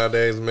basketball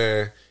nowadays,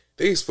 man,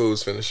 these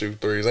fools finna shoot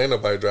threes. Ain't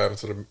nobody driving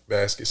to the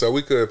basket. So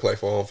we could play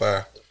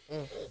 4-on-5.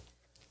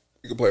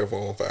 You could play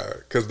 4-on-5.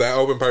 Because that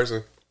open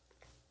person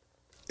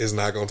is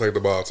not going to take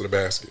the ball to the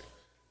basket.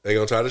 They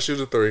going to try to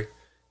shoot a 3.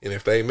 And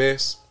if they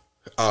miss,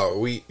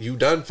 you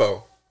done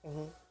for.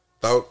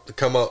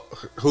 Come on,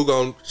 who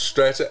gonna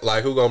stretch it?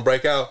 Like, who gonna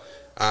break out?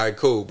 All right,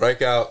 cool,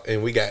 break out,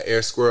 and we got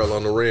Air Squirrel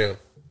on the rim.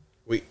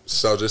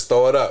 So just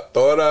throw it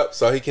up,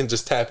 so he can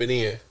just tap it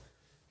in.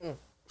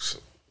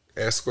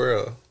 Air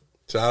Squirrel,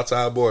 shout out to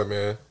our boy,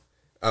 man.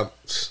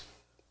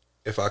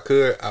 If I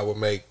could, I would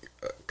make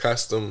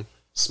custom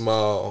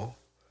small.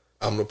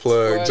 I'm the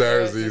plug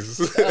jerseys.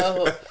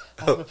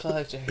 I'm the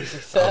plug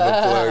jerseys. I'm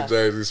the plug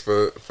jerseys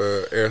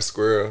for Air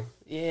Squirrel.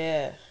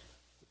 Yeah.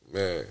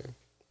 Man.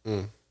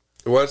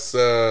 What's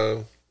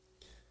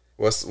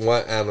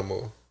one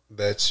animal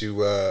that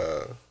you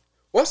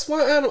what's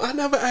one animal? I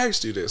never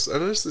asked you this.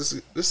 And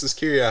this is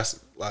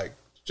curiosity, like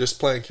just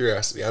plain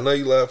curiosity. I know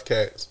you love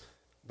cats,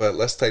 but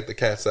let's take the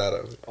cats out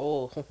of it.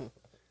 Oh.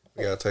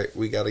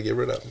 We gotta get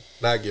rid of them.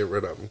 Not get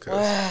rid of them.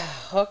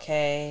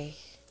 Okay.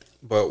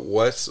 But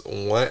what's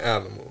one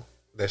animal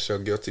that's your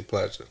guilty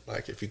pleasure?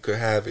 Like if you could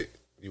have it,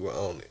 you would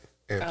own it.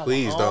 And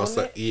please don't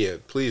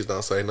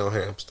say no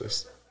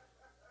hamsters.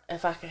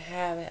 If I could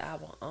have it, I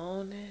will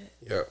own it.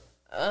 Yep.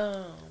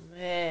 Oh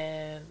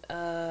man.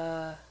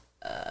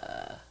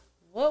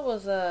 What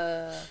was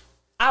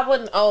I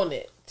wouldn't own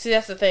it. See,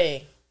 that's the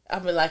thing. I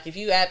mean, like if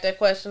you add that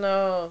question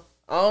on,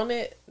 own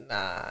it? Nah,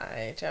 I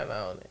ain't trying to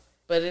own it.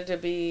 But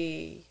it'd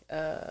be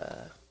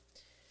I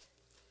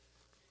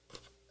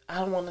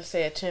don't want to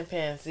say a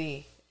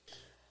chimpanzee.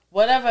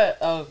 Whatever,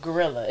 a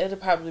gorilla.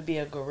 It'd probably be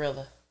a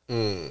gorilla.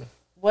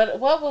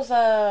 What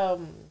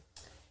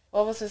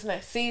was his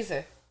name?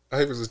 Caesar. I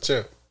think it was a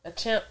chimp. A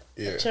chimp?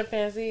 Yeah. A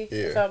chimpanzee?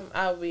 Yeah. Something,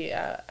 I'd be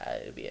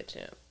a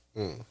chimp.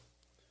 And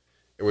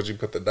would you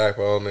put the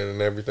diaper on it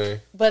and everything?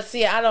 But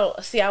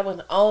I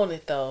wouldn't own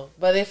it though.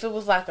 But if it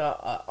was like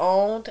a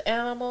owned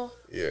animal,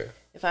 yeah.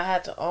 If I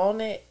had to own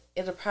it,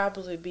 it'd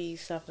probably be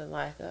something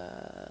like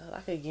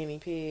a guinea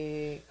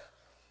pig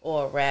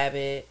or a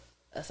rabbit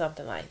or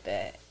something like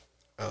that.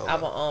 I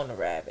would own a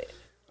rabbit.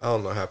 I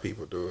don't know how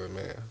people do it,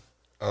 man.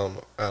 I don't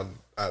know.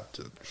 I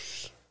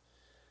just,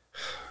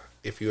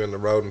 if you're in the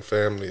rodent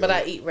family. But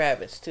I eat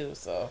rabbits too,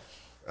 so.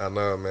 I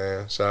know,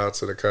 man. Shout out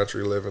to the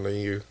country living in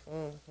you.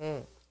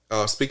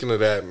 Speaking of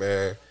that,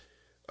 man,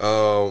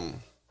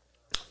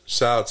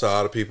 shout out to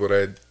all the people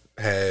that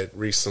had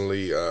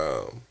recently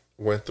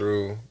went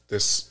through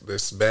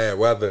this bad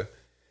weather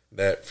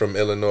that from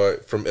Illinois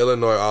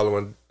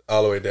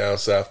all the way down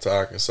south to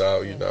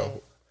Arkansas. You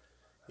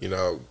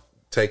know,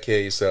 take care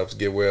of yourselves,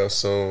 get well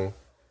soon.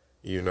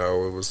 You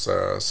know, it was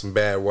some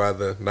bad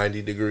weather,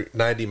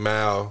 90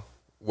 mile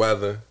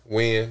weather,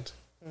 wind.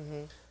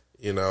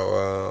 You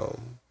know,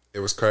 it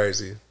was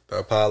crazy. The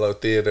Apollo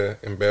Theater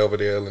in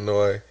Belvedere,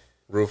 Illinois,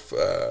 roof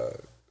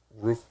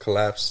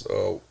collapsed.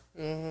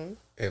 And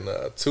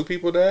 2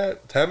 people died.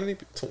 How many?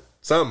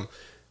 Some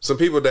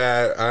people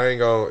died. I ain't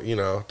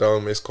gonna,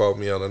 don't misquote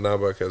me on the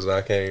number because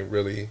I can't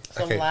really.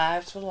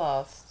 Lives were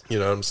lost. You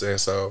know what I'm saying?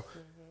 So,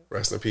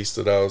 rest in peace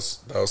to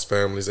those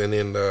families, and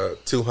then the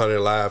 200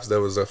 lives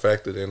that was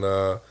affected in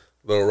Little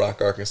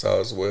Rock, Arkansas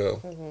as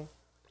well.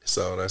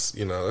 So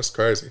that's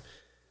crazy.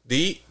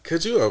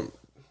 Could you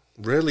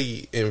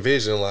really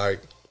envision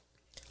like?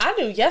 I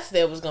knew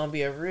yesterday was gonna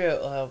be a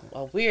real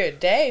a weird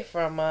day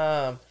from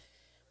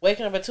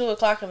waking up at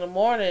 2:00 in the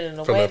morning and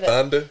the way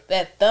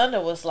that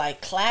thunder was like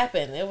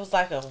clapping. It was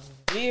like a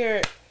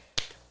weird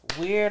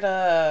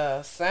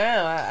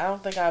sound. I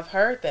don't think I've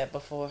heard that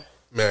before.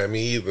 Man,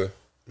 me either.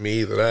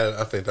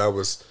 I think that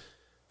was.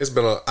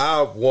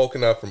 I've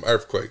woken up from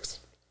earthquakes.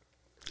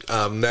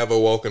 I've never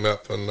woken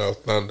up from no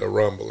thunder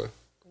rumbling.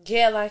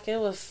 Yeah, like it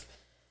was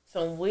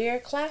some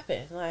weird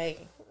clapping.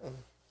 Like,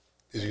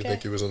 did you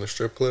think it was in a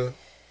strip club?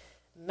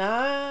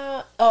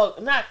 Nah. Oh,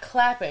 not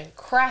clapping,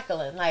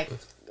 crackling. Like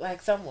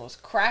something was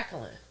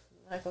crackling.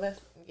 Like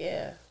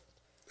yeah.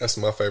 That's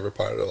my favorite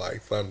part of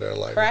like thunder and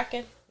lightning.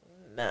 Cracking?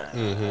 Nah,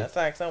 it's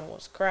like something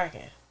was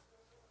cracking.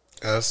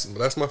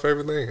 That's my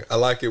favorite thing. I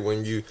like it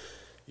when you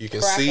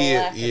can see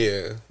it.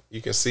 Yeah,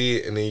 you can see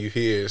it, and then you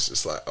hear it's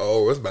just like,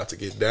 oh, it's about to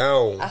get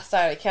down. I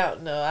started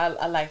counting though.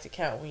 I like to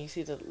count when you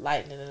see the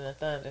lightning and the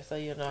thunder, so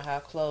you know how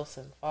close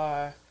and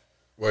far.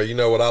 Well, you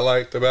know what I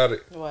liked about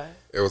it? What?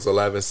 It was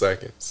 11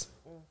 seconds.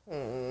 You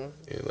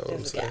know what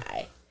I'm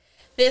saying?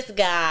 This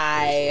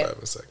guy. It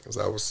was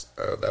 11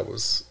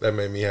 seconds. That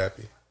made me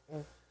happy.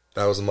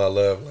 That was my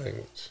love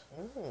language.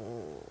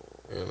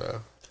 You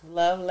know.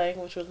 Love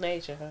language with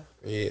nature, huh?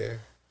 Yeah.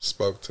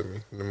 Spoke to me.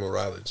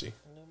 Numerology.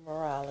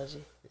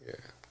 Yeah.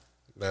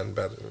 Nothing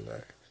better than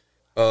that.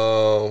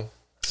 Wow.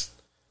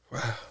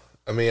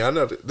 I mean, I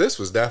know this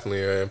was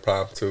definitely an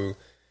impromptu,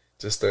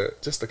 just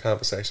a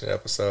conversation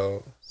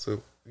episode.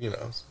 So,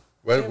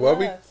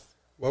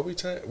 what we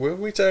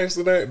change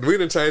the name? We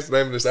didn't change the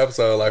name of this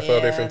episode like 4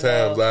 different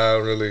times. I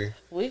don't really.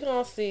 We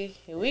gonna see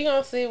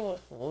when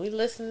we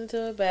listening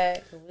to it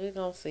back. We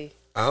gonna see.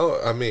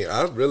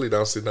 I really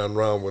don't see nothing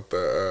wrong with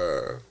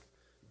the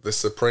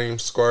Supreme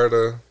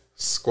Squirt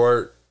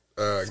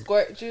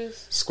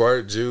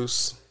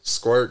Juice,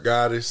 Squirt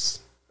Goddess.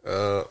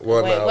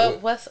 What's Nelly?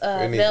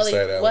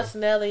 What's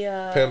Nelly?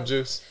 Pimp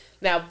Juice.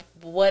 Now,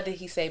 what did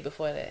he say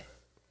before that?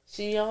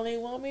 She only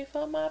want me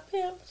for my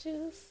pimp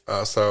juice.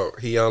 So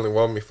he only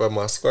want me for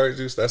my squirt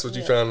juice. That's what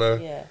you trying to?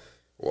 Yeah.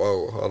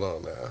 Whoa, hold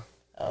on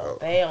now.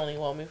 They only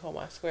want me for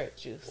my squirt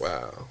juice.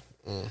 Wow.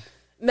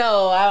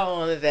 No, I don't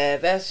want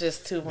that. That's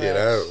just too much.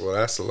 Yeah,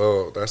 that's a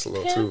little pimp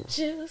too.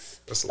 Juice.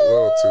 That's a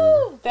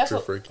little too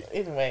freaky.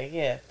 Anyway,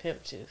 yeah,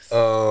 pimp juice.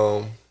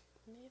 Turn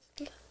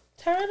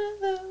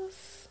it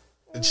loose.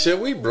 Should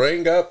we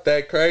bring up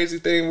that crazy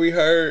thing we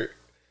heard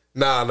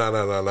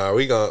Nah.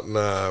 We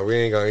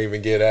ain't gonna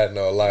even get that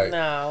no light.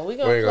 No, we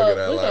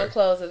gonna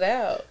close it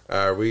out.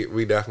 All right,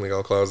 we definitely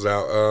gonna close it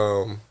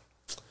out.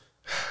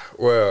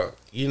 Well,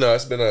 you know,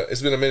 it's been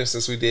a minute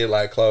since we did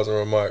like closing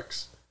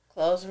remarks.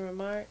 Closing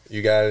remarks?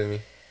 You got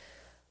any?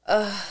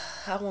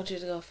 I want you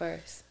to go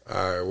first. All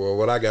right. Well,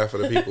 what I got for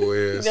the people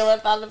is you know what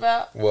I thought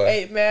about? What?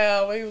 8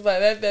 Mile. He was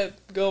like, that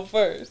go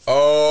first.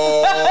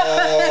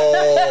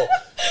 Oh.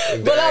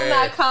 But I'm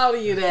not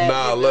calling you that.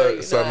 Nah,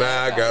 look. So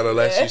now I gotta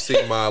let you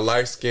see my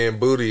light skinned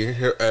booty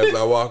as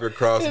I walk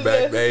across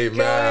back to 8 Mile.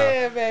 Go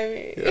ahead,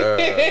 baby.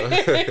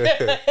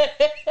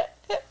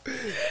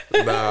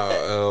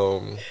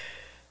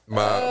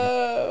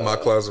 My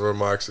closing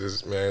remarks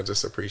is, man,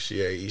 just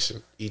appreciate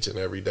each and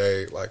every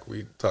day, like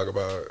we talk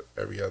about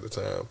every other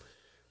time.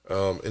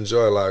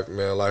 Enjoy life,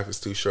 man. Life is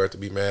too short to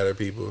be mad at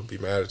people, be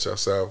mad at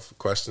yourself,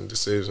 question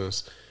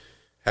decisions.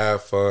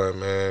 Have fun,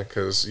 man,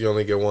 because you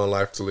only get one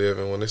life to live,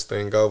 and when this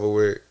thing over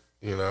with,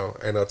 you know,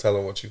 ain't no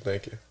telling what you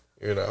thinking.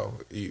 You know,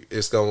 you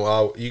gonna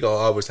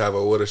always have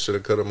a woulda, shoulda,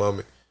 coulda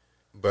moment.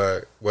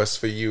 But what's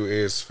for you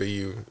is for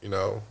you. You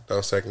know,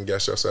 don't second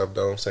guess yourself.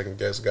 Don't second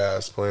guess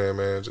God's plan,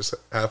 man. Just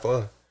have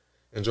fun,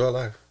 enjoy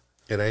life.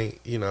 It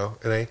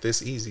ain't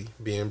this easy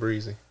being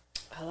breezy.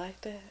 I like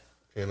that.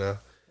 You know,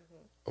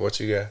 what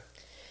you got?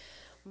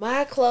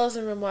 My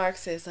closing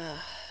remarks is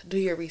do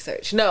your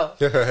research. No,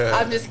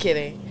 I'm just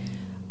kidding.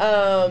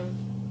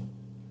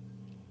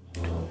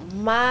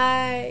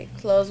 My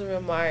closing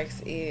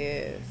remarks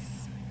is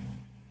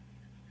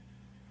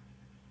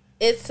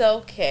it's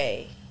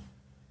okay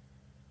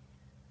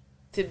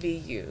to be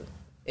you.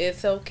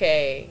 It's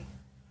okay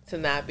to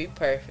not be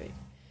perfect.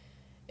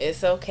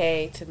 It's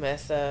okay to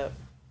mess up.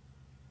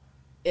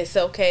 It's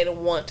okay to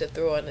want to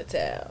throw in the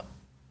towel.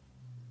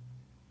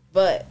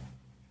 But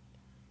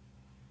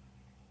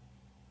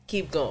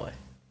keep going.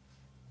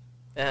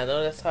 And I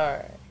know that's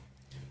hard.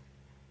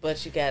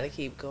 But you got to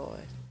keep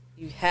going.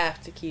 You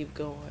have to keep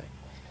going.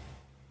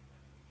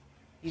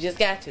 You just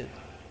got to.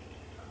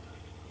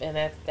 And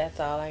that's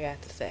all I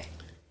got to say.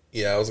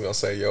 Yeah, I was going to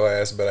say, your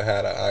ass better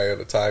have the eye of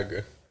the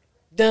tiger.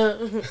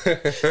 Dun,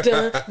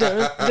 dun,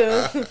 dun,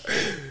 dun.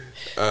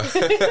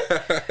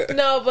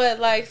 No, but,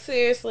 like,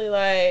 seriously,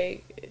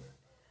 like,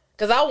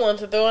 because I wanted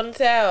to throw in the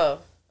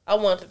towel. I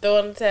wanted to throw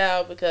in the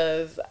towel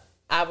because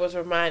I was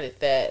reminded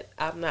that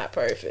I'm not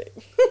perfect.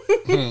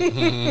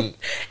 And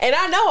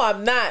I know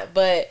I'm not,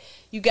 but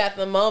you got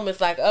the moments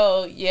like,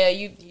 oh, yeah,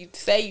 you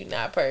say you're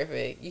not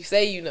perfect. You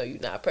say you know you're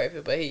not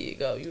perfect, but here you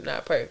go. You're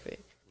not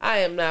perfect. I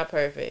am not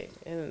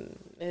perfect, and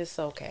it's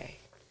okay.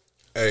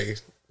 Hey,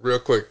 real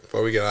quick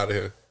before we get out of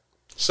here,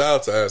 shout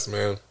out to us,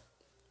 man.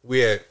 We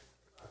had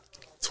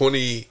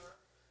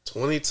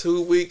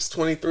 22 weeks,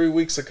 23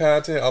 weeks of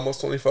content,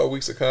 almost 24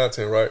 weeks of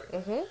content, right?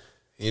 Mm-hmm.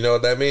 You know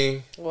what that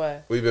mean?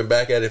 What? We've been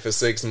back at it for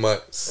 6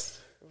 months.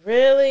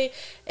 Really?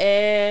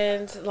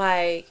 And,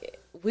 like,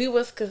 we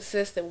was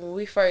consistent when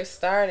we first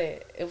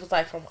started. It was,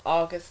 like, from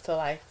August to,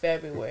 like,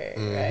 February,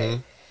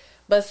 right?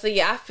 But,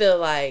 see, I feel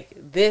like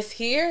this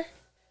here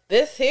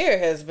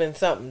has been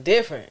something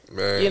different.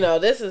 Man. You know,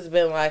 this has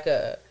been like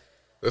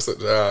This a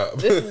job.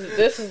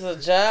 This is a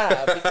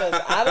job because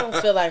I don't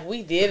feel like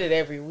we did it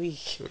every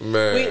week.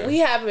 Man. We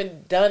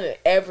haven't done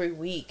it every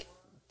week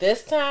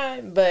this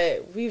time,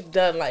 but we've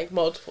done like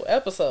multiple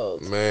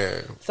episodes.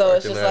 Man. So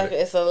it's just like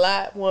it's a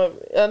lot more.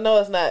 I know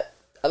it's not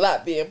a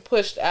lot being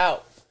pushed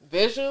out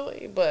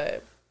visually,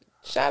 but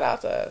shout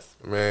out to us.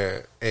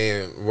 Man.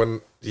 And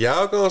when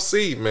y'all gonna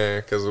see,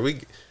 man, because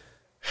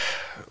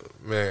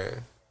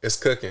man, it's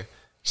cooking.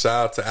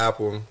 Shout out to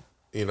Apple.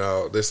 You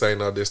know, this ain't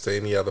no diss to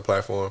any other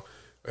platform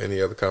or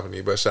any other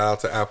company, but shout out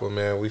to Apple,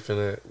 man. We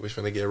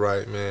finna get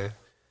right, man.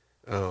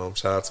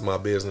 Shout out to my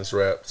business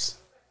reps.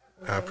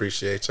 I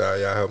appreciate y'all.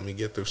 Y'all helped me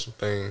get through some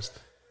things.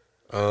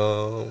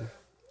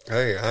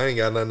 Hey, I ain't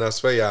got nothing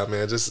else for y'all,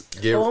 man.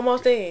 Just get one more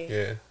thing.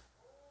 Yeah.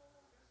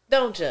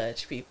 Don't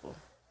judge people.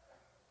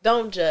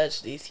 Don't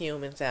judge these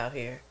humans out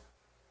here.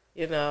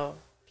 You know,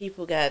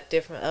 people got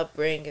different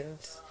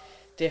upbringings,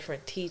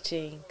 different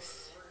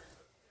teachings.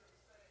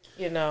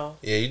 You know.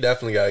 Yeah, you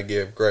definitely gotta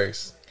give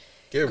grace.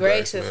 Give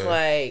grace is man.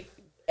 like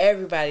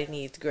everybody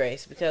needs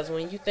grace because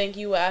when you think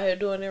you out here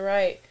doing it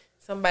right,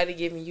 somebody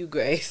giving you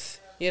grace.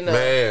 You know,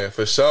 man,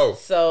 for sure.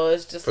 So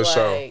it's just for like,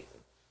 sure.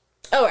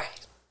 All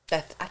right.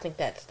 I think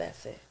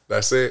that's it.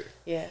 That's it.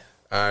 Yeah.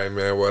 All right,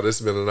 man. Well, this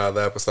has been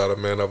another episode of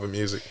Man Over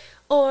Music,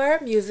 or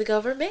Music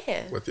Over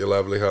Man, with your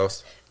lovely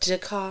host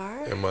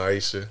Jakar and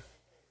Maisha,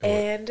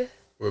 and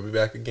we'll be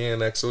back again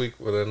next week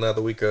with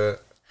another week of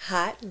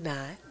Hot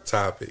Knot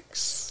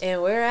Topics.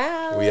 And we're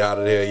out. We out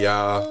of here,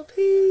 y'all.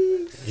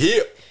 Peace.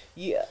 Yeah.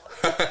 Yeah.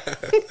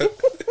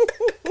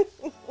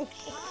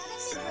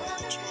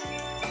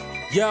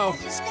 Yo.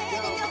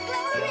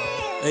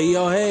 Hey,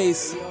 yo,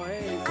 Hayes.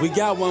 We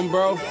got one,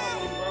 bro.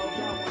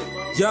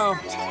 Yo.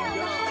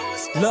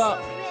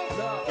 Look.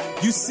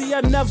 You see, I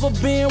never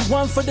been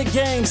one for the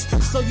games,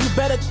 so you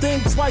better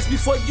think twice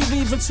before you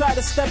even try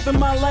to step in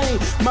my lane.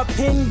 My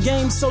pen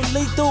game so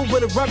lethal,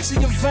 with it rupture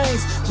your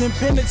veins, then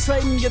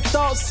penetrating your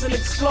thoughts and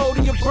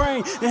exploding your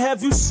brain, and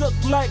have you shook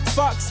like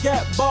Fox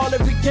got ball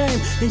every game.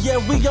 And yeah,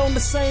 we on the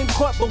same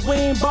court, but we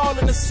ain't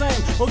ballin' the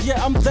same. Oh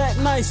yeah, I'm that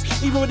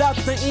nice, even without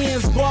the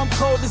ends. Boy, I'm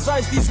cold as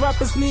ice. These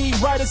rappers need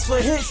writers for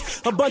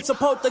hits. A bunch of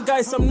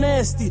poltergeists, I'm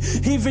nasty.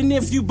 Even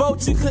if you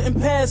both, you couldn't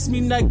pass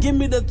me. Now give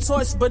me the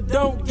torch, but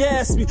don't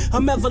gas me.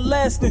 I'm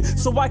everlasting,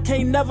 so I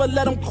can't never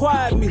let them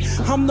quiet me.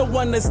 I'm the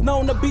one that's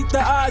known to beat the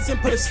odds and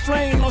put a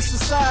strain on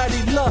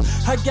society. Look,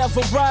 I got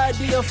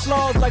variety of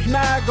flaws like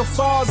Niagara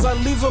Falls. I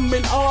leave them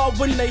in awe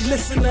when they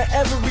listen to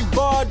every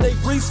bar. They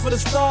reach for the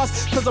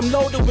stars, cause I'm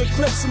loaded with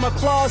clips in my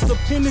claws. The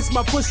pen is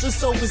my pusher,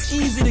 so it's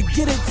easy to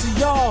get it to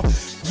y'all.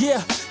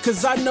 Yeah,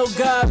 cause I know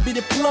God be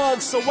the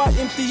plug, so I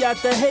empty out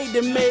the hate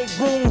and make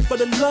room for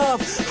the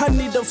love. I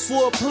need a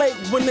full plate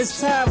when it's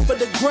time for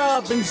the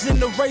grub, and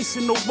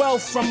generational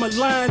wealth from a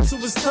line to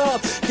his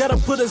tub. Gotta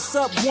put us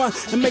up one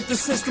and make the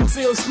system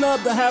feel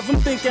snub, to have them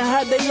thinking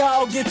how they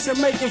all get to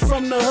make it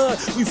from the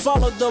hood. We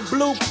follow the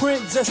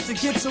blueprint just to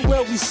get to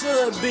where we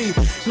should be.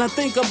 Now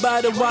think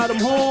about it while them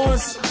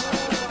horns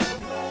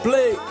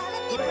play.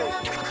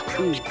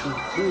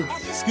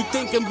 You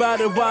thinking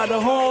about it while the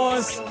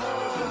horns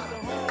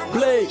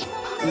play.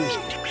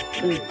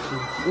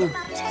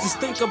 Just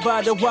think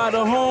about it while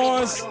the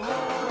horns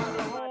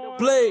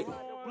play.